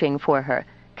woke, reaching for her.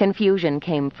 Confusion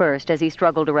came first as he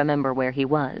struggled to remember where he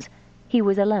was. He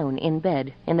was alone, in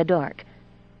bed, in the dark.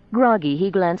 Groggy, he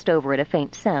glanced over at a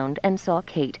faint sound and saw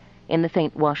Kate, in the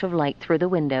faint wash of light through the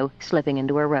window, slipping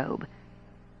into her robe.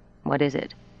 "What is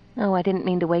it?" "Oh, I didn't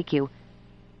mean to wake you."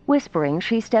 Whispering,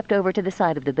 she stepped over to the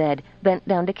side of the bed, bent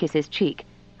down to kiss his cheek.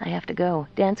 "I have to go.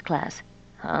 Dance class."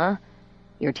 "Huh?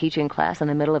 You're teaching class in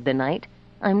the middle of the night?"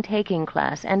 "I'm taking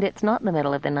class, and it's not the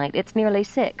middle of the night. It's nearly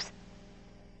 6.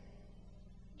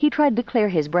 He tried to clear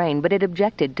his brain, but it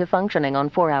objected to functioning on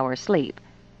 4 hours sleep.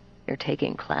 "You're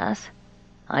taking class?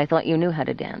 I thought you knew how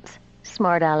to dance."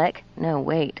 "Smart Alec." "No,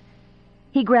 wait."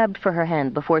 He grabbed for her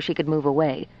hand before she could move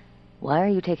away. "Why are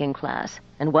you taking class?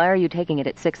 And why are you taking it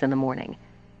at 6 in the morning?"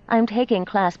 "I'm taking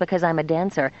class because I'm a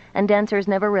dancer, and dancers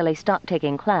never really stop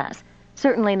taking class.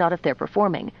 Certainly not if they're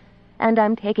performing. And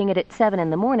I'm taking it at 7 in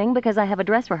the morning because I have a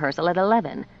dress rehearsal at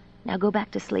 11. Now go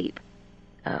back to sleep."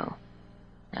 "Oh.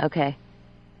 Okay.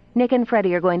 Nick and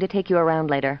Freddie are going to take you around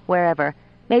later, wherever.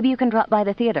 Maybe you can drop by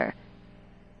the theater."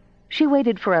 She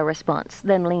waited for a response,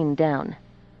 then leaned down.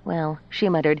 "Well," she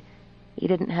muttered, "you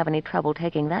didn't have any trouble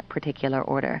taking that particular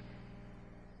order."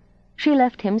 She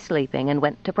left him sleeping and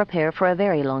went to prepare for a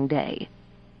very long day.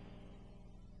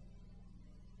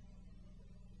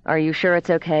 "Are you sure it's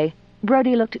okay?"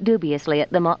 Brody looked dubiously at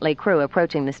the motley crew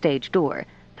approaching the stage door.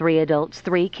 3 adults,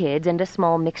 3 kids, and a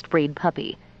small mixed-breed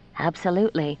puppy.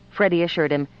 "Absolutely," Freddie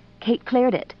assured him. "Kate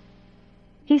cleared it."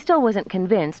 He still wasn't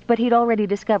convinced, but he'd already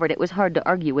discovered it was hard to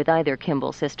argue with either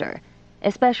Kimball sister,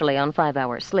 especially on 5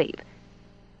 hours sleep.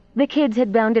 The kids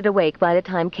had bounded awake by the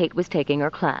time Kate was taking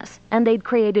her class, and they'd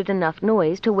created enough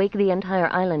noise to wake the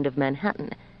entire island of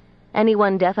Manhattan.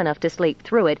 Anyone deaf enough to sleep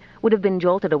through it would have been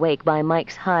jolted awake by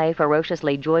Mike's high,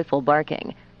 ferociously joyful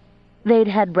barking. They'd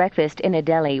had breakfast in a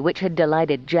deli which had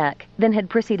delighted Jack, then had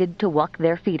proceeded to walk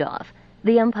their feet off.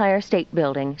 The Empire State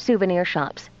Building, souvenir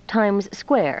shops, Times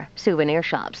Square, souvenir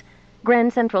shops,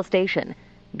 Grand Central Station,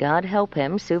 God help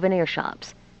him, souvenir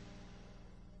shops.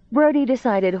 Brody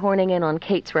decided horning in on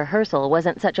Kate's rehearsal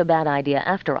wasn't such a bad idea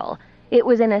after all. It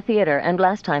was in a theater, and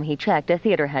last time he checked, a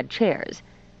theater had chairs.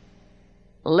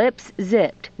 "Lips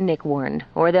zipped," Nick warned,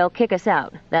 "or they'll kick us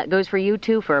out. That goes for you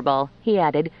too, Furball," he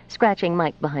added, scratching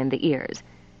Mike behind the ears.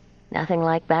 "Nothing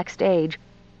like backstage."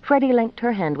 Freddie linked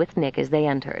her hand with Nick as they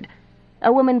entered.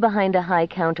 A woman behind a high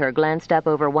counter glanced up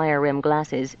over wire-rimmed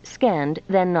glasses, scanned,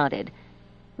 then nodded.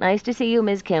 "Nice to see you,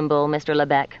 Ms. Kimball, Mr.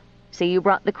 Lebec. See you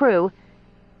brought the crew."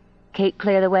 "Kate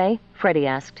clear the way?" Freddie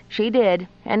asked. She did.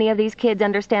 Any of these kids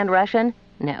understand Russian?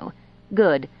 No.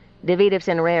 Good. Davidov's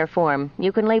in rare form.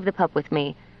 You can leave the pup with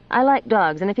me. I like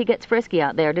dogs, and if he gets frisky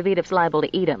out there, Davidov's liable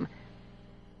to eat him.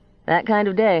 That kind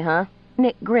of day, huh?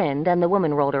 Nick grinned, and the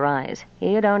woman rolled her eyes.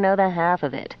 You don't know the half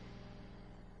of it.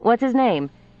 What's his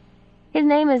name? His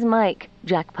name is Mike,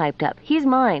 Jack piped up. He's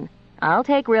mine. I'll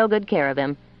take real good care of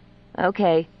him.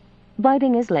 Okay.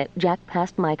 Biting his lip, Jack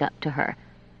passed Mike up to her.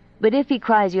 But if he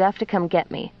cries, you have to come get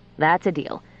me. That's a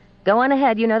deal. Go on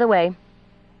ahead, you know the way.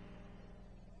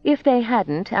 If they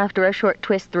hadn't, after a short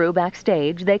twist through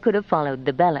backstage, they could have followed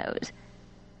the bellows.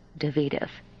 Davidov.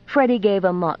 Freddie gave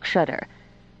a mock shudder.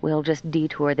 We'll just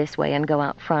detour this way and go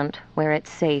out front, where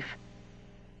it's safe.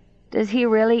 Does he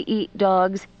really eat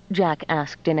dogs? Jack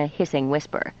asked in a hissing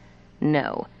whisper.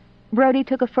 No. Brody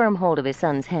took a firm hold of his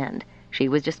son's hand. She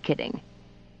was just kidding.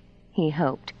 He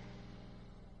hoped.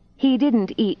 He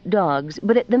didn't eat dogs,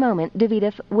 but at the moment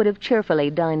Davidov would have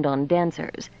cheerfully dined on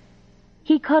dancers.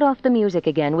 He cut off the music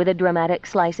again with a dramatic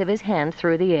slice of his hand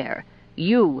through the air.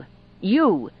 You!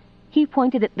 He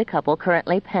pointed at the couple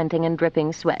currently panting and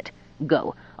dripping sweat.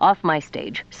 Go. Off my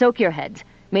stage. Soak your heads.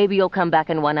 Maybe you'll come back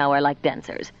in 1 hour like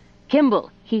dancers.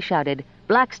 Kimball, he shouted.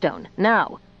 Blackstone,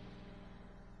 now.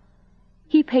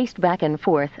 He paced back and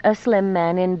forth, a slim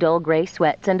man in dull gray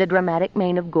sweats and a dramatic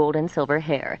mane of gold and silver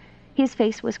hair. His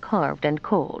face was carved and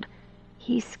cold.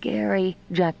 He's scary,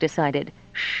 Jack decided.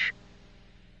 Shh.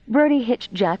 Brody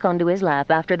hitched Jack onto his lap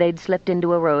after they'd slipped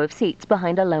into a row of seats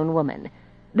behind a lone woman.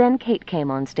 Then Kate came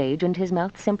on stage and his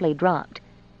mouth simply dropped.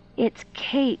 It's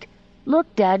Kate.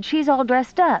 Look, Dad, she's all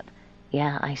dressed up.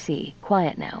 Yeah, I see.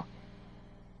 Quiet now.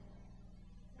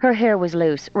 Her hair was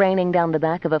loose, raining down the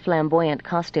back of a flamboyant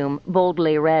costume,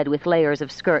 boldly red with layers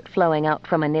of skirt flowing out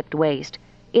from a nipped waist.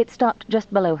 It stopped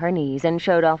just below her knees and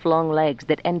showed off long legs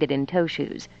that ended in toe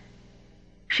shoes.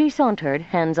 She sauntered,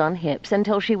 hands on hips,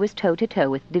 until she was toe-to-toe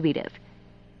with Davidov.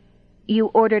 You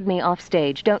ordered me off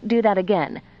stage. Don't do that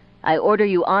again. I order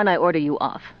you on, I order you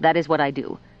off. That is what I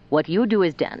do. What you do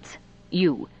is dance.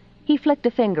 You. He flicked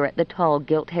a finger at the tall,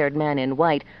 gilt-haired man in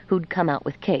white who'd come out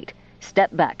with Kate.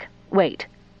 Step back. Wait.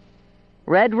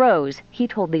 Red Rose, he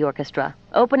told the orchestra.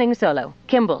 Opening solo.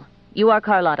 Kimball, you are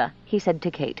Carlotta, he said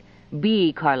to Kate.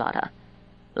 Be Carlotta.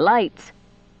 Lights.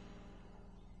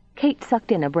 Kate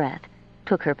sucked in a breath,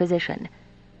 took her position.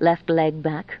 Left leg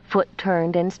back, foot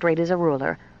turned and straight as a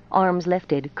ruler, arms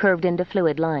lifted, curved into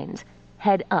fluid lines,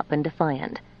 head up and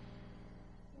defiant.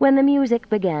 When the music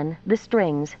began, the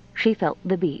strings, she felt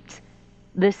the beats.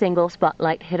 The single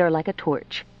spotlight hit her like a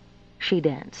torch. She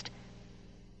danced.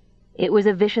 It was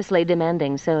a viciously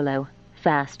demanding solo,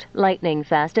 fast, lightning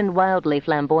fast, and wildly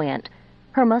flamboyant.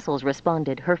 Her muscles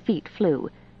responded, her feet flew.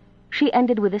 She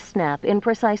ended with a snap in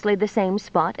precisely the same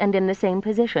spot and in the same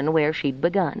position where she'd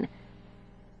begun.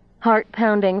 Heart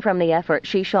pounding from the effort,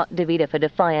 she shot Davidov a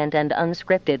defiant and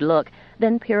unscripted look,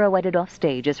 then pirouetted off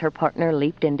stage as her partner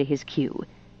leaped into his cue.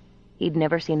 He'd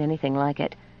never seen anything like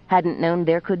it, hadn't known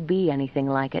there could be anything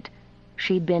like it.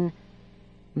 She'd been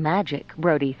magic,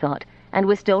 Brody thought, and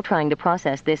was still trying to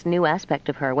process this new aspect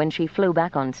of her when she flew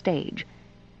back on stage.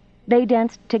 They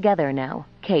danced together now,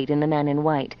 Kate and the man in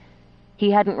white.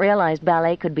 He hadn't realized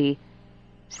ballet could be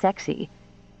sexy.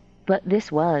 But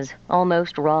this was,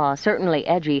 almost raw, certainly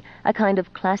edgy, a kind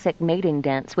of classic mating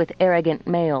dance with arrogant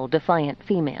male, defiant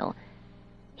female.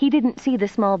 He didn't see the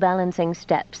small balancing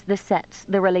steps, the sets,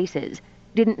 the releases,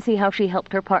 didn't see how she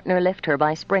helped her partner lift her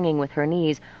by springing with her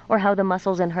knees, or how the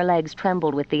muscles in her legs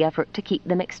trembled with the effort to keep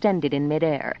them extended in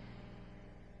midair.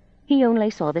 He only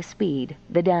saw the speed,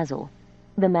 the dazzle,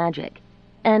 the magic,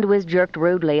 and was jerked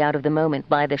rudely out of the moment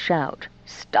by the shout.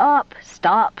 Stop!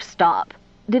 Stop! Stop!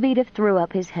 Davidov threw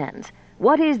up his hands.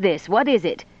 What is this? What is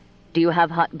it? Do you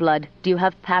have hot blood? Do you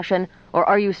have passion? Or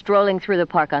are you strolling through the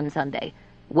park on Sunday?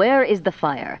 Where is the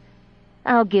fire?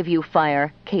 I'll give you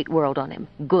fire, Kate whirled on him.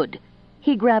 Good.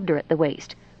 He grabbed her at the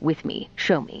waist. With me.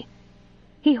 Show me.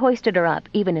 He hoisted her up,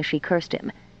 even as she cursed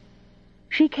him.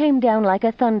 She came down like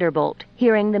a thunderbolt,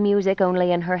 hearing the music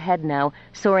only in her head now,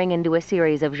 soaring into a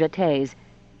series of jetés.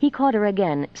 He caught her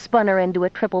again, spun her into a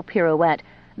triple pirouette,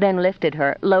 then lifted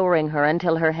her, lowering her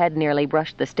until her head nearly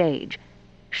brushed the stage.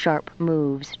 Sharp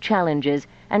moves, challenges,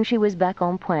 and she was back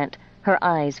en pointe, her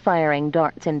eyes firing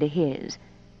darts into his.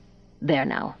 There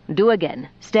now. Do again.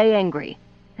 Stay angry.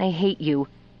 I hate you.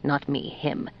 Not me,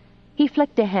 him. He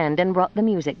flicked a hand and brought the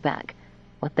music back.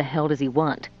 What the hell does he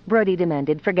want? Brody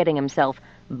demanded, forgetting himself.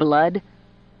 Blood?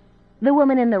 The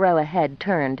woman in the row ahead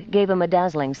turned, gave him a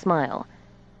dazzling smile.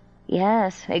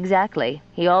 Yes, exactly.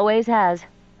 He always has.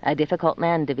 A difficult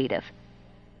man, Davidov.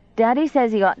 Daddy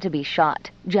says he ought to be shot,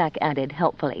 Jack added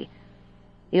helpfully.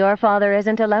 Your father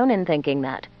isn't alone in thinking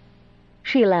that."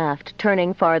 She laughed,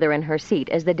 turning farther in her seat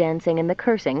as the dancing and the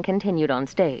cursing continued on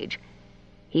stage.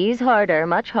 "He's harder,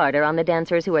 much harder, on the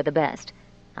dancers who are the best.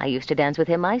 I used to dance with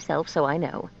him myself, so I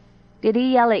know. Did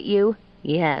he yell at you?"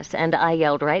 "Yes, and I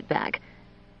yelled right back.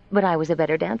 But I was a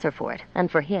better dancer for it,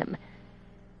 and for him.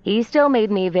 He still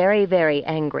made me very, very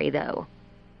angry, though."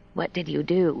 "What did you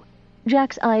do?"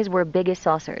 Jack's eyes were big as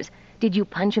saucers. "Did you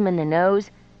punch him in the nose?"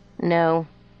 "No.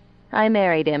 I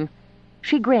married him."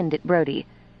 She grinned at Brody.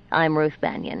 "I'm Ruth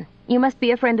Banyan. You must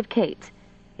be a friend of Kate's."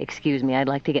 "Excuse me, I'd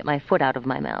like to get my foot out of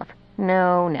my mouth."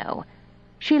 "No, no."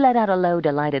 She let out a low,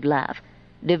 delighted laugh.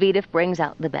 "Davidov brings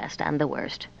out the best and the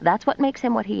worst. That's what makes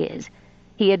him what he is.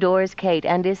 He adores Kate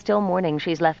and is still mourning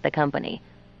she's left the company."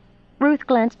 Ruth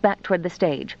glanced back toward the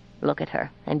stage. "Look at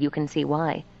her, and you can see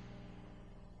why."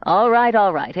 All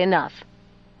right, enough."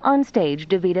 On stage,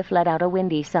 Davidov let out a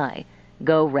windy sigh.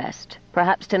 "Go rest.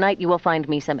 Perhaps tonight you will find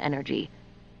me some energy."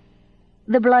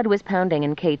 The blood was pounding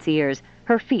in Kate's ears.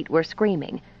 Her feet were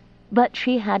screaming. But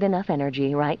she had enough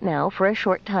energy right now for a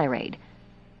short tirade.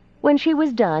 When she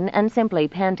was done and simply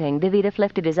panting, Davidov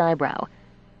lifted his eyebrow.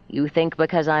 "You think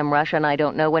because I'm Russian I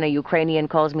don't know when a Ukrainian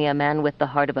calls me a man with the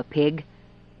heart of a pig?"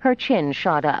 Her chin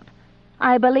shot up.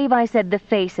 "I believe I said the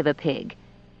face of a pig."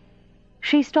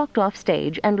 She stalked off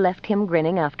stage and left him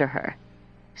grinning after her.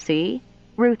 "See?"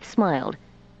 Ruth smiled.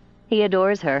 "He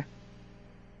adores her."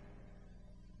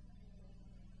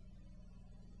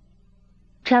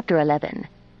 Chapter 11.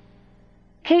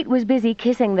 Kate was busy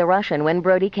kissing the Russian when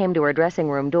Brody came to her dressing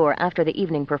room door after the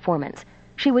evening performance.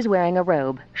 She was wearing a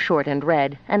robe, short and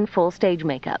red, and full stage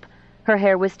makeup. Her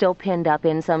hair was still pinned up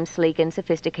in some sleek and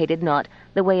sophisticated knot,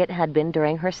 the way it had been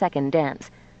during her second dance,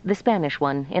 the Spanish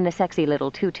one in the sexy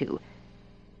little tutu.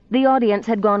 The audience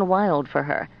had gone wild for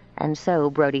her, and so,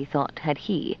 Brody thought, had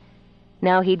he.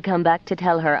 Now he'd come back to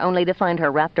tell her, only to find her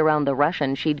wrapped around the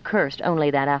Russian she'd cursed only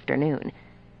that afternoon.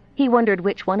 He wondered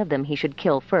which one of them he should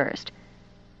kill first.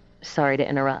 "Sorry to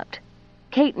interrupt."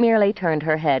 Kate merely turned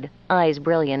her head, eyes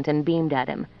brilliant, and beamed at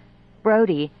him.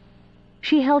 "Brody."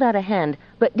 She held out a hand,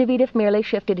 but Davidov merely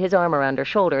shifted his arm around her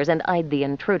shoulders and eyed the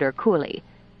intruder coolly.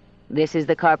 "This is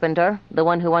the carpenter, the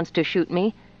one who wants to shoot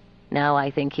me? Now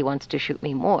I think he wants to shoot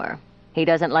me more. He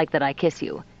doesn't like that I kiss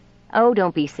you." "Oh,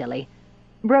 don't be silly."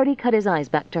 Brody cut his eyes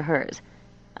back to hers.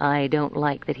 "I don't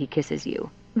like that he kisses you."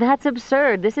 "That's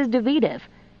absurd. This is Davidov."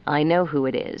 "I know who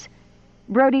it is."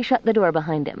 Brody shut the door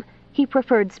behind him. He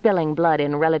preferred spilling blood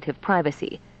in relative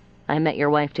privacy. "I met your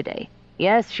wife today."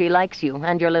 "Yes, she likes you,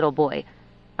 and your little boy.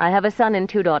 I have a son and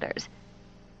 2 daughters.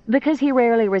 Because he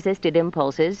rarely resisted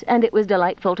impulses, and it was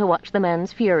delightful to watch the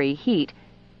man's fury heat,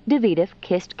 Davidov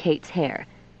kissed Kate's hair.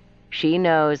 "She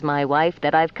knows, my wife,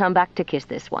 that I've come back to kiss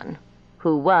this one.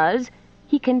 Who was,"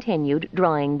 he continued,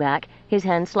 drawing back, his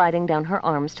hand sliding down her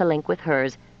arms to link with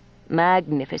hers,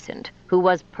 "magnificent, who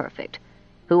was perfect,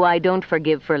 who I don't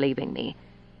forgive for leaving me."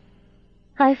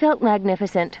 I felt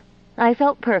magnificent. I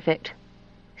felt perfect.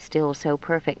 Still so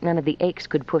perfect none of the aches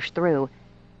could push through.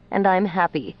 And I'm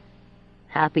happy.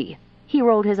 Happy. He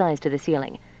rolled his eyes to the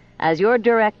ceiling. "As your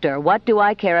director, what do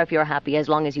I care if you're happy as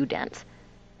long as you dance?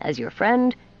 As your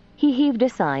friend," he heaved a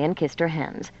sigh and kissed her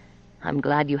hands. "I'm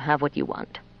glad you have what you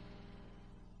want."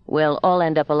 "We'll all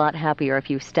end up a lot happier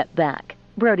if you step back,"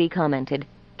 Brody commented.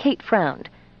 Kate frowned.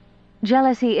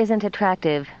 "Jealousy isn't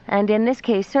attractive, and in this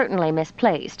case certainly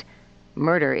misplaced.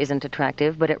 Murder isn't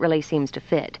attractive, but it really seems to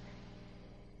fit."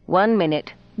 "1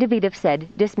 minute," Davidov said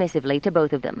dismissively to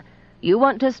both of them. "You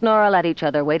want to snarl at each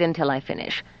other, wait until I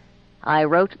finish. I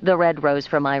wrote The Red Rose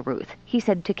for my Ruth," he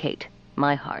said to Kate.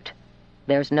 "My heart.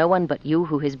 There's no one but you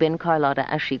who has been Carlotta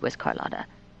as she was Carlotta."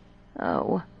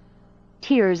 "Oh."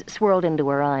 Tears swirled into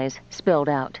her eyes, spilled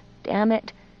out. "Damn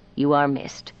it, you are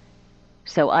missed.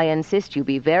 So I insist you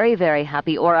be very, very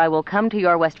happy, or I will come to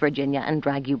your West Virginia and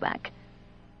drag you back."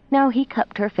 Now he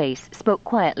cupped her face, spoke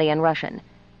quietly in Russian.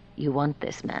 "You want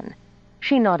this man?"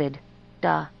 She nodded.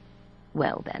 "Da.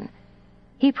 Well, then."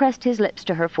 He pressed his lips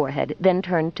to her forehead, then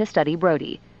turned to study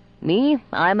Brody. "Me,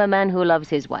 I'm a man who loves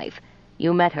his wife.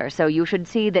 You met her, so you should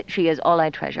see that she is all I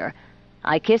treasure.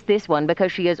 I kissed this one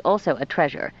because she is also a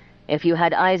treasure. If you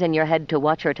had eyes in your head to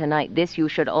watch her tonight, this you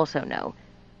should also know."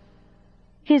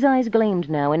 His eyes gleamed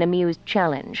now in amused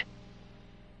challenge.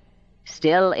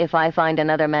 "Still, if I find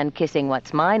another man kissing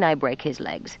what's mine, I break his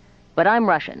legs. But I'm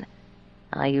Russian.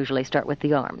 I usually start with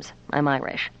the arms. I'm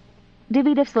Irish."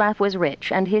 Davidov's laugh was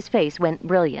rich, and his face went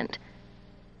brilliant.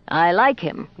 "I like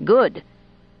him. Good."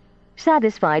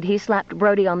 Satisfied, he slapped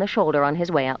Brody on the shoulder on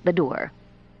his way out the door.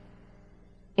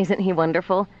 "Isn't he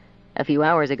wonderful? A few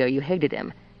hours ago you hated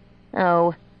him."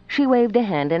 "Oh." She waved a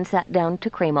hand and sat down to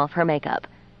cream off her makeup.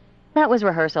 That was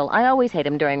rehearsal. I always hate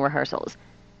him during rehearsals.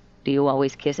 Do you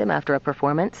always kiss him after a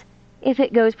performance? If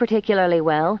it goes particularly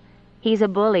well. He's a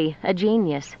bully, a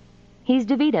genius. He's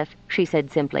Davidoff, she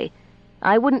said simply.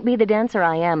 I wouldn't be the dancer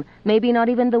I am, maybe not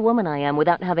even the woman I am,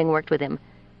 without having worked with him.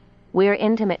 We're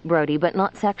intimate, Brody, but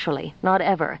not sexually, not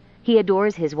ever. He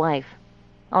adores his wife.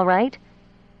 All right?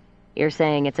 You're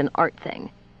saying it's an art thing.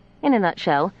 In a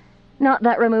nutshell. Not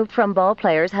that removed from ball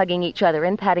players hugging each other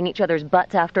and patting each other's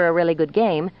butts after a really good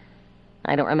game.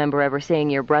 I don't remember ever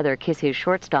seeing your brother kiss his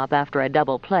shortstop after a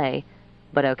double play.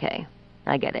 But okay,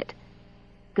 I get it.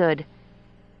 Good.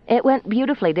 It went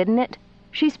beautifully, didn't it?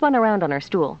 She spun around on her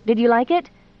stool. Did you like it?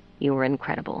 You were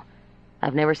incredible.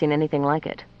 I've never seen anything like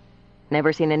it.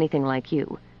 Never seen anything like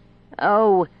you.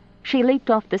 Oh, she leaped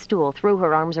off the stool, threw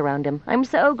her arms around him. I'm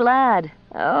so glad.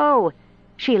 Oh.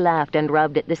 She laughed and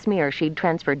rubbed at the smear she'd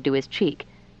transferred to his cheek.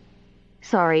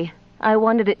 Sorry. I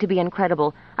wanted it to be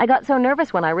incredible. I got so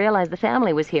nervous when I realized the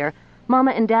family was here.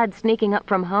 Mama and Dad sneaking up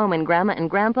from home, and Grandma and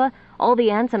Grandpa, all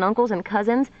the aunts and uncles and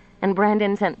cousins, and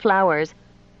Brandon sent flowers.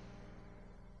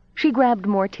 She grabbed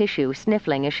more tissue,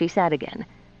 sniffling as she sat again.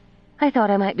 I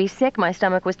thought I might be sick, my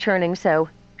stomach was churning so.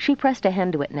 She pressed a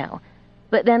hand to it now.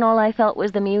 But then all I felt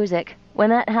was the music. When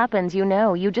that happens, you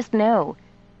know, you just know.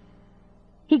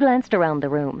 He glanced around the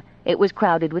room. It was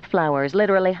crowded with flowers,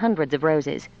 literally hundreds of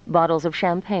roses, bottles of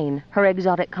champagne, her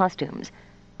exotic costumes.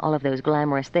 All of those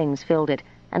glamorous things filled it,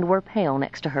 and were pale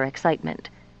next to her excitement.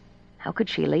 How could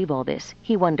she leave all this?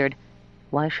 He wondered.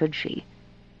 Why should she?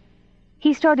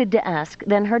 He started to ask,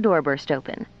 then her door burst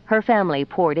open. Her family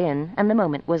poured in, and the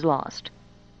moment was lost.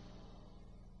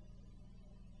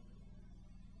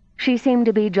 She seemed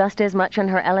to be just as much in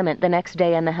her element the next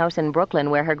day in the house in Brooklyn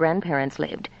where her grandparents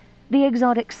lived. The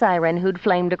exotic siren who'd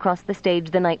flamed across the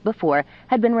stage the night before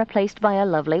had been replaced by a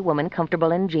lovely woman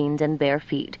comfortable in jeans and bare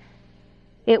feet.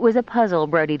 It was a puzzle,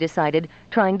 Brody decided,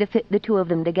 trying to fit the two of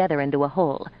them together into a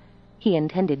whole. He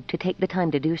intended to take the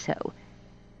time to do so.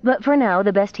 But for now,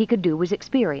 the best he could do was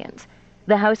experience.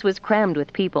 The house was crammed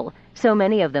with people, so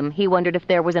many of them he wondered if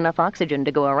there was enough oxygen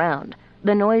to go around.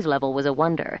 The noise level was a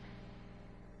wonder.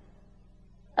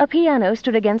 A piano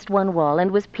stood against one wall and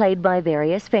was played by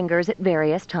various fingers at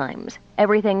various times,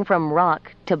 everything from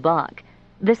rock to Bach.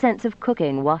 The sense of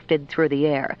cooking wafted through the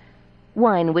air.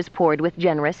 Wine was poured with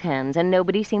generous hands, and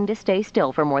nobody seemed to stay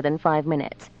still for more than 5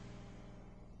 minutes.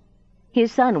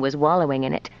 His son was wallowing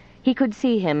in it. He could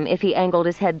see him, if he angled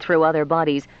his head through other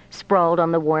bodies, sprawled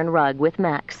on the worn rug with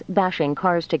Max, bashing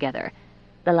cars together.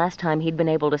 The last time he'd been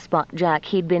able to spot Jack,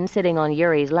 he'd been sitting on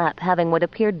Yuri's lap having what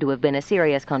appeared to have been a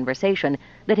serious conversation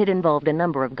that had involved a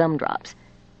number of gumdrops.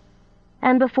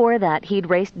 And before that,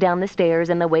 he'd raced down the stairs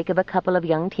in the wake of a couple of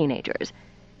young teenagers.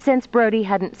 Since Brody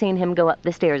hadn't seen him go up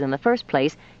the stairs in the first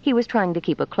place, he was trying to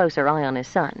keep a closer eye on his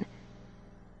son.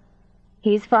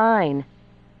 He's fine.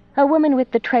 A woman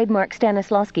with the trademark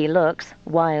Stanislaskis looks,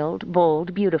 wild,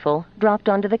 bold, beautiful, dropped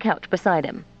onto the couch beside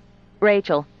him.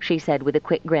 Rachel, she said with a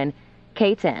quick grin.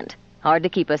 Kate's aunt. Hard to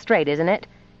keep us straight, isn't it?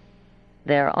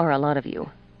 There are a lot of you.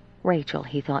 Rachel,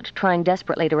 he thought, trying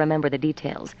desperately to remember the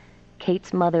details.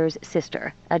 Kate's mother's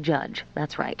sister, a judge,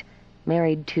 that's right.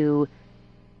 Married to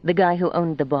the guy who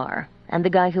owned the bar, and the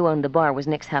guy who owned the bar was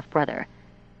Nick's half-brother.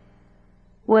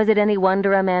 Was it any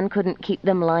wonder a man couldn't keep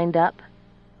them lined up?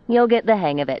 You'll get the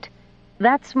hang of it.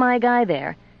 That's my guy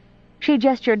there. She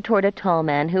gestured toward a tall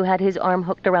man who had his arm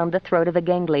hooked around the throat of a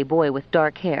gangly boy with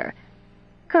dark hair.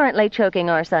 Currently choking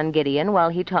our son Gideon while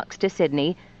he talks to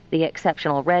Sydney, the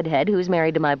exceptional redhead who's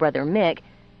married to my brother Mick,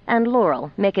 and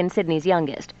Laurel, Mick and Sydney's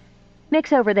youngest.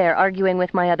 Mick's over there arguing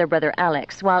with my other brother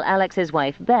Alex, while Alex's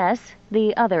wife Bess,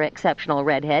 the other exceptional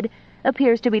redhead,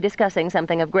 appears to be discussing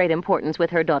something of great importance with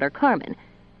her daughter Carmen,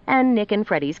 and Nick and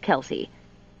Freddie's Kelsey.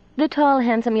 The tall,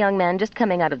 handsome young man just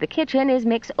coming out of the kitchen is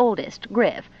Mick's oldest,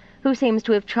 Griff, who seems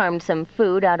to have charmed some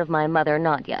food out of my mother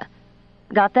Nadia.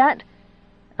 Got that?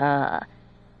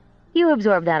 You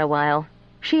absorb that a while.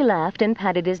 She laughed and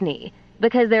patted his knee,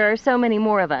 because there are so many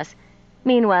more of us.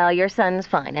 Meanwhile, your son's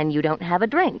fine, and you don't have a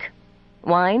drink.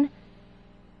 Wine?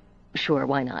 Sure,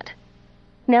 why not?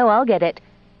 No, I'll get it.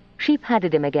 She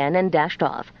patted him again and dashed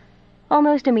off.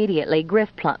 Almost immediately,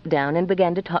 Griff plopped down and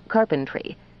began to talk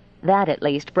carpentry. That, at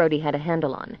least, Brody had a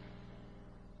handle on.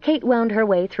 Kate wound her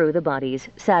way through the bodies,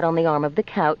 sat on the arm of the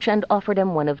couch, and offered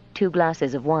him one of 2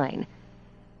 glasses of wine.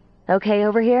 Okay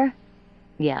over here?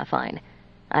 Yeah, fine.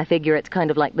 I figure it's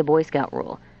kind of like the Boy Scout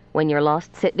rule. When you're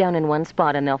lost, sit down in one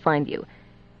spot and they'll find you.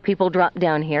 People drop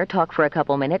down here, talk for a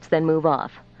couple minutes, then move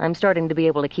off. I'm starting to be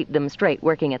able to keep them straight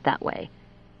working it that way.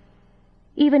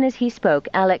 Even as he spoke,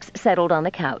 Alex settled on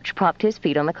the couch, propped his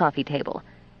feet on the coffee table.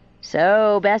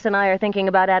 So, Bess and I are thinking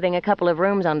about adding a couple of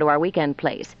rooms onto our weekend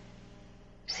place.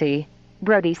 See?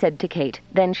 Brody said to Kate,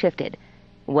 then shifted.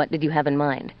 What did you have in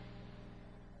mind?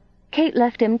 Kate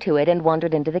left him to it and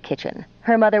wandered into the kitchen.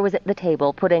 Her mother was at the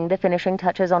table, putting the finishing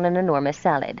touches on an enormous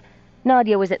salad.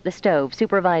 Nadia was at the stove,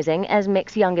 supervising, as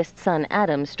Mick's youngest son,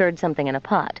 Adam, stirred something in a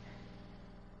pot.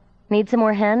 Need some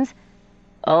more hands?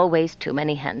 Always too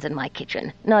many hands in my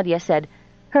kitchen, Nadia said.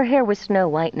 Her hair was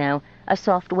snow-white now, a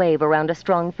soft wave around a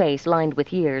strong face lined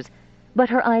with years, but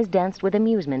her eyes danced with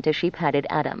amusement as she patted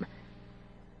Adam.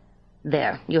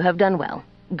 There, you have done well.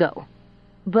 Go.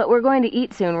 But we're going to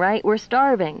eat soon, right? We're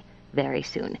starving. Very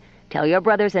soon. Tell your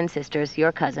brothers and sisters,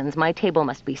 your cousins, my table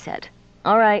must be set.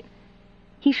 All right.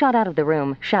 He shot out of the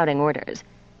room, shouting orders.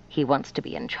 He wants to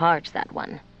be in charge, that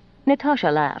one. Natasha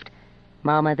laughed.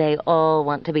 Mama, they all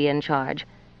want to be in charge.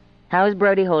 How's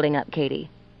Brody holding up, Katie?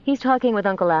 He's talking with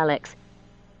Uncle Alex.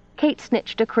 Kate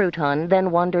snitched a crouton,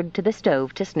 then wandered to the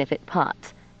stove to sniff at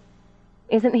pots.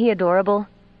 Isn't he adorable?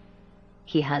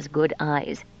 He has good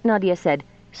eyes, Nadia said.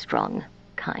 Strong,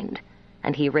 kind,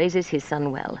 and he raises his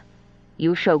son well.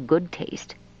 You show good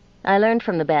taste. I learned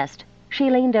from the best. She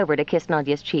leaned over to kiss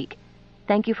Nadia's cheek.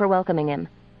 Thank you for welcoming him.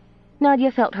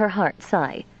 Nadia felt her heart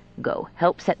sigh. Go,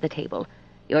 help set the table.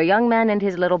 Your young man and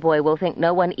his little boy will think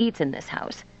no one eats in this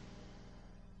house.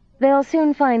 They'll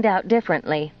soon find out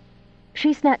differently.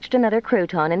 She snatched another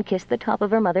crouton and kissed the top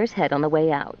of her mother's head on the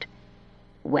way out.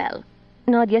 Well,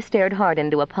 Nadia stared hard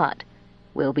into a pot.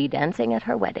 We'll be dancing at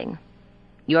her wedding.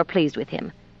 You're pleased with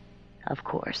him? Of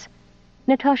course.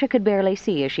 Natasha could barely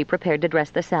see as she prepared to dress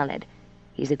the salad.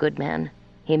 He's a good man.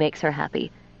 He makes her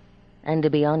happy. And to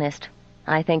be honest,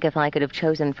 I think if I could have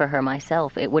chosen for her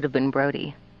myself, it would have been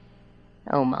Brody.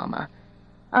 Oh, Mama.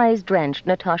 Eyes drenched,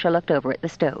 Natasha looked over at the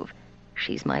stove.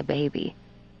 She's my baby.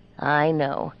 I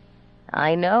know.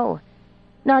 I know.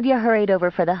 Nadia hurried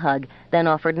over for the hug, then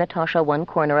offered Natasha one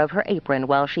corner of her apron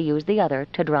while she used the other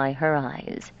to dry her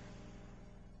eyes.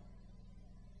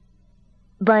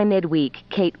 By midweek,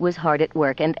 Kate was hard at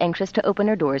work and anxious to open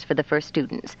her doors for the first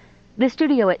students. The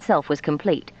studio itself was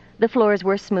complete. The floors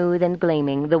were smooth and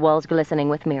gleaming, the walls glistening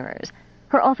with mirrors.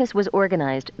 Her office was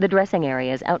organized, the dressing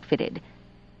areas outfitted.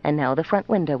 And now the front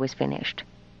window was finished.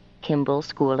 Kimball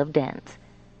School of Dance.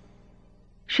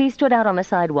 She stood out on the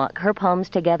sidewalk, her palms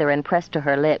together and pressed to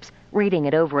her lips, reading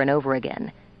it over and over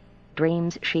again.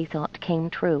 Dreams, she thought, came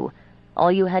true.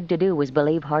 All you had to do was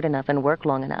believe hard enough and work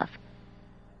long enough.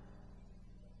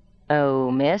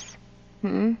 Oh, miss?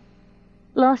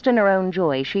 Lost in her own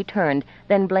joy, she turned,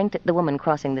 then blinked at the woman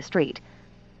crossing the street.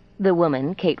 The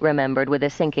woman, Kate remembered with a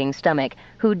sinking stomach,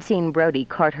 who'd seen Brody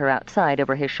cart her outside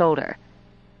over his shoulder.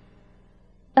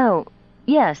 Oh,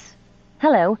 yes.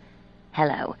 Hello.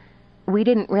 Hello. We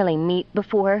didn't really meet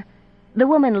before. The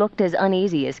woman looked as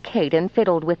uneasy as Kate and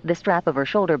fiddled with the strap of her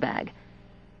shoulder bag.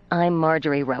 I'm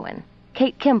Marjorie Rowan.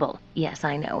 Kate Kimball. Yes,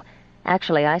 I know.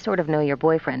 Actually, I sort of know your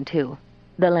boyfriend, too.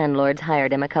 The landlord's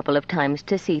hired him a couple of times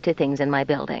to see to things in my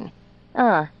building.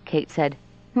 Ah, Kate said.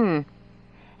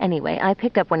 Anyway, I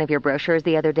picked up one of your brochures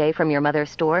the other day from your mother's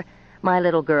store. My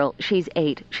little girl, she's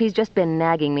 8. She's just been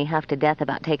nagging me half to death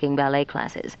about taking ballet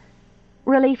classes.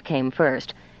 Relief came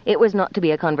first. It was not to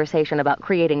be a conversation about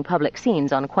creating public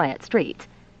scenes on quiet streets.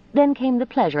 Then came the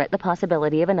pleasure at the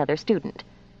possibility of another student.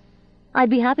 I'd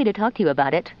be happy to talk to you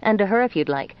about it, and to her if you'd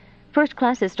like. First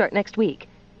classes start next week.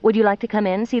 Would you like to come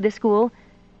in, see the school?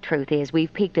 Truth is,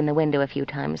 we've peeked in the window a few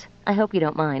times. I hope you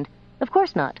don't mind. Of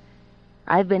course not.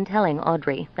 I've been telling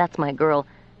Audrey, that's my girl,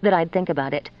 that I'd think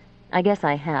about it. I guess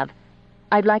I have.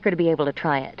 I'd like her to be able to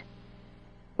try it.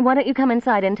 Why don't you come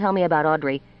inside and tell me about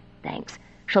Audrey? Thanks.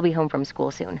 She'll be home from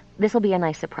school soon. This'll be a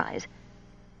nice surprise.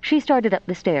 She started up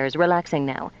the stairs, relaxing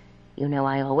now. You know,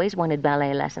 I always wanted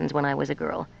ballet lessons when I was a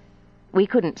girl. We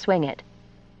couldn't swing it.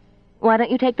 Why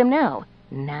don't you take them now?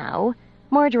 Now?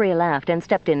 Marjorie laughed and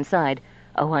stepped inside.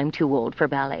 Oh, I'm too old for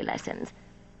ballet lessons.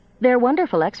 They're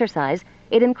wonderful exercise.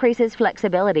 It increases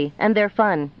flexibility, and they're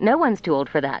fun. No one's too old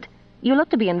for that. You look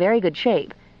to be in very good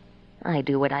shape. I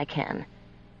do what I can.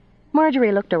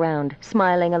 Marjorie looked around,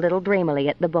 smiling a little dreamily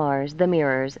at the bars, the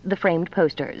mirrors, the framed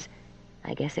posters.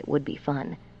 I guess it would be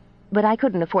fun. But I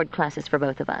couldn't afford classes for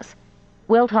both of us.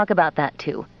 We'll talk about that,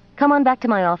 too. Come on back to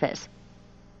my office.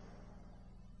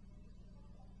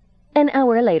 An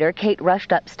hour later, Kate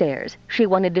rushed upstairs. She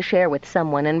wanted to share with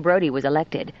someone, and Brody was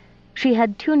elected. She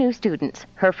had 2 new students,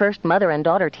 her first mother and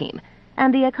daughter team,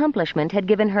 and the accomplishment had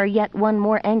given her yet one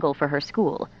more angle for her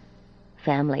school.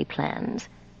 Family plans.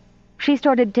 She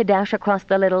started to dash across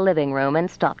the little living room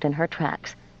and stopped in her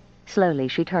tracks. Slowly,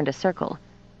 she turned a circle.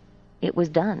 It was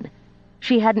done.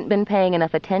 She hadn't been paying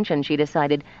enough attention, she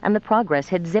decided, and the progress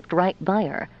had zipped right by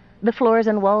her. The floors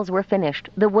and walls were finished.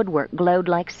 The woodwork glowed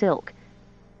like silk.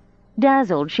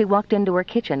 Dazzled, she walked into her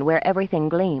kitchen where everything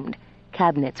gleamed.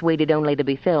 Cabinets waited only to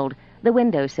be filled. The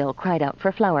windowsill cried out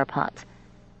for flower pots.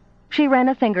 She ran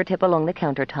a fingertip along the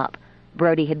countertop.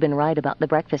 Brody had been right about the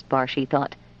breakfast bar, she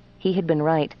thought. He had been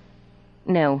right.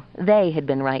 No, they had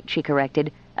been right, she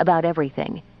corrected, about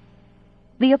everything.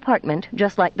 The apartment,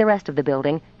 just like the rest of the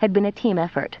building, had been a team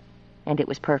effort, and it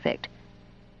was perfect.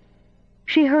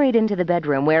 She hurried into the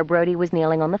bedroom where Brody was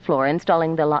kneeling on the floor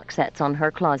installing the lock sets on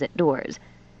her closet doors.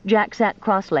 Jack sat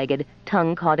cross-legged,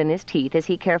 tongue caught in his teeth as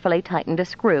he carefully tightened a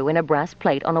screw in a brass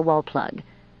plate on a wall plug.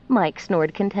 Mike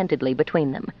snored contentedly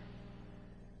between them.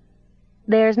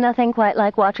 "There's nothing quite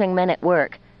like watching men at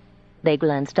work." They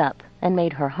glanced up and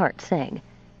made her heart sing.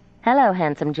 "Hello,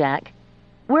 handsome Jack."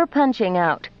 "We're punching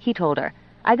out," he told her.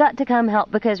 "I got to come help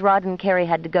because Rod and Carrie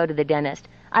had to go to the dentist.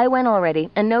 I went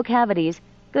already, and no cavities.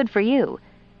 Good for you."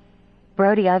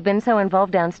 "Brody, I've been so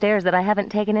involved downstairs that I haven't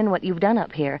taken in what you've done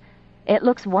up here. It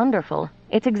looks wonderful.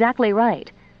 It's exactly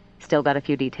right. Still got a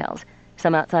few details.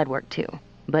 Some outside work, too.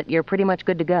 But you're pretty much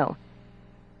good to go."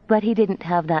 But he didn't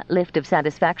have that lift of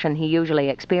satisfaction he usually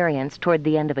experienced toward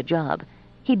the end of a job.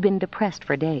 He'd been depressed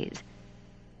for days.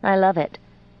 "I love it."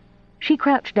 She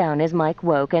crouched down as Mike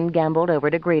woke and gambled over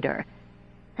to greet her.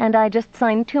 "And I just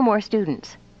signed 2 more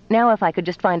students. Now if I could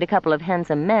just find a couple of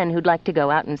handsome men who'd like to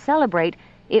go out and celebrate,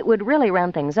 it would really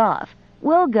round things off.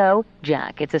 We'll go."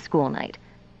 "Jack, it's a school night."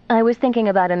 "I was thinking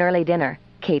about an early dinner,"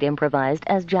 Kate improvised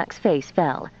as Jack's face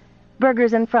fell.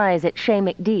 "Burgers and fries at Chez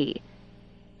McD."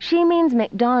 "She means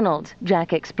McDonald's,"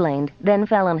 Jack explained, then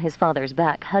fell on his father's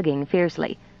back, hugging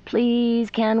fiercely. "Please,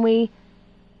 can we?"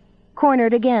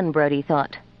 Cornered again, Brody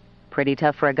thought. Pretty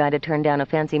tough for a guy to turn down a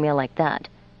fancy meal like that.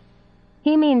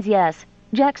 "He means yes."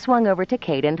 Jack swung over to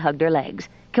Kate and hugged her legs.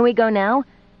 "Can we go now?"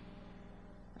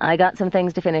 "I got some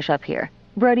things to finish up here."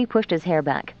 Brody pushed his hair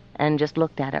back and just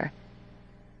looked at her.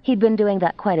 He'd been doing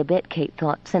that quite a bit, Kate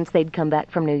thought, since they'd come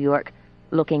back from New York,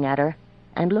 looking at her,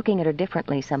 and looking at her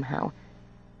differently somehow.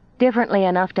 Differently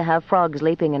enough to have frogs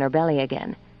leaping in her belly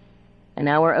again. "An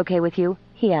hour okay with you?"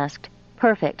 he asked.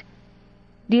 "Perfect.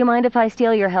 Do you mind if I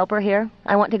steal your helper here?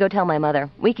 I want to go tell my mother.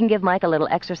 We can give Mike a little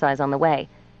exercise on the way."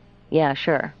 "Yeah,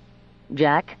 sure."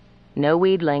 "Jack, no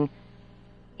wheedling."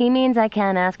 "He means I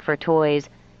can't ask for toys.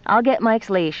 I'll get Mike's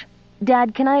leash.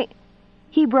 Dad, can I—"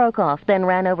 He broke off, then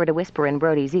ran over to whisper in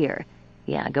Brody's ear.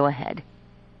 "Yeah, go ahead."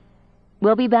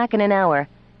 "We'll be back in an hour."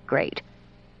 "Great."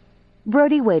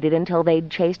 Brody waited until they'd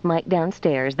chased Mike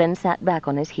downstairs, then sat back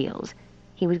on his heels.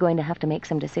 He was going to have to make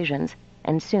some decisions,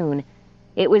 and soon.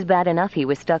 It was bad enough he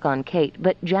was stuck on Kate,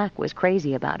 but Jack was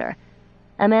crazy about her.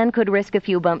 A man could risk a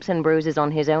few bumps and bruises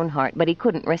on his own heart, but he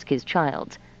couldn't risk his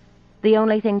child's. The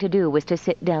only thing to do was to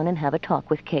sit down and have a talk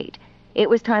with Kate. It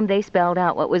was time they spelled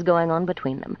out what was going on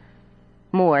between them.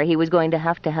 More, he was going to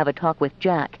have a talk with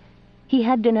Jack. He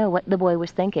had to know what the boy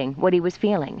was thinking, what he was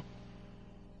feeling.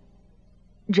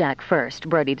 Jack first,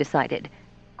 Brody decided.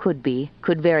 Could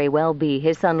very well be,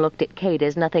 his son looked at Kate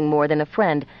as nothing more than a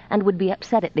friend and would be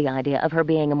upset at the idea of her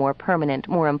being a more permanent,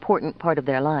 more important part of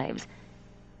their lives.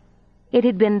 It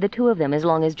had been the 2 of them as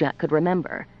long as Jack could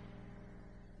remember.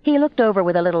 He looked over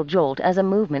with a little jolt as a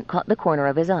movement caught the corner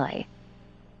of his eye.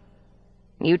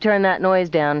 "You turn that noise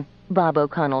down," Bob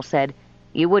O'Connell said.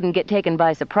 "You wouldn't get taken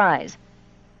by surprise."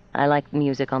 I liked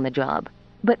music on the job.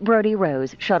 But Brody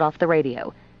rose, shut off the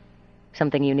radio.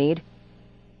 "Something you need?"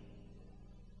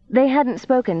 They hadn't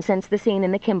spoken since the scene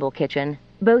in the Kimball kitchen.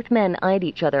 Both men eyed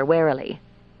each other warily.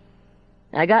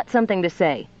 "I got something to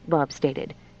say," Bob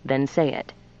stated. "Then say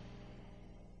it."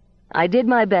 "I did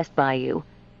my best by you.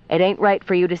 It ain't right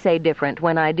for you to say different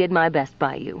when I did my best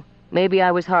by you. Maybe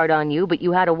I was hard on you, but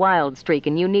you had a wild streak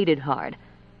and you needed hard.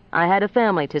 I had a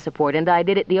family to support, and I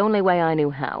did it the only way I knew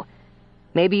how.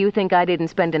 Maybe you think I didn't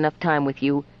spend enough time with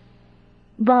you."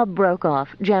 Bob broke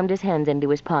off, jammed his hands into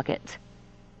his pockets.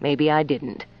 "Maybe I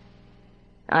didn't.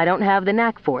 I don't have the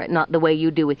knack for it, not the way you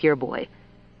do with your boy.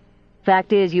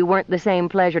 Fact is, you weren't the same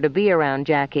pleasure to be around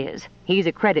Jack is. He's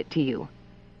a credit to you.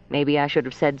 Maybe I should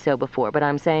have said so before, but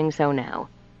I'm saying so now."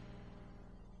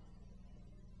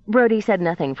 Brody said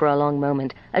nothing for a long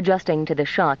moment, adjusting to the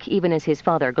shock even as his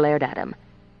father glared at him.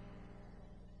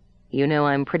 "You know,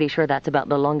 I'm pretty sure that's about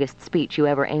the longest speech you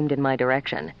ever aimed in my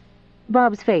direction."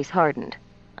 Bob's face hardened.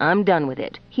 "I'm done with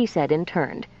it," he said and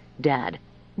turned. "Dad."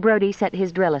 Brody set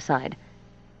his drill aside.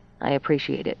 "I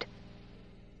appreciate it."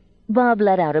 Bob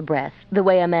let out a breath, the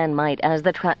way a man might as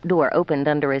the trap door opened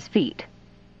under his feet.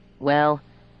 "Well,"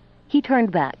 he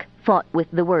turned back, fought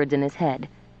with the words in his head.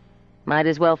 "Might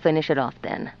as well finish it off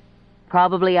then.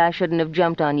 Probably I shouldn't have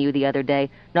jumped on you the other day,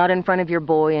 not in front of your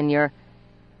boy and your—"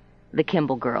 The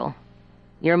Kimball girl.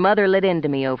 Your mother lit into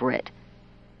me over it.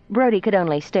 Brody could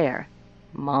only stare.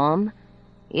 Mom?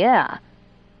 Yeah.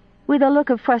 With a look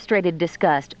of frustrated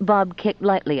disgust, Bob kicked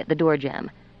lightly at the door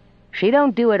jamb. She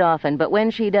don't do it often, but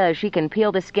when she does, she can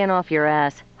peel the skin off your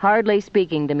ass. Hardly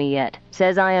speaking to me yet.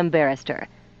 Says I embarrassed her.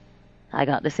 I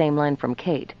got the same line from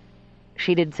Kate.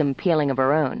 She did some peeling of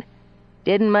her own.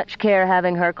 Didn't much care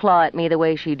having her claw at me the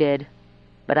way she did.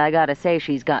 But I gotta say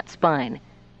she's got spine.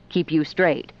 Keep you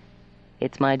straight.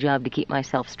 It's my job to keep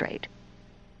myself straight.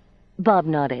 Bob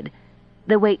nodded.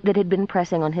 The weight that had been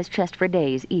pressing on his chest for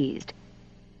days eased.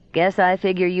 Guess I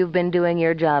figure you've been doing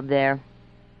your job there.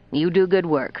 You do good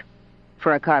work.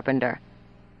 For a carpenter.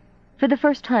 For the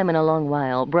first time in a long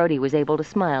while, Brody was able to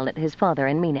smile at his father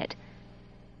and mean it.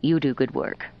 You do good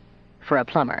work. For a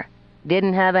plumber.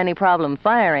 Didn't have any problem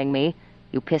firing me.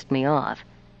 You pissed me off.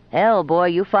 Hell, boy,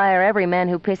 you fire every man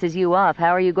who pisses you off.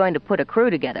 How are you going to put a crew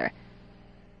together?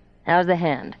 How's the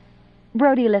hand?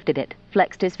 Brody lifted it,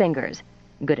 flexed his fingers.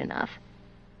 Good enough.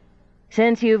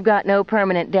 Since you've got no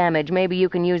permanent damage, maybe you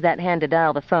can use that hand to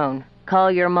dial the phone.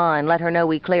 Call your ma and let her know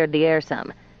we cleared the air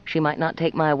some. She might not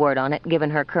take my word on it, given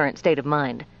her current state of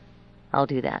mind. I'll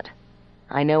do that.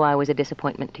 I know I was a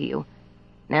disappointment to you.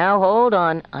 Now, hold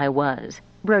on. I was.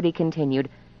 Brody continued.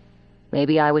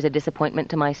 Maybe I was a disappointment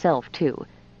to myself, too.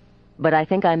 But I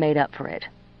think I made up for it.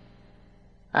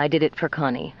 I did it for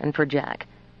Connie and for Jack.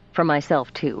 For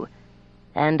myself, too.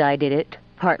 And I did it,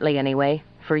 partly anyway,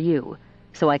 for you,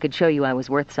 so I could show you I was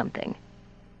worth something.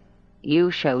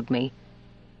 You showed me.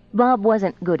 Bob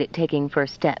wasn't good at taking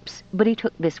first steps, but he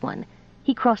took this one.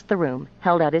 He crossed the room,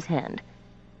 held out his hand.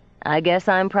 I guess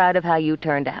I'm proud of how you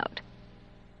turned out.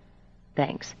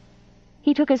 Thanks.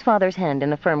 He took his father's hand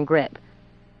in a firm grip.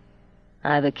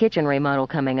 I've a kitchen remodel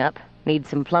coming up. Need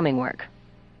some plumbing work.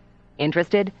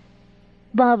 Interested?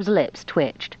 Bob's lips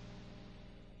twitched.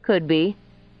 Could be.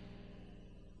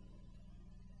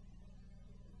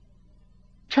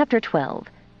 Chapter 12.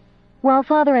 While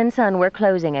father and son were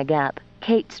closing a gap,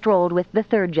 Kate strolled with the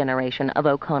third generation of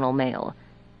O'Connell male.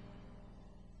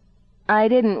 I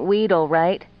didn't wheedle,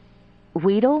 right?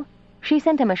 Wheedle? She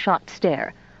sent him a shocked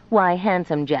stare. Why,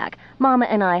 handsome Jack, Mama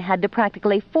and I had to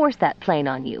practically force that plane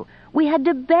on you. We had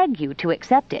to beg you to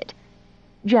accept it.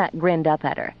 Jack grinned up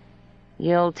at her.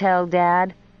 You'll tell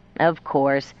Dad? Of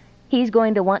course. He's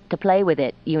going to want to play with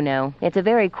it, you know. It's a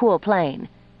very cool plane.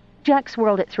 Jack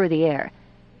swirled it through the air.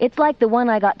 It's like the one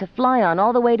I got to fly on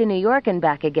all the way to New York and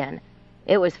back again.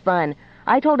 It was fun.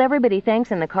 I told everybody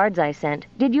thanks in the cards I sent.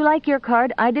 Did you like your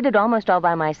card? I did it almost all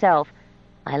by myself.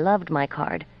 I loved my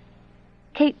card.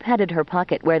 Kate patted her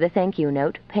pocket where the thank you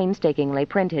note, painstakingly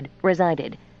printed,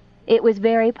 resided. It was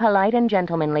very polite and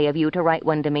gentlemanly of you to write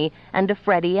one to me, and to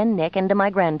Freddie and Nick and to my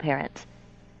grandparents.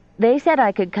 They said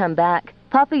I could come back.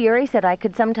 Papa Yuri said I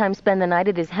could sometimes spend the night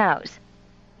at his house.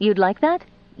 You'd like that?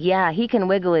 Yeah, he can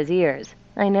wiggle his ears.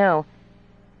 I know.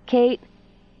 Kate?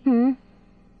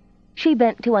 She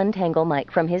bent to untangle Mike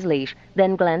from his leash,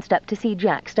 then glanced up to see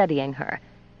Jack studying her.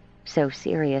 So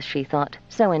serious, she thought,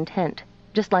 so intent,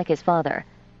 just like his father.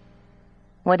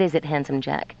 What is it, handsome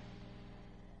Jack?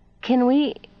 Can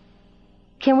we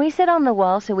sit on the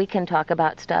wall so we can talk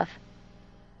about stuff?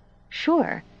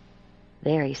 Sure.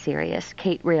 Very serious,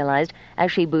 Kate realized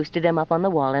as she boosted him up on the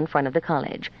wall in front of the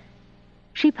college.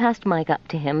 She passed Mike up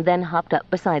to him, then hopped up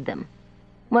beside them.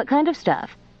 What kind of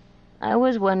stuff? I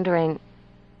was wondering...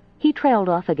 He trailed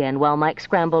off again while Mike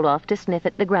scrambled off to sniff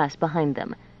at the grass behind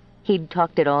them. He'd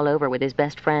talked it all over with his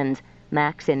best friends,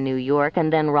 Max in New York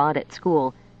and then Rod at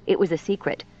school. It was a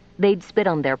secret. They'd spit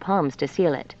on their palms to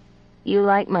seal it. You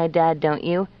like my dad, don't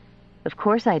you? Of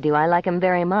course I do. I like him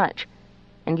very much.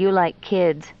 And you like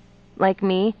kids. Like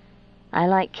me? I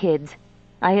like kids.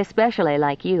 I especially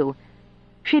like you.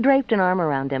 She draped an arm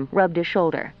around him, rubbed his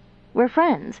shoulder. We're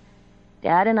friends.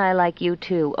 Dad and I like you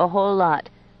too, a whole lot.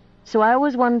 So I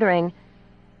was wondering...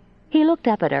 He looked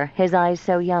up at her, his eyes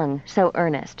so young, so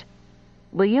earnest.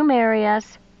 Will you marry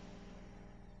us?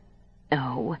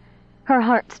 Oh. Her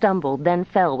heart stumbled, then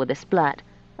fell with a splat.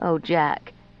 Oh,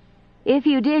 Jack. If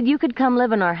you did, you could come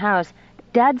live in our house.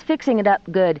 Dad's fixing it up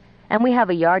good, and we have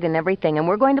a yard and everything, and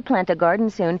we're going to plant a garden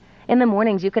soon. In the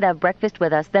mornings you could have breakfast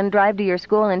with us, then drive to your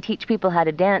school and teach people how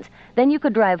to dance. Then you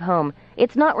could drive home.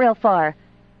 It's not real far.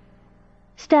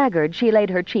 Staggered, she laid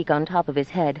her cheek on top of his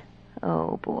head.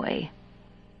 Oh, boy.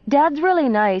 Dad's really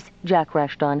nice, Jack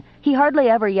rushed on. He hardly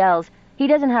ever yells. He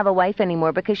doesn't have a wife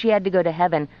anymore because she had to go to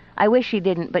heaven. I wish she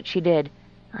didn't, but she did.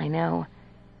 I know.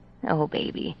 Oh,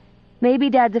 baby.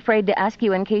 Maybe Dad's afraid to ask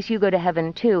you in case you go to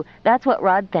heaven, too. That's what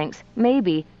Rod thinks.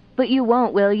 Maybe. But you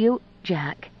won't, will you?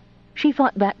 Jack. She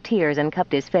fought back tears and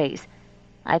cupped his face.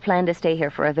 I plan to stay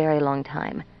here for a very long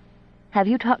time. Have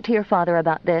you talked to your father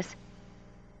about this?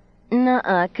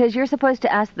 Nuh-uh, 'cause you're supposed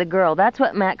to ask the girl. That's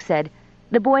what Max said.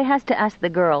 The boy has to ask the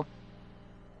girl.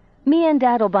 Me and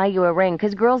Dad'll buy you a ring,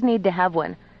 'cause girls need to have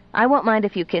one. I won't mind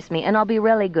if you kiss me, and I'll be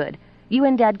really good. You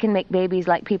and Dad can make babies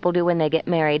like people do when they get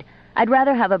married. I'd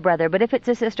rather have a brother, but if it's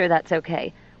a sister, that's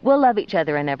okay. We'll love each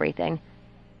other and everything.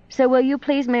 So will you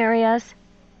please marry us?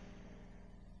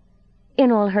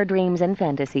 In all her dreams and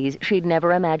fantasies, she'd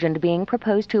never imagined being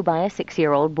proposed to by a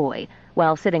 6-year-old boy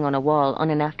while sitting on a wall on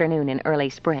an afternoon in early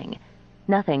spring.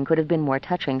 Nothing could have been more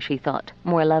touching, she thought,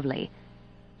 more lovely.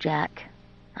 Jack,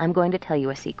 I'm going to tell you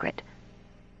a secret.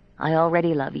 I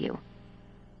already love you.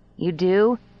 You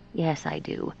do? Yes, I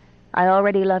do. I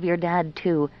already love your dad,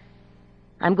 too.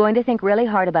 I'm going to think really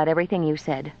hard about everything you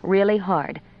said, really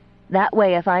hard. That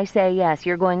way, if I say yes,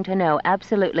 you're going to know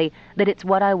absolutely that it's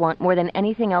what I want more than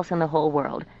anything else in the whole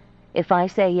world. If I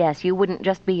say yes, you wouldn't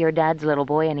just be your dad's little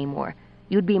boy anymore.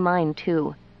 You'd be mine,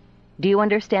 too. Do you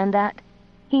understand that?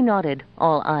 He nodded,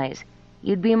 all eyes.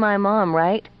 You'd be my mom,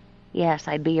 right? Yes,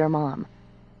 I'd be your mom.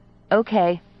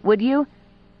 Okay, would you?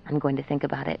 I'm going to think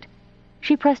about it.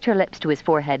 She pressed her lips to his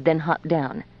forehead, then hopped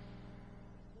down.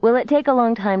 Will it take a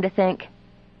long time to think?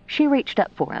 She reached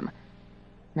up for him.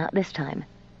 Not this time.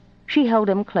 She held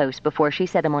him close before she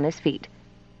set him on his feet.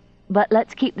 But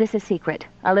let's keep this a secret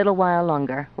a little while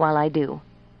longer, while I do.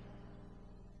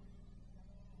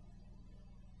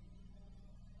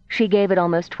 She gave it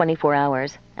almost 24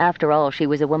 hours. After all, she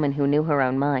was a woman who knew her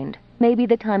own mind. Maybe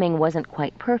the timing wasn't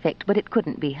quite perfect, but it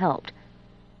couldn't be helped.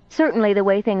 Certainly the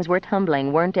way things were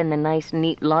tumbling weren't in the nice,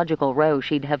 neat, logical row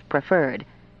she'd have preferred.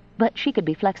 But she could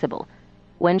be flexible.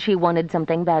 When she wanted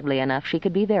something badly enough, she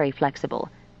could be very flexible.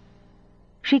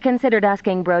 She considered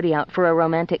asking Brody out for a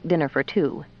romantic dinner for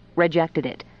two, rejected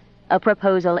it. A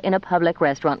proposal in a public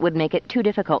restaurant would make it too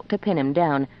difficult to pin him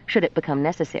down, should it become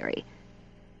necessary.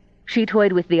 She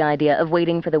toyed with the idea of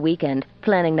waiting for the weekend,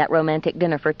 planning that romantic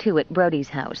dinner for two at Brody's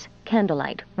house,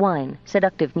 candlelight, wine,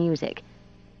 seductive music.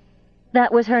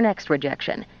 That was her next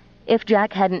rejection. If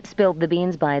Jack hadn't spilled the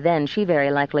beans by then, she very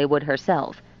likely would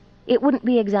herself. It wouldn't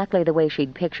be exactly the way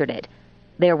she'd pictured it.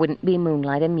 There wouldn't be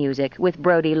moonlight and music, with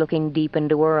Brody looking deep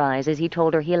into her eyes as he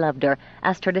told her he loved her,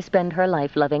 asked her to spend her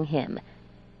life loving him.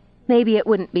 Maybe it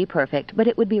wouldn't be perfect, but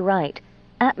it would be right.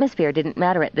 Atmosphere didn't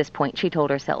matter at this point, she told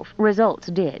herself. Results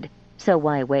did. So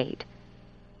why wait?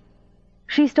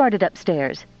 She started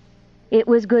upstairs. It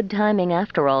was good timing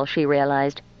after all, she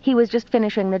realized. He was just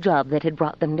finishing the job that had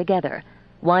brought them together.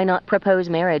 Why not propose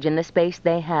marriage in the space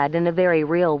they had, in a very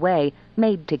real way,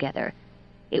 made together?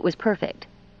 It was perfect.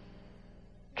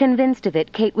 Convinced of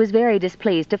it, Kate was very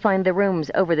displeased to find the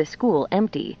rooms over the school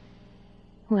empty.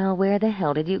 Well, where the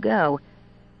hell did you go?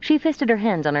 She fisted her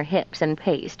hands on her hips and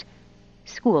paced.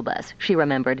 School bus, she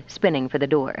remembered, spinning for the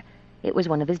door. It was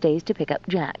one of his days to pick up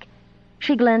Jack.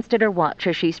 She glanced at her watch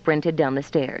as she sprinted down the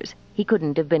stairs. He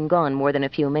couldn't have been gone more than a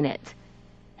few minutes.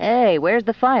 Hey, where's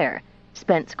the fire?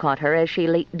 Spence caught her as she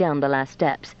leaped down the last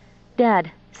steps.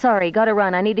 Dad, sorry, gotta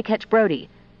run. I need to catch Brody.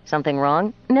 Something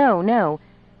wrong? No.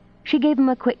 She gave him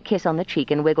a quick kiss on the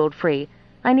cheek and wiggled free.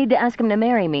 I need to ask him to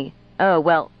marry me. Oh,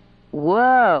 well,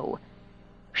 whoa!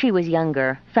 She was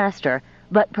younger, faster,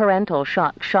 but parental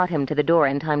shock shot him to the door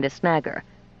in time to snag her.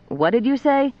 What did you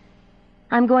say?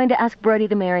 I'm going to ask Brody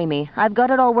to marry me. I've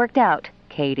got it all worked out.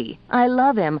 Katie, I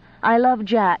love him. I love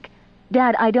Jack.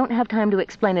 Dad, I don't have time to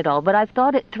explain it all, but I've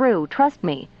thought it through. Trust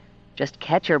me. Just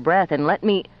catch your breath and let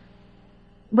me...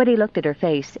 But he looked at her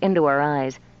face, into her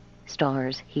eyes.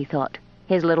 Stars, he thought.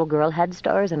 His little girl had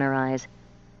stars in her eyes.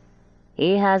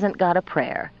 He hasn't got a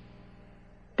prayer.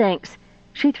 Thanks.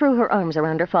 She threw her arms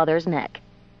around her father's neck.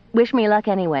 Wish me luck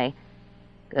anyway.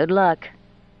 Good luck.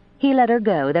 He let her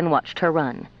go, then watched her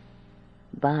run.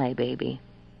 Bye, baby,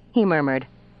 he murmured.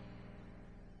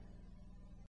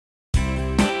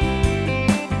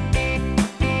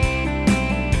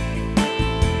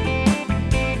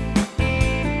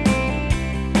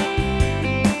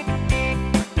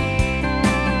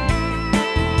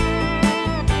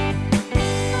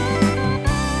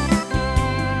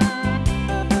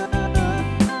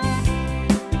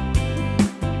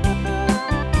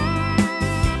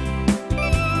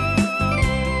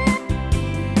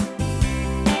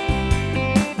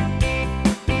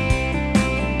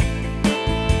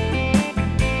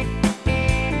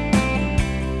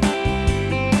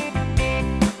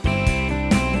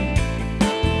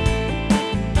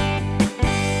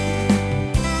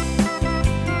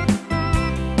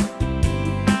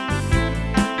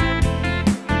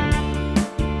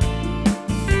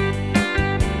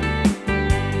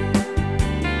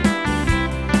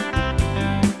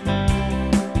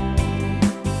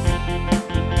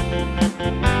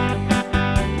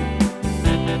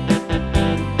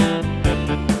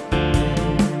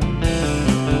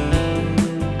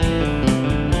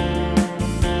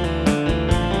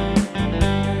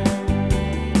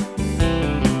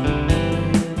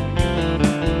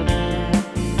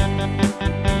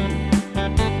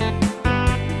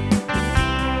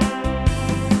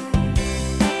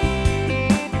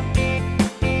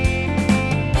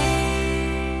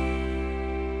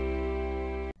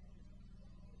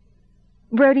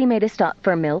 Brody made a stop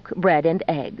for milk, bread, and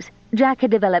eggs. Jack had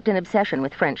developed an obsession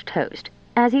with French toast.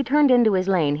 As he turned into his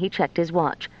lane, he checked his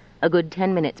watch. A good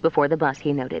 10 minutes before the bus,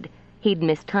 he noted. He'd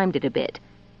mistimed it a bit.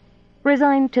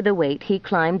 Resigned to the wait, he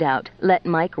climbed out, let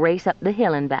Mike race up the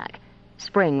hill and back.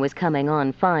 Spring was coming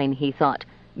on fine, he thought,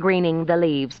 greening the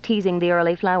leaves, teasing the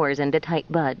early flowers into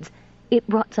tight buds. It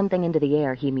brought something into the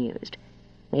air, he mused.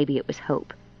 Maybe it was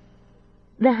hope.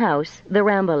 The house, the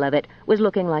ramble of it, was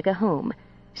looking like a home.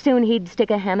 Soon he'd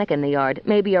stick a hammock in the yard,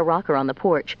 maybe a rocker on the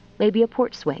porch, maybe a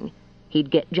porch swing.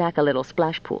 He'd get Jack a little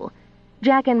splash pool.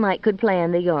 Jack and Mike could play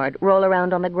in the yard, roll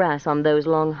around on the grass on those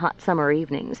long, hot summer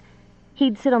evenings.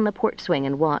 He'd sit on the porch swing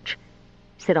and watch.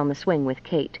 Sit on the swing with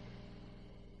Kate.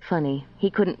 Funny, he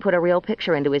couldn't put a real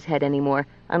picture into his head anymore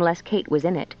unless Kate was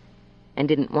in it, and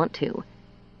didn't want to.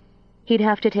 He'd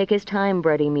have to take his time,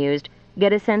 Brody mused,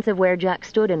 get a sense of where Jack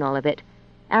stood in all of it.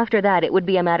 After that, it would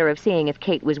be a matter of seeing if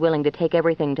Kate was willing to take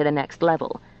everything to the next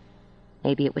level.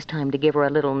 Maybe it was time to give her a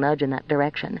little nudge in that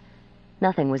direction.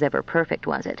 Nothing was ever perfect,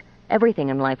 was it? Everything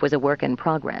in life was a work in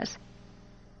progress.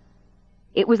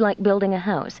 It was like building a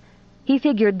house. He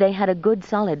figured they had a good,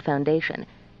 solid foundation.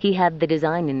 He had the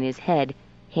design in his head.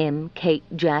 Him, Kate,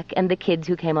 Jack, and the kids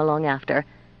who came along after.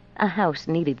 A house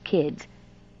needed kids.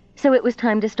 So it was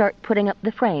time to start putting up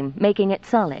the frame, making it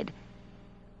solid.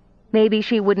 Maybe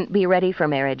she wouldn't be ready for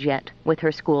marriage yet, with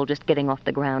her school just getting off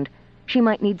the ground. She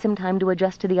might need some time to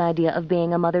adjust to the idea of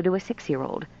being a mother to a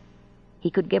 6-year-old.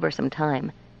 He could give her some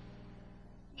time.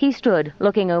 He stood,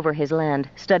 looking over his land,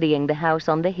 studying the house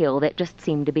on the hill that just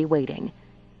seemed to be waiting.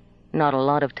 Not a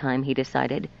lot of time, he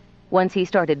decided. Once he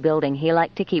started building, he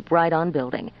liked to keep right on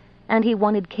building, and he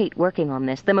wanted Kate working on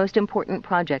this, the most important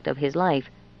project of his life,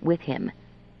 with him.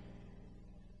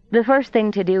 The first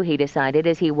thing to do, he decided,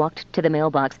 as he walked to the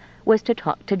mailbox, was to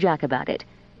talk to Jack about it.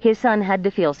 His son had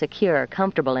to feel secure,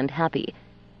 comfortable, and happy.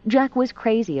 Jack was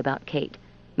crazy about Kate.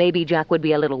 Maybe Jack would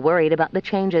be a little worried about the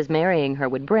changes marrying her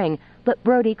would bring, but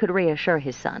Brody could reassure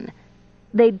his son.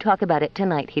 They'd talk about it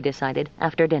tonight, he decided,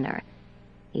 after dinner.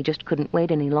 He just couldn't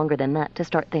wait any longer than that to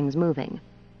start things moving.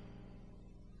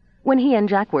 When he and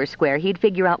Jack were square, he'd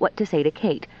figure out what to say to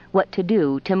Kate, what to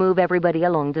do to move everybody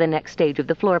along to the next stage of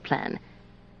the floor plan.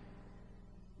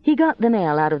 He got the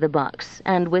mail out of the box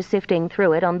and was sifting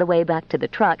through it on the way back to the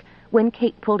truck when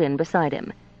Kate pulled in beside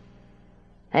him.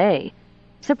 "Hey."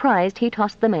 Surprised, he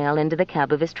tossed the mail into the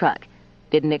cab of his truck.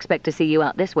 "Didn't expect to see you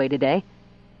out this way today."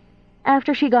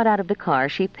 After she got out of the car,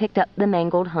 she picked up the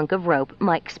mangled hunk of rope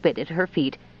Mike spit at her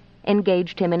feet,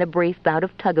 engaged him in a brief bout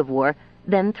of tug-of-war,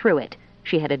 then threw it.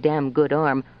 She had a damn good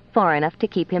arm, far enough to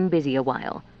keep him busy a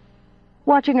while.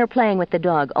 Watching her playing with the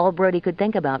dog, all Brody could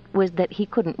think about was that he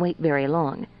couldn't wait very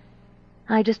long.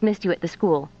 "I just missed you at the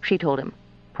school," she told him.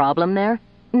 "Problem there?"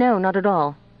 "No, not at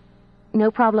all." "No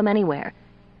problem anywhere."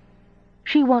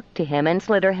 She walked to him and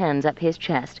slid her hands up his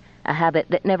chest, a habit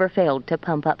that never failed to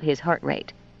pump up his heart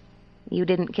rate. "You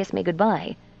didn't kiss me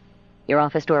goodbye." "Your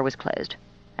office door was closed.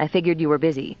 I figured you were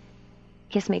busy."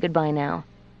 "Kiss me goodbye now."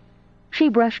 She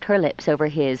brushed her lips over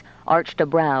his, arched a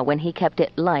brow when he kept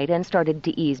it light, and started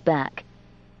to ease back.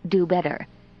 "Do better."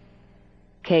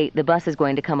 "Kate, the bus is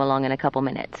going to come along in a couple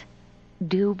minutes."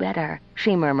 "Do better,"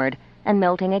 she murmured, and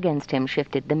melting against him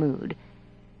shifted the mood.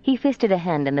 He fisted a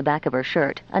hand in the back of her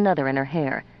shirt, another in her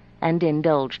hair, and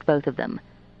indulged both of them.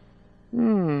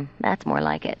 That's more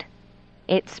like it."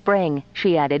 "It's spring,"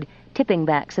 she added, tipping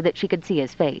back so that she could see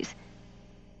his face.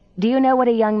 "Do you know what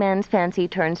a young man's fancy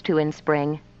turns to in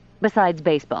spring? Besides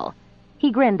baseball."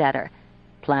 He grinned at her.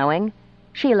 "Plowing?"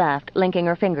 She laughed, linking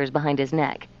her fingers behind his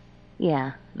neck.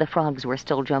 Yeah, the frogs were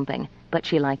still jumping, but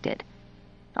she liked it.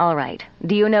 "All right.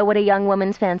 Do you know what a young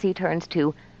woman's fancy turns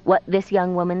to? What this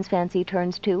young woman's fancy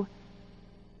turns to?"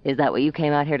 "Is that what you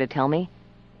came out here to tell me?"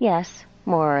 "Yes,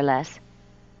 more or less."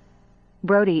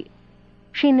 "Brody..."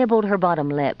 She nibbled her bottom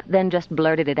lip, then just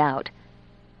blurted it out.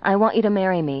 "I want you to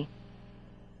marry me."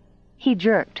 He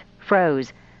jerked,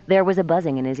 froze. There was a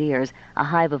buzzing in his ears, a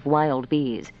hive of wild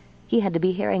bees. He had to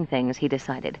be hearing things, he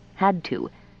decided. Had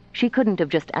to. She couldn't have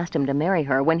just asked him to marry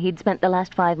her when he'd spent the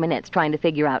last 5 minutes trying to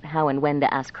figure out how and when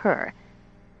to ask her.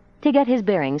 To get his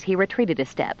bearings, he retreated a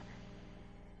step.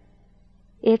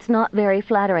 "It's not very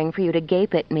flattering for you to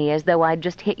gape at me as though I'd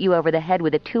just hit you over the head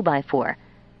with a 2x4.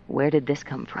 Where did this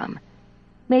come from?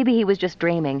 Maybe he was just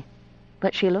dreaming.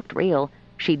 But she looked real.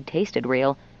 She'd tasted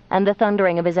real. And the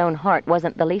thundering of his own heart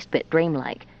wasn't the least bit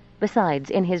dreamlike. Besides,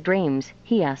 in his dreams,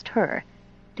 he asked her.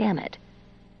 Damn it.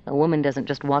 A woman doesn't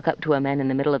just walk up to a man in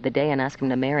the middle of the day and ask him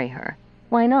to marry her.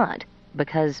 Why not?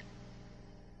 Because...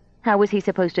 How was he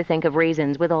supposed to think of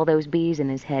reasons with all those bees in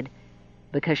his head?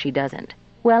 Because she doesn't.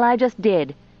 "Well, I just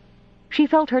did." She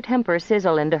felt her temper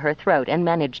sizzle into her throat and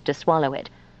managed to swallow it.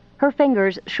 Her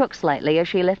fingers shook slightly as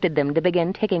she lifted them to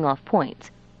begin ticking off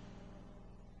points.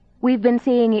 We've been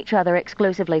seeing each other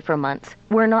exclusively for months.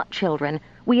 We're not children.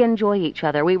 We enjoy each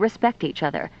other. We respect each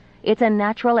other. It's a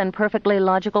natural and perfectly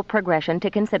logical progression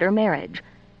to consider marriage.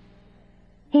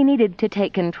 He needed to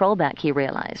take control back, he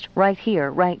realized, right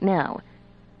here, right now.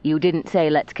 You didn't say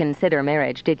let's consider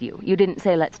marriage, did you? You didn't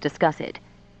say let's discuss it.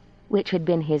 Which had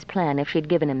been his plan if she'd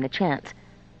given him the chance.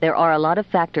 There are a lot of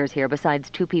factors here besides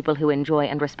two people who enjoy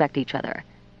and respect each other.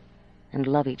 And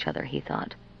love each other, he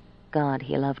thought. God,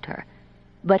 he loved her.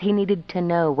 But he needed to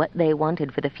know what they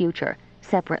wanted for the future,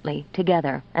 separately,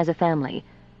 together, as a family.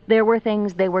 There were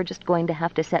things they were just going to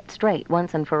have to set straight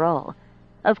once and for all.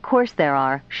 Of course there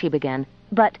are, she began.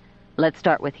 But let's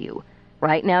start with you.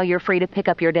 Right now you're free to pick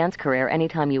up your dance career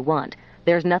anytime you want.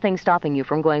 There's nothing stopping you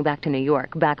from going back to New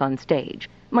York, back on stage.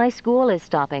 My school is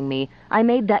stopping me. I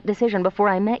made that decision before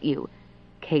I met you.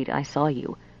 Kate, I saw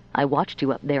you. I watched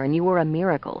you up there, and you were a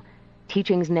miracle.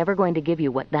 Teaching's never going to give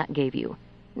you what that gave you.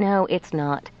 No, it's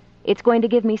not. It's going to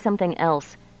give me something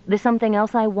else. The something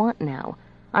else I want now.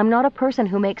 I'm not a person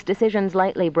who makes decisions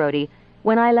lightly, Brody.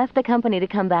 When I left the company to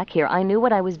come back here, I knew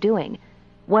what I was doing.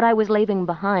 What I was leaving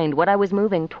behind, what I was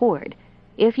moving toward.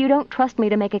 If you don't trust me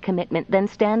to make a commitment, then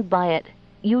stand by it.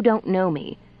 You don't know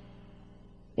me.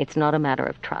 It's not a matter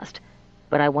of trust,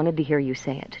 but I wanted to hear you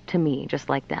say it, to me, just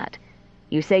like that.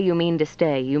 You say you mean to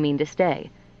stay, you mean to stay.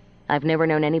 I've never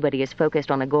known anybody as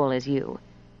focused on a goal as you.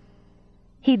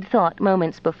 He'd thought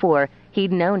moments before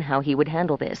he'd known how he would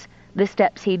handle this, the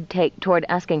steps he'd take toward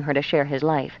asking her to share his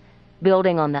life,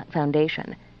 building on that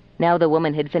foundation. Now the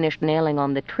woman had finished nailing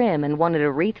on the trim and wanted a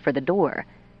wreath for the door.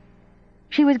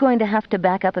 She was going to have to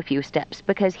back up a few steps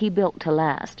because he built to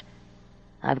last.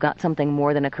 I've got something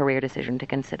more than a career decision to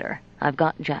consider. I've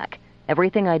got Jack.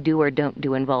 Everything I do or don't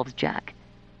do involves Jack.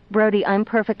 Brody, I'm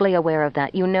perfectly aware of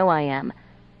that. You know I am.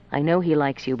 I know he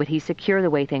likes you, but he's secure the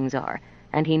way things are,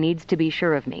 and he needs to be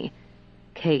sure of me.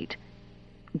 Kate.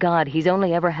 God, he's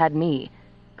only ever had me.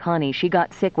 Connie, she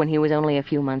got sick when he was only a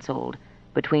few months old.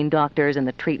 Between doctors and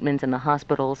the treatments and the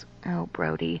hospitals. Oh,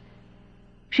 Brody.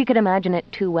 She could imagine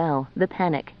it too well. The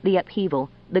panic, the upheaval,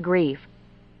 the grief.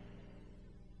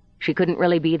 She couldn't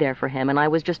really be there for him, and I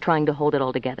was just trying to hold it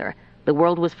all together. The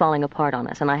world was falling apart on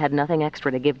us, and I had nothing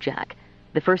extra to give Jack.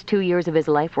 The first 2 years of his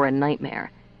life were a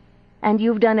nightmare. And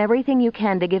you've done everything you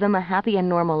can to give him a happy and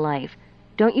normal life.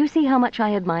 Don't you see how much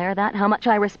I admire that, how much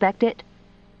I respect it?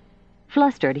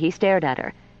 Flustered, he stared at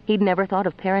her. He'd never thought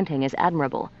of parenting as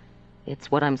admirable. It's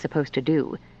what I'm supposed to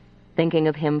do. Thinking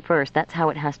of him first, that's how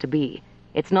it has to be.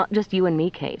 It's not just you and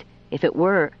me, Kate. If it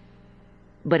were...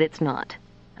 But it's not.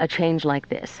 A change like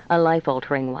this, a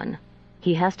life-altering one.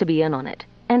 He has to be in on it.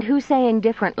 And who's saying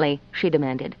differently? She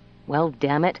demanded. Well,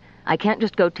 damn it. I can't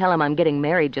just go tell him I'm getting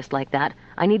married just like that.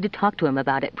 I need to talk to him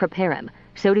about it, prepare him.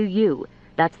 So do you.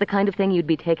 That's the kind of thing you'd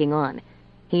be taking on.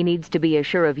 He needs to be as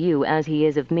sure of you as he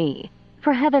is of me.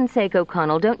 For heaven's sake,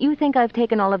 O'Connell, don't you think I've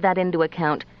taken all of that into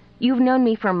account? You've known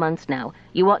me for months now.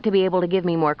 You ought to be able to give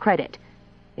me more credit.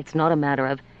 It's not a matter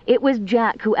of... It was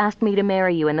Jack who asked me to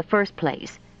marry you in the first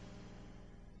place.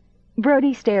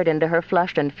 Brody stared into her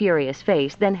flushed and furious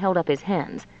face, then held up his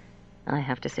hands. I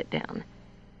have to sit down.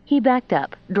 He backed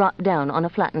up, dropped down on a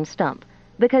flattened stump.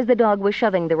 Because the dog was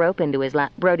shoving the rope into his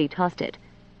lap, Brody tossed it.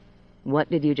 What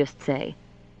did you just say?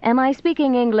 Am I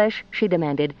speaking English? She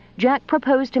demanded. Jack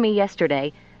proposed to me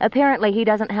yesterday. Apparently he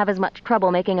doesn't have as much trouble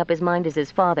making up his mind as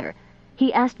his father.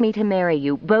 He asked me to marry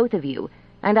you, both of you,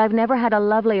 and I've never had a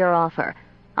lovelier offer.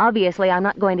 Obviously I'm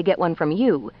not going to get one from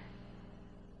you.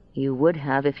 You would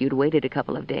have if you'd waited a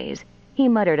couple of days, he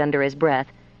muttered under his breath.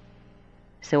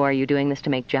 So are you doing this to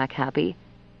make Jack happy?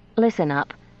 Listen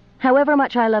up. However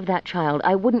much I love that child,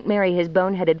 I wouldn't marry his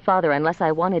boneheaded father unless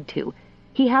I wanted to.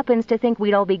 He happens to think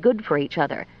we'd all be good for each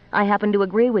other. I happen to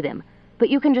agree with him. But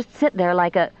you can just sit there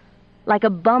like a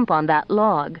bump on that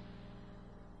log.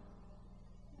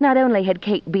 Not only had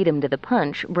Kate beat him to the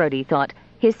punch, Brody thought,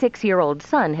 his 6-year-old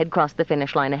son had crossed the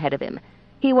finish line ahead of him.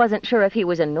 He wasn't sure if he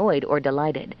was annoyed or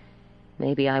delighted.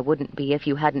 Maybe I wouldn't be if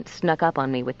you hadn't snuck up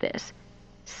on me with this.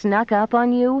 Snuck up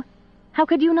on you? How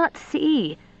could you not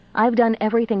see? I've done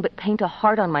everything but paint a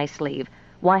heart on my sleeve.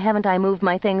 Why haven't I moved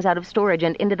my things out of storage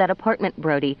and into that apartment,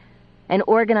 Brody? An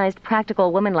organized,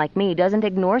 practical woman like me doesn't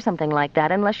ignore something like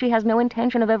that unless she has no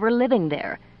intention of ever living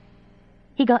there.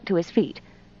 He got to his feet.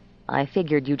 I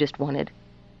figured you just wanted...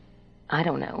 I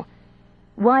don't know.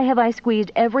 Why have I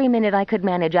squeezed every minute I could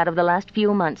manage out of the last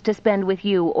few months to spend with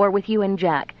you or with you and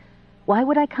Jack? Why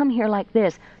would I come here like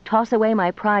this, toss away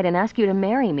my pride and ask you to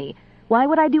marry me? Why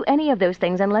would I do any of those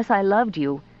things unless I loved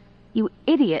you? You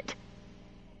idiot!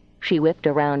 She whipped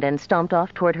around and stomped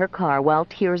off toward her car while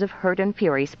tears of hurt and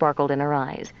fury sparkled in her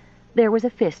eyes. There was a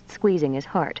fist squeezing his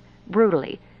heart,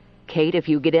 brutally. "Kate, if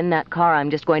you get in that car,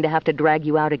 I'm just going to have to drag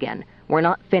you out again. We're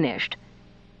not finished."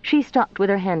 She stopped with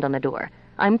her hand on the door.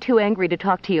 "I'm too angry to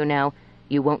talk to you now."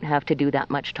 "You won't have to do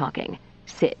that much talking.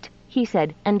 Sit," he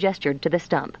said, and gestured to the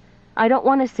stump. "I don't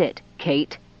want to sit,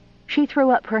 Kate." She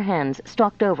threw up her hands,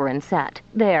 stalked over, and sat.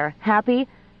 "There, happy?"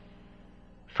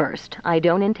 "First, I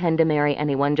don't intend to marry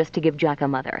anyone just to give Jack a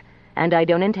mother, and I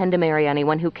don't intend to marry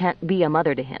anyone who can't be a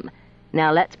mother to him.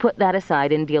 Now let's put that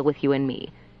aside and deal with you and me.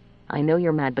 I know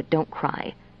you're mad, but don't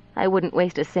cry. I wouldn't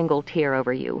waste a single tear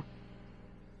over you."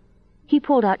 He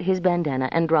pulled out his bandana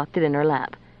and dropped it in her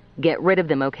lap. "Get rid of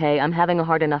them, okay? I'm having a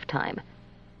hard enough time."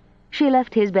 She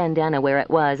left his bandana where it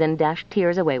was and dashed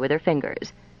tears away with her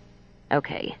fingers.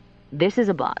 "Okay, this is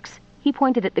a box." He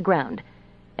pointed at the ground.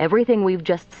 "Everything we've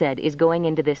just said is going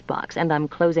into this box, and I'm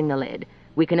closing the lid.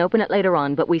 We can open it later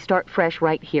on, but we start fresh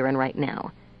right here and right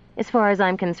now. As far as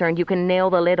I'm concerned, you can nail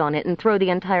the lid on it and throw the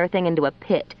entire thing into a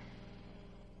pit."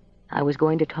 "I was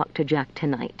going to talk to Jack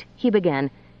tonight," he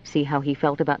began, see how he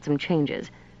felt about some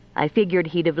changes. "I figured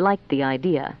he'd have liked the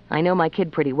idea. I know my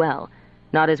kid pretty well.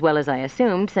 Not as well as I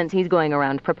assumed, since he's going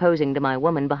around proposing to my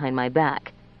woman behind my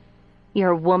back."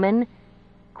 "Your woman?"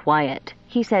 "Quiet,"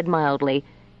 he said mildly.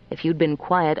 "If you'd been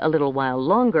quiet a little while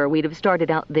longer, we'd have started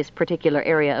out this particular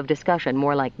area of discussion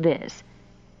more like this."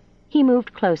 He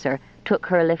moved closer, took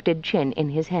her lifted chin in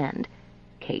his hand.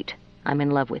 "Kate, I'm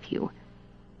in love with you."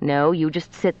 "No, you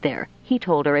just sit there," he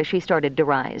told her as she started to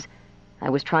rise. "I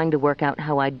was trying to work out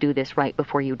how I'd do this right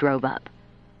before you drove up."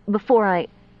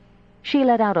 She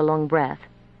let out a long breath.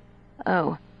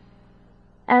 "Oh."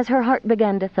 As her heart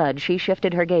began to thud, she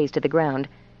shifted her gaze to the ground.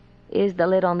 "Is the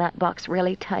lid on that box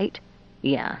really tight?"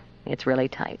 "Yeah, it's really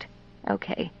tight."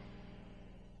 "Okay."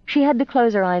 She had to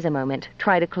close her eyes a moment,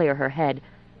 try to clear her head,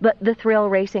 but the thrill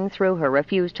racing through her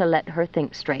refused to let her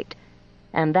think straight.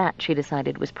 And that, she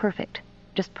decided, was perfect.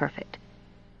 Just perfect.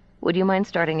 "Would you mind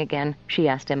starting again?" she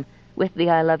asked him, "with the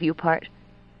I love you part?"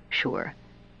 "Sure."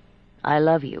 "I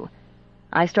love you.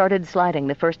 I started sliding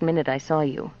the first minute I saw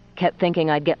you. Kept thinking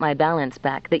I'd get my balance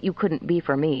back, that you couldn't be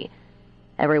for me.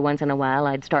 Every once in a while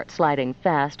I'd start sliding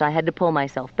fast. I had to pull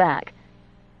myself back.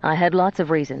 I had lots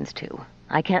of reasons to.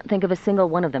 I can't think of a single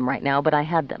one of them right now, but I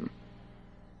had them."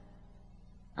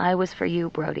 "I was for you,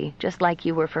 Brody, just like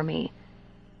you were for me."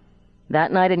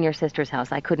 "That night in your sister's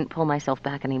house, I couldn't pull myself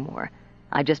back anymore.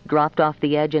 I just dropped off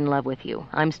the edge in love with you.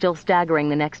 I'm still staggering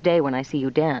the next day when I see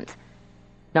you dance.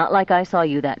 Not like I saw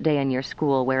you that day in your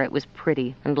school where it was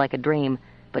pretty and like a dream,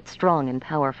 but strong and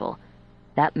powerful.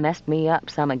 That messed me up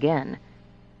some again."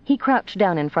 He crouched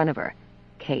down in front of her.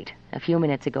 "Kate, a few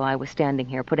minutes ago I was standing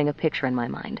here putting a picture in my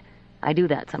mind. I do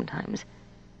that sometimes.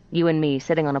 You and me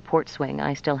sitting on a porch swing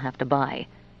I still have to buy."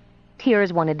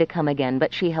 Tears wanted to come again,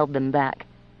 but she held them back.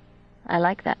 "I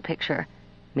like that picture."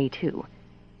 "Me too."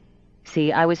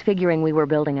 "See, I was figuring we were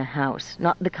building a house,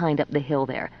 not the kind up the hill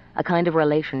there, a kind of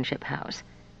relationship house.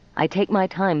 I take my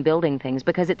time building things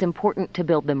because it's important to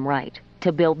build them right,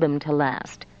 to build them to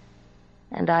last.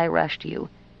 And I rushed you.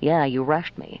 Yeah, you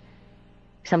rushed me.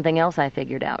 Something else I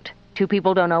figured out. Two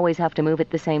people don't always have to move at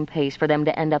the same pace for them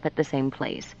to end up at the same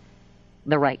place.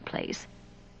 The right place."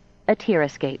 A tear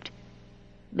escaped.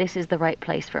 "This is the right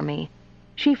place for me."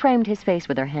 She framed his face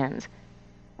with her hands.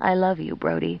 "I love you,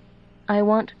 Brody. I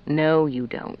want—" "No, you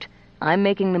don't. I'm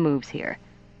making the moves here."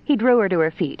 He drew her to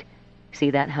her feet.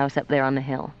 "See that house up there on the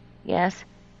hill?" "Yes."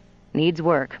 "Needs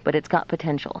work, but it's got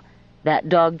potential. That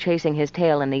dog chasing his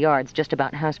tail in the yard's just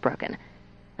about housebroken.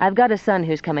 I've got a son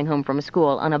who's coming home from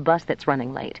school on a bus that's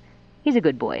running late. He's a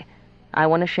good boy. I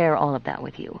want to share all of that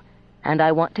with you. And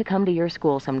I want to come to your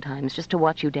school sometimes just to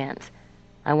watch you dance.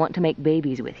 I want to make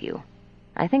babies with you.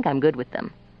 I think I'm good with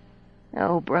them."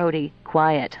 "Oh, Brody."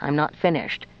 "Quiet. I'm not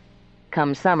finished.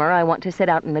 Come summer, I want to sit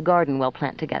out in the garden we'll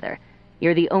plant together.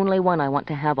 You're the only one I want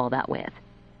to have all that with."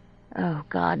 "Oh,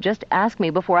 God, just ask me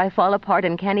before I fall apart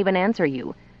and can't even answer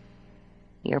you."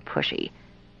 "You're pushy.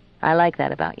 I like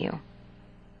that about you.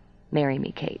 Marry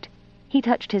me, Kate." He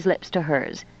touched his lips to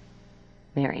hers.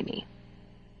 "Marry me."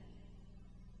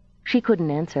 She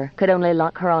couldn't answer, could only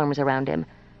lock her arms around him.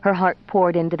 Her heart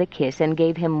poured into the kiss and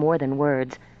gave him more than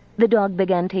words. The dog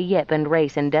began to yip and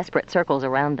race in desperate circles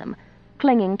around them.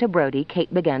 Clinging to Brody,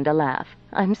 Kate began to laugh.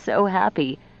 "I'm so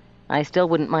happy." "I still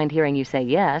wouldn't mind hearing you say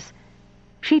yes."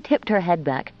 She tipped her head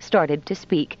back, started to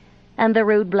speak, and the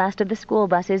rude blast of the school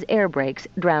bus's air brakes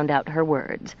drowned out her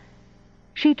words.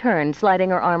 She turned,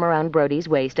 sliding her arm around Brody's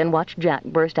waist, and watched Jack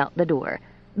burst out the door.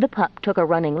 The pup took a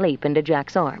running leap into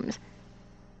Jack's arms.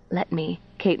 "Let me,"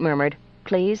 Kate murmured.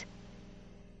 "Please?"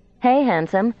 "Hey,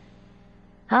 handsome."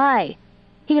 Hi.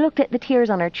 He looked at the tears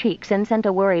on her cheeks and sent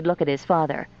a worried look at his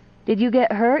father. Did you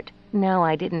get hurt? No,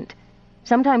 I didn't.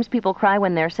 Sometimes people cry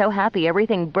when they're so happy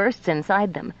everything bursts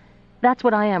inside them. That's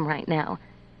what I am right now.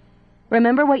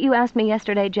 Remember what you asked me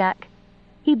yesterday, Jack?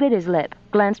 He bit his lip,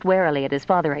 glanced warily at his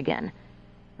father again.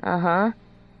 Uh-huh.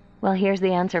 Well, here's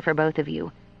the answer for both of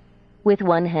you. With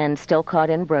one hand still caught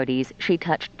in Brody's, she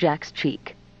touched Jack's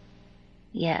cheek.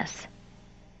 Yes.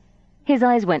 His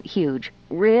eyes went huge.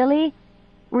 Really?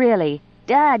 Really?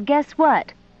 Dad, guess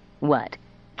what? What?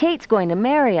 Kate's going to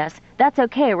marry us. That's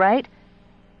okay, right?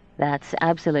 That's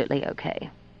absolutely okay.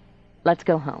 Let's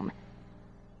go home.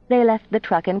 They left the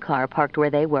truck and car parked where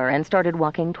they were and started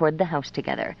walking toward the house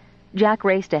together. Jack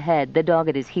raced ahead, the dog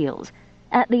at his heels.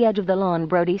 At the edge of the lawn,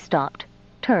 Brody stopped,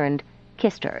 turned,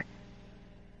 kissed her.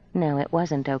 No, it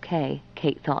wasn't okay,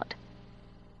 Kate thought.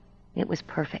 It was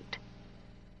perfect.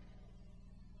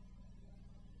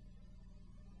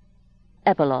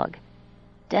 Epilogue.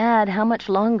 Dad, how much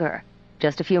longer?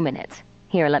 Just a few minutes.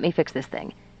 Here, let me fix this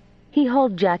thing. He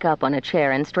hauled Jack up on a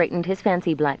chair and straightened his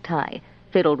fancy black tie,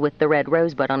 fiddled with the red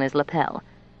rosebud on his lapel.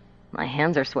 My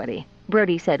hands are sweaty,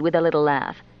 Brody said with a little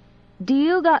laugh. Do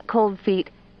you got cold feet?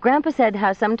 Grandpa said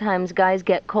how sometimes guys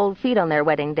get cold feet on their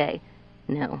wedding day.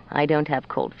 No, I don't have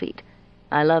cold feet.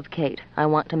 I love Kate. I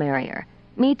want to marry her.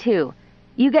 Me too.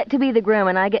 You get to be the groom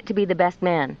and I get to be the best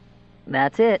man.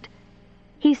 That's it.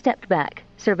 He stepped back,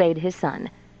 surveyed his son.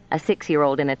 A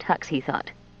 6-year-old in a tux, he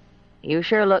thought. You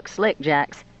sure look slick,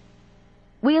 Jax.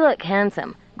 We look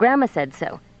handsome. Grandma said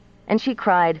so. And she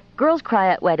cried. Girls cry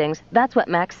at weddings. That's what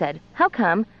Max said. How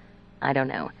come? I don't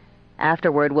know.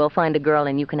 Afterward, we'll find a girl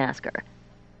and you can ask her.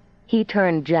 He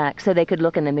turned Jack so they could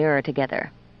look in the mirror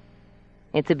together.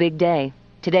 It's a big day.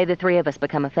 Today the 3 of us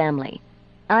become a family.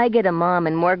 I get a mom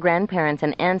and more grandparents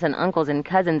and aunts and uncles and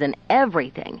cousins and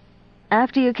everything.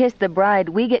 After you kiss the bride,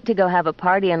 we get to go have a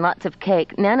party and lots of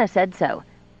cake. Nana said so.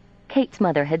 Kate's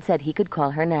mother had said he could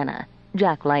call her Nana.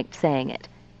 Jack liked saying it.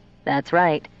 That's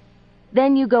right.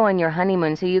 Then you go on your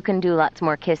honeymoon so you can do lots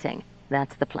more kissing.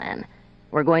 That's the plan.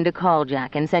 We're going to call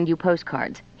Jack and send you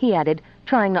postcards, he added,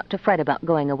 trying not to fret about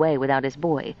going away without his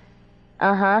boy.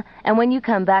 Uh-huh, and when you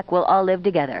come back, we'll all live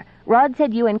together. Rod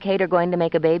said you and Kate are going to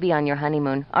make a baby on your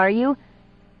honeymoon. Are you?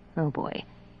 Oh, boy.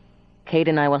 Kate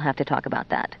and I will have to talk about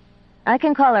that. I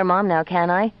can call her mom now, can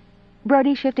I?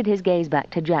 Brody shifted his gaze back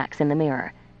to Jack's in the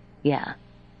mirror. Yeah.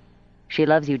 She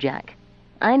loves you, Jack.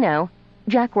 I know.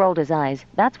 Jack rolled his eyes.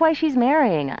 That's why she's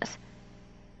marrying us.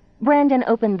 Brandon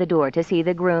opened the door to see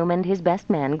the groom and his best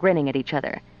man grinning at each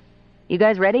other. You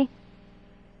guys ready?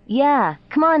 Yeah.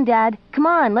 Come on, Dad. Come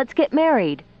on, let's get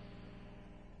married.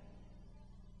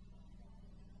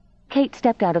 Kate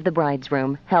stepped out of the bride's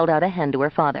room, held out a hand to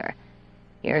her father.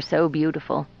 You're so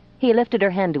beautiful. He lifted her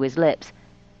hand to his lips.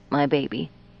 My baby.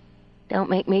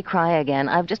 Don't make me cry again.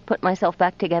 I've just put myself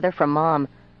back together from Mom.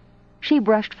 She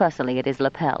brushed fussily at his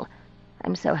lapel.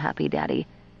 I'm so happy, Daddy.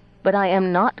 But I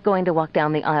am not going to walk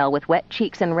down the aisle with wet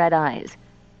cheeks and red eyes.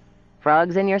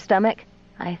 Frogs in your stomach?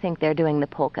 I think they're doing the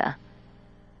polka.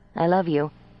 I love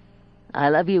you. I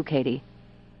love you, Katie.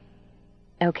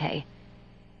 Okay.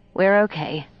 We're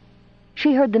okay.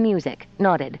 She heard the music,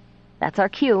 nodded. That's our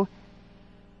cue.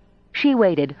 She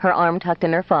waited, her arm tucked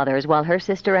in her father's, while her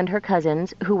sister and her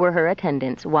cousins, who were her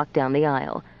attendants, walked down the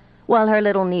aisle, while her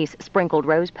little niece sprinkled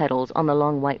rose petals on the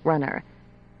long white runner.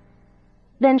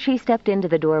 Then she stepped into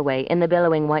the doorway in the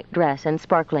billowing white dress and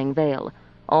sparkling veil.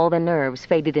 All the nerves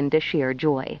faded into sheer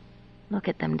joy. Look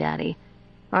at them, Daddy.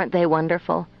 Aren't they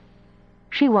wonderful?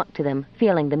 She walked to them,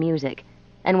 feeling the music,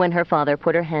 and when her father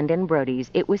put her hand in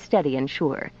Brody's, it was steady and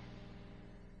sure.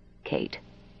 Kate.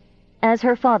 As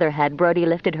her father had, Brody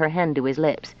lifted her hand to his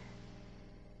lips.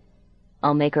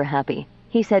 I'll make her happy,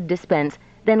 he said dispense,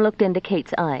 then looked into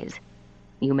Kate's eyes.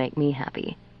 You make me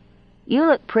happy. You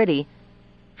look pretty.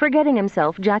 Forgetting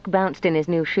himself, Jack bounced in his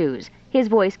new shoes. His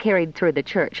voice carried through the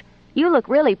church. You look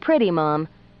really pretty, Mom.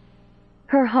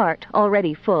 Her heart,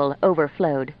 already full,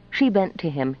 overflowed. She bent to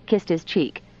him, kissed his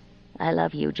cheek. I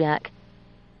love you, Jack.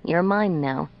 You're mine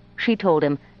now, she told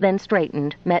him, then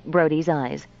straightened, met Brody's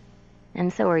eyes.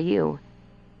 And so are you.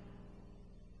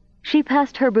 She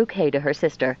passed her bouquet to her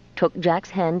sister, took Jack's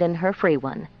hand in her free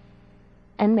one,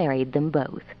 and married them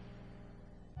both.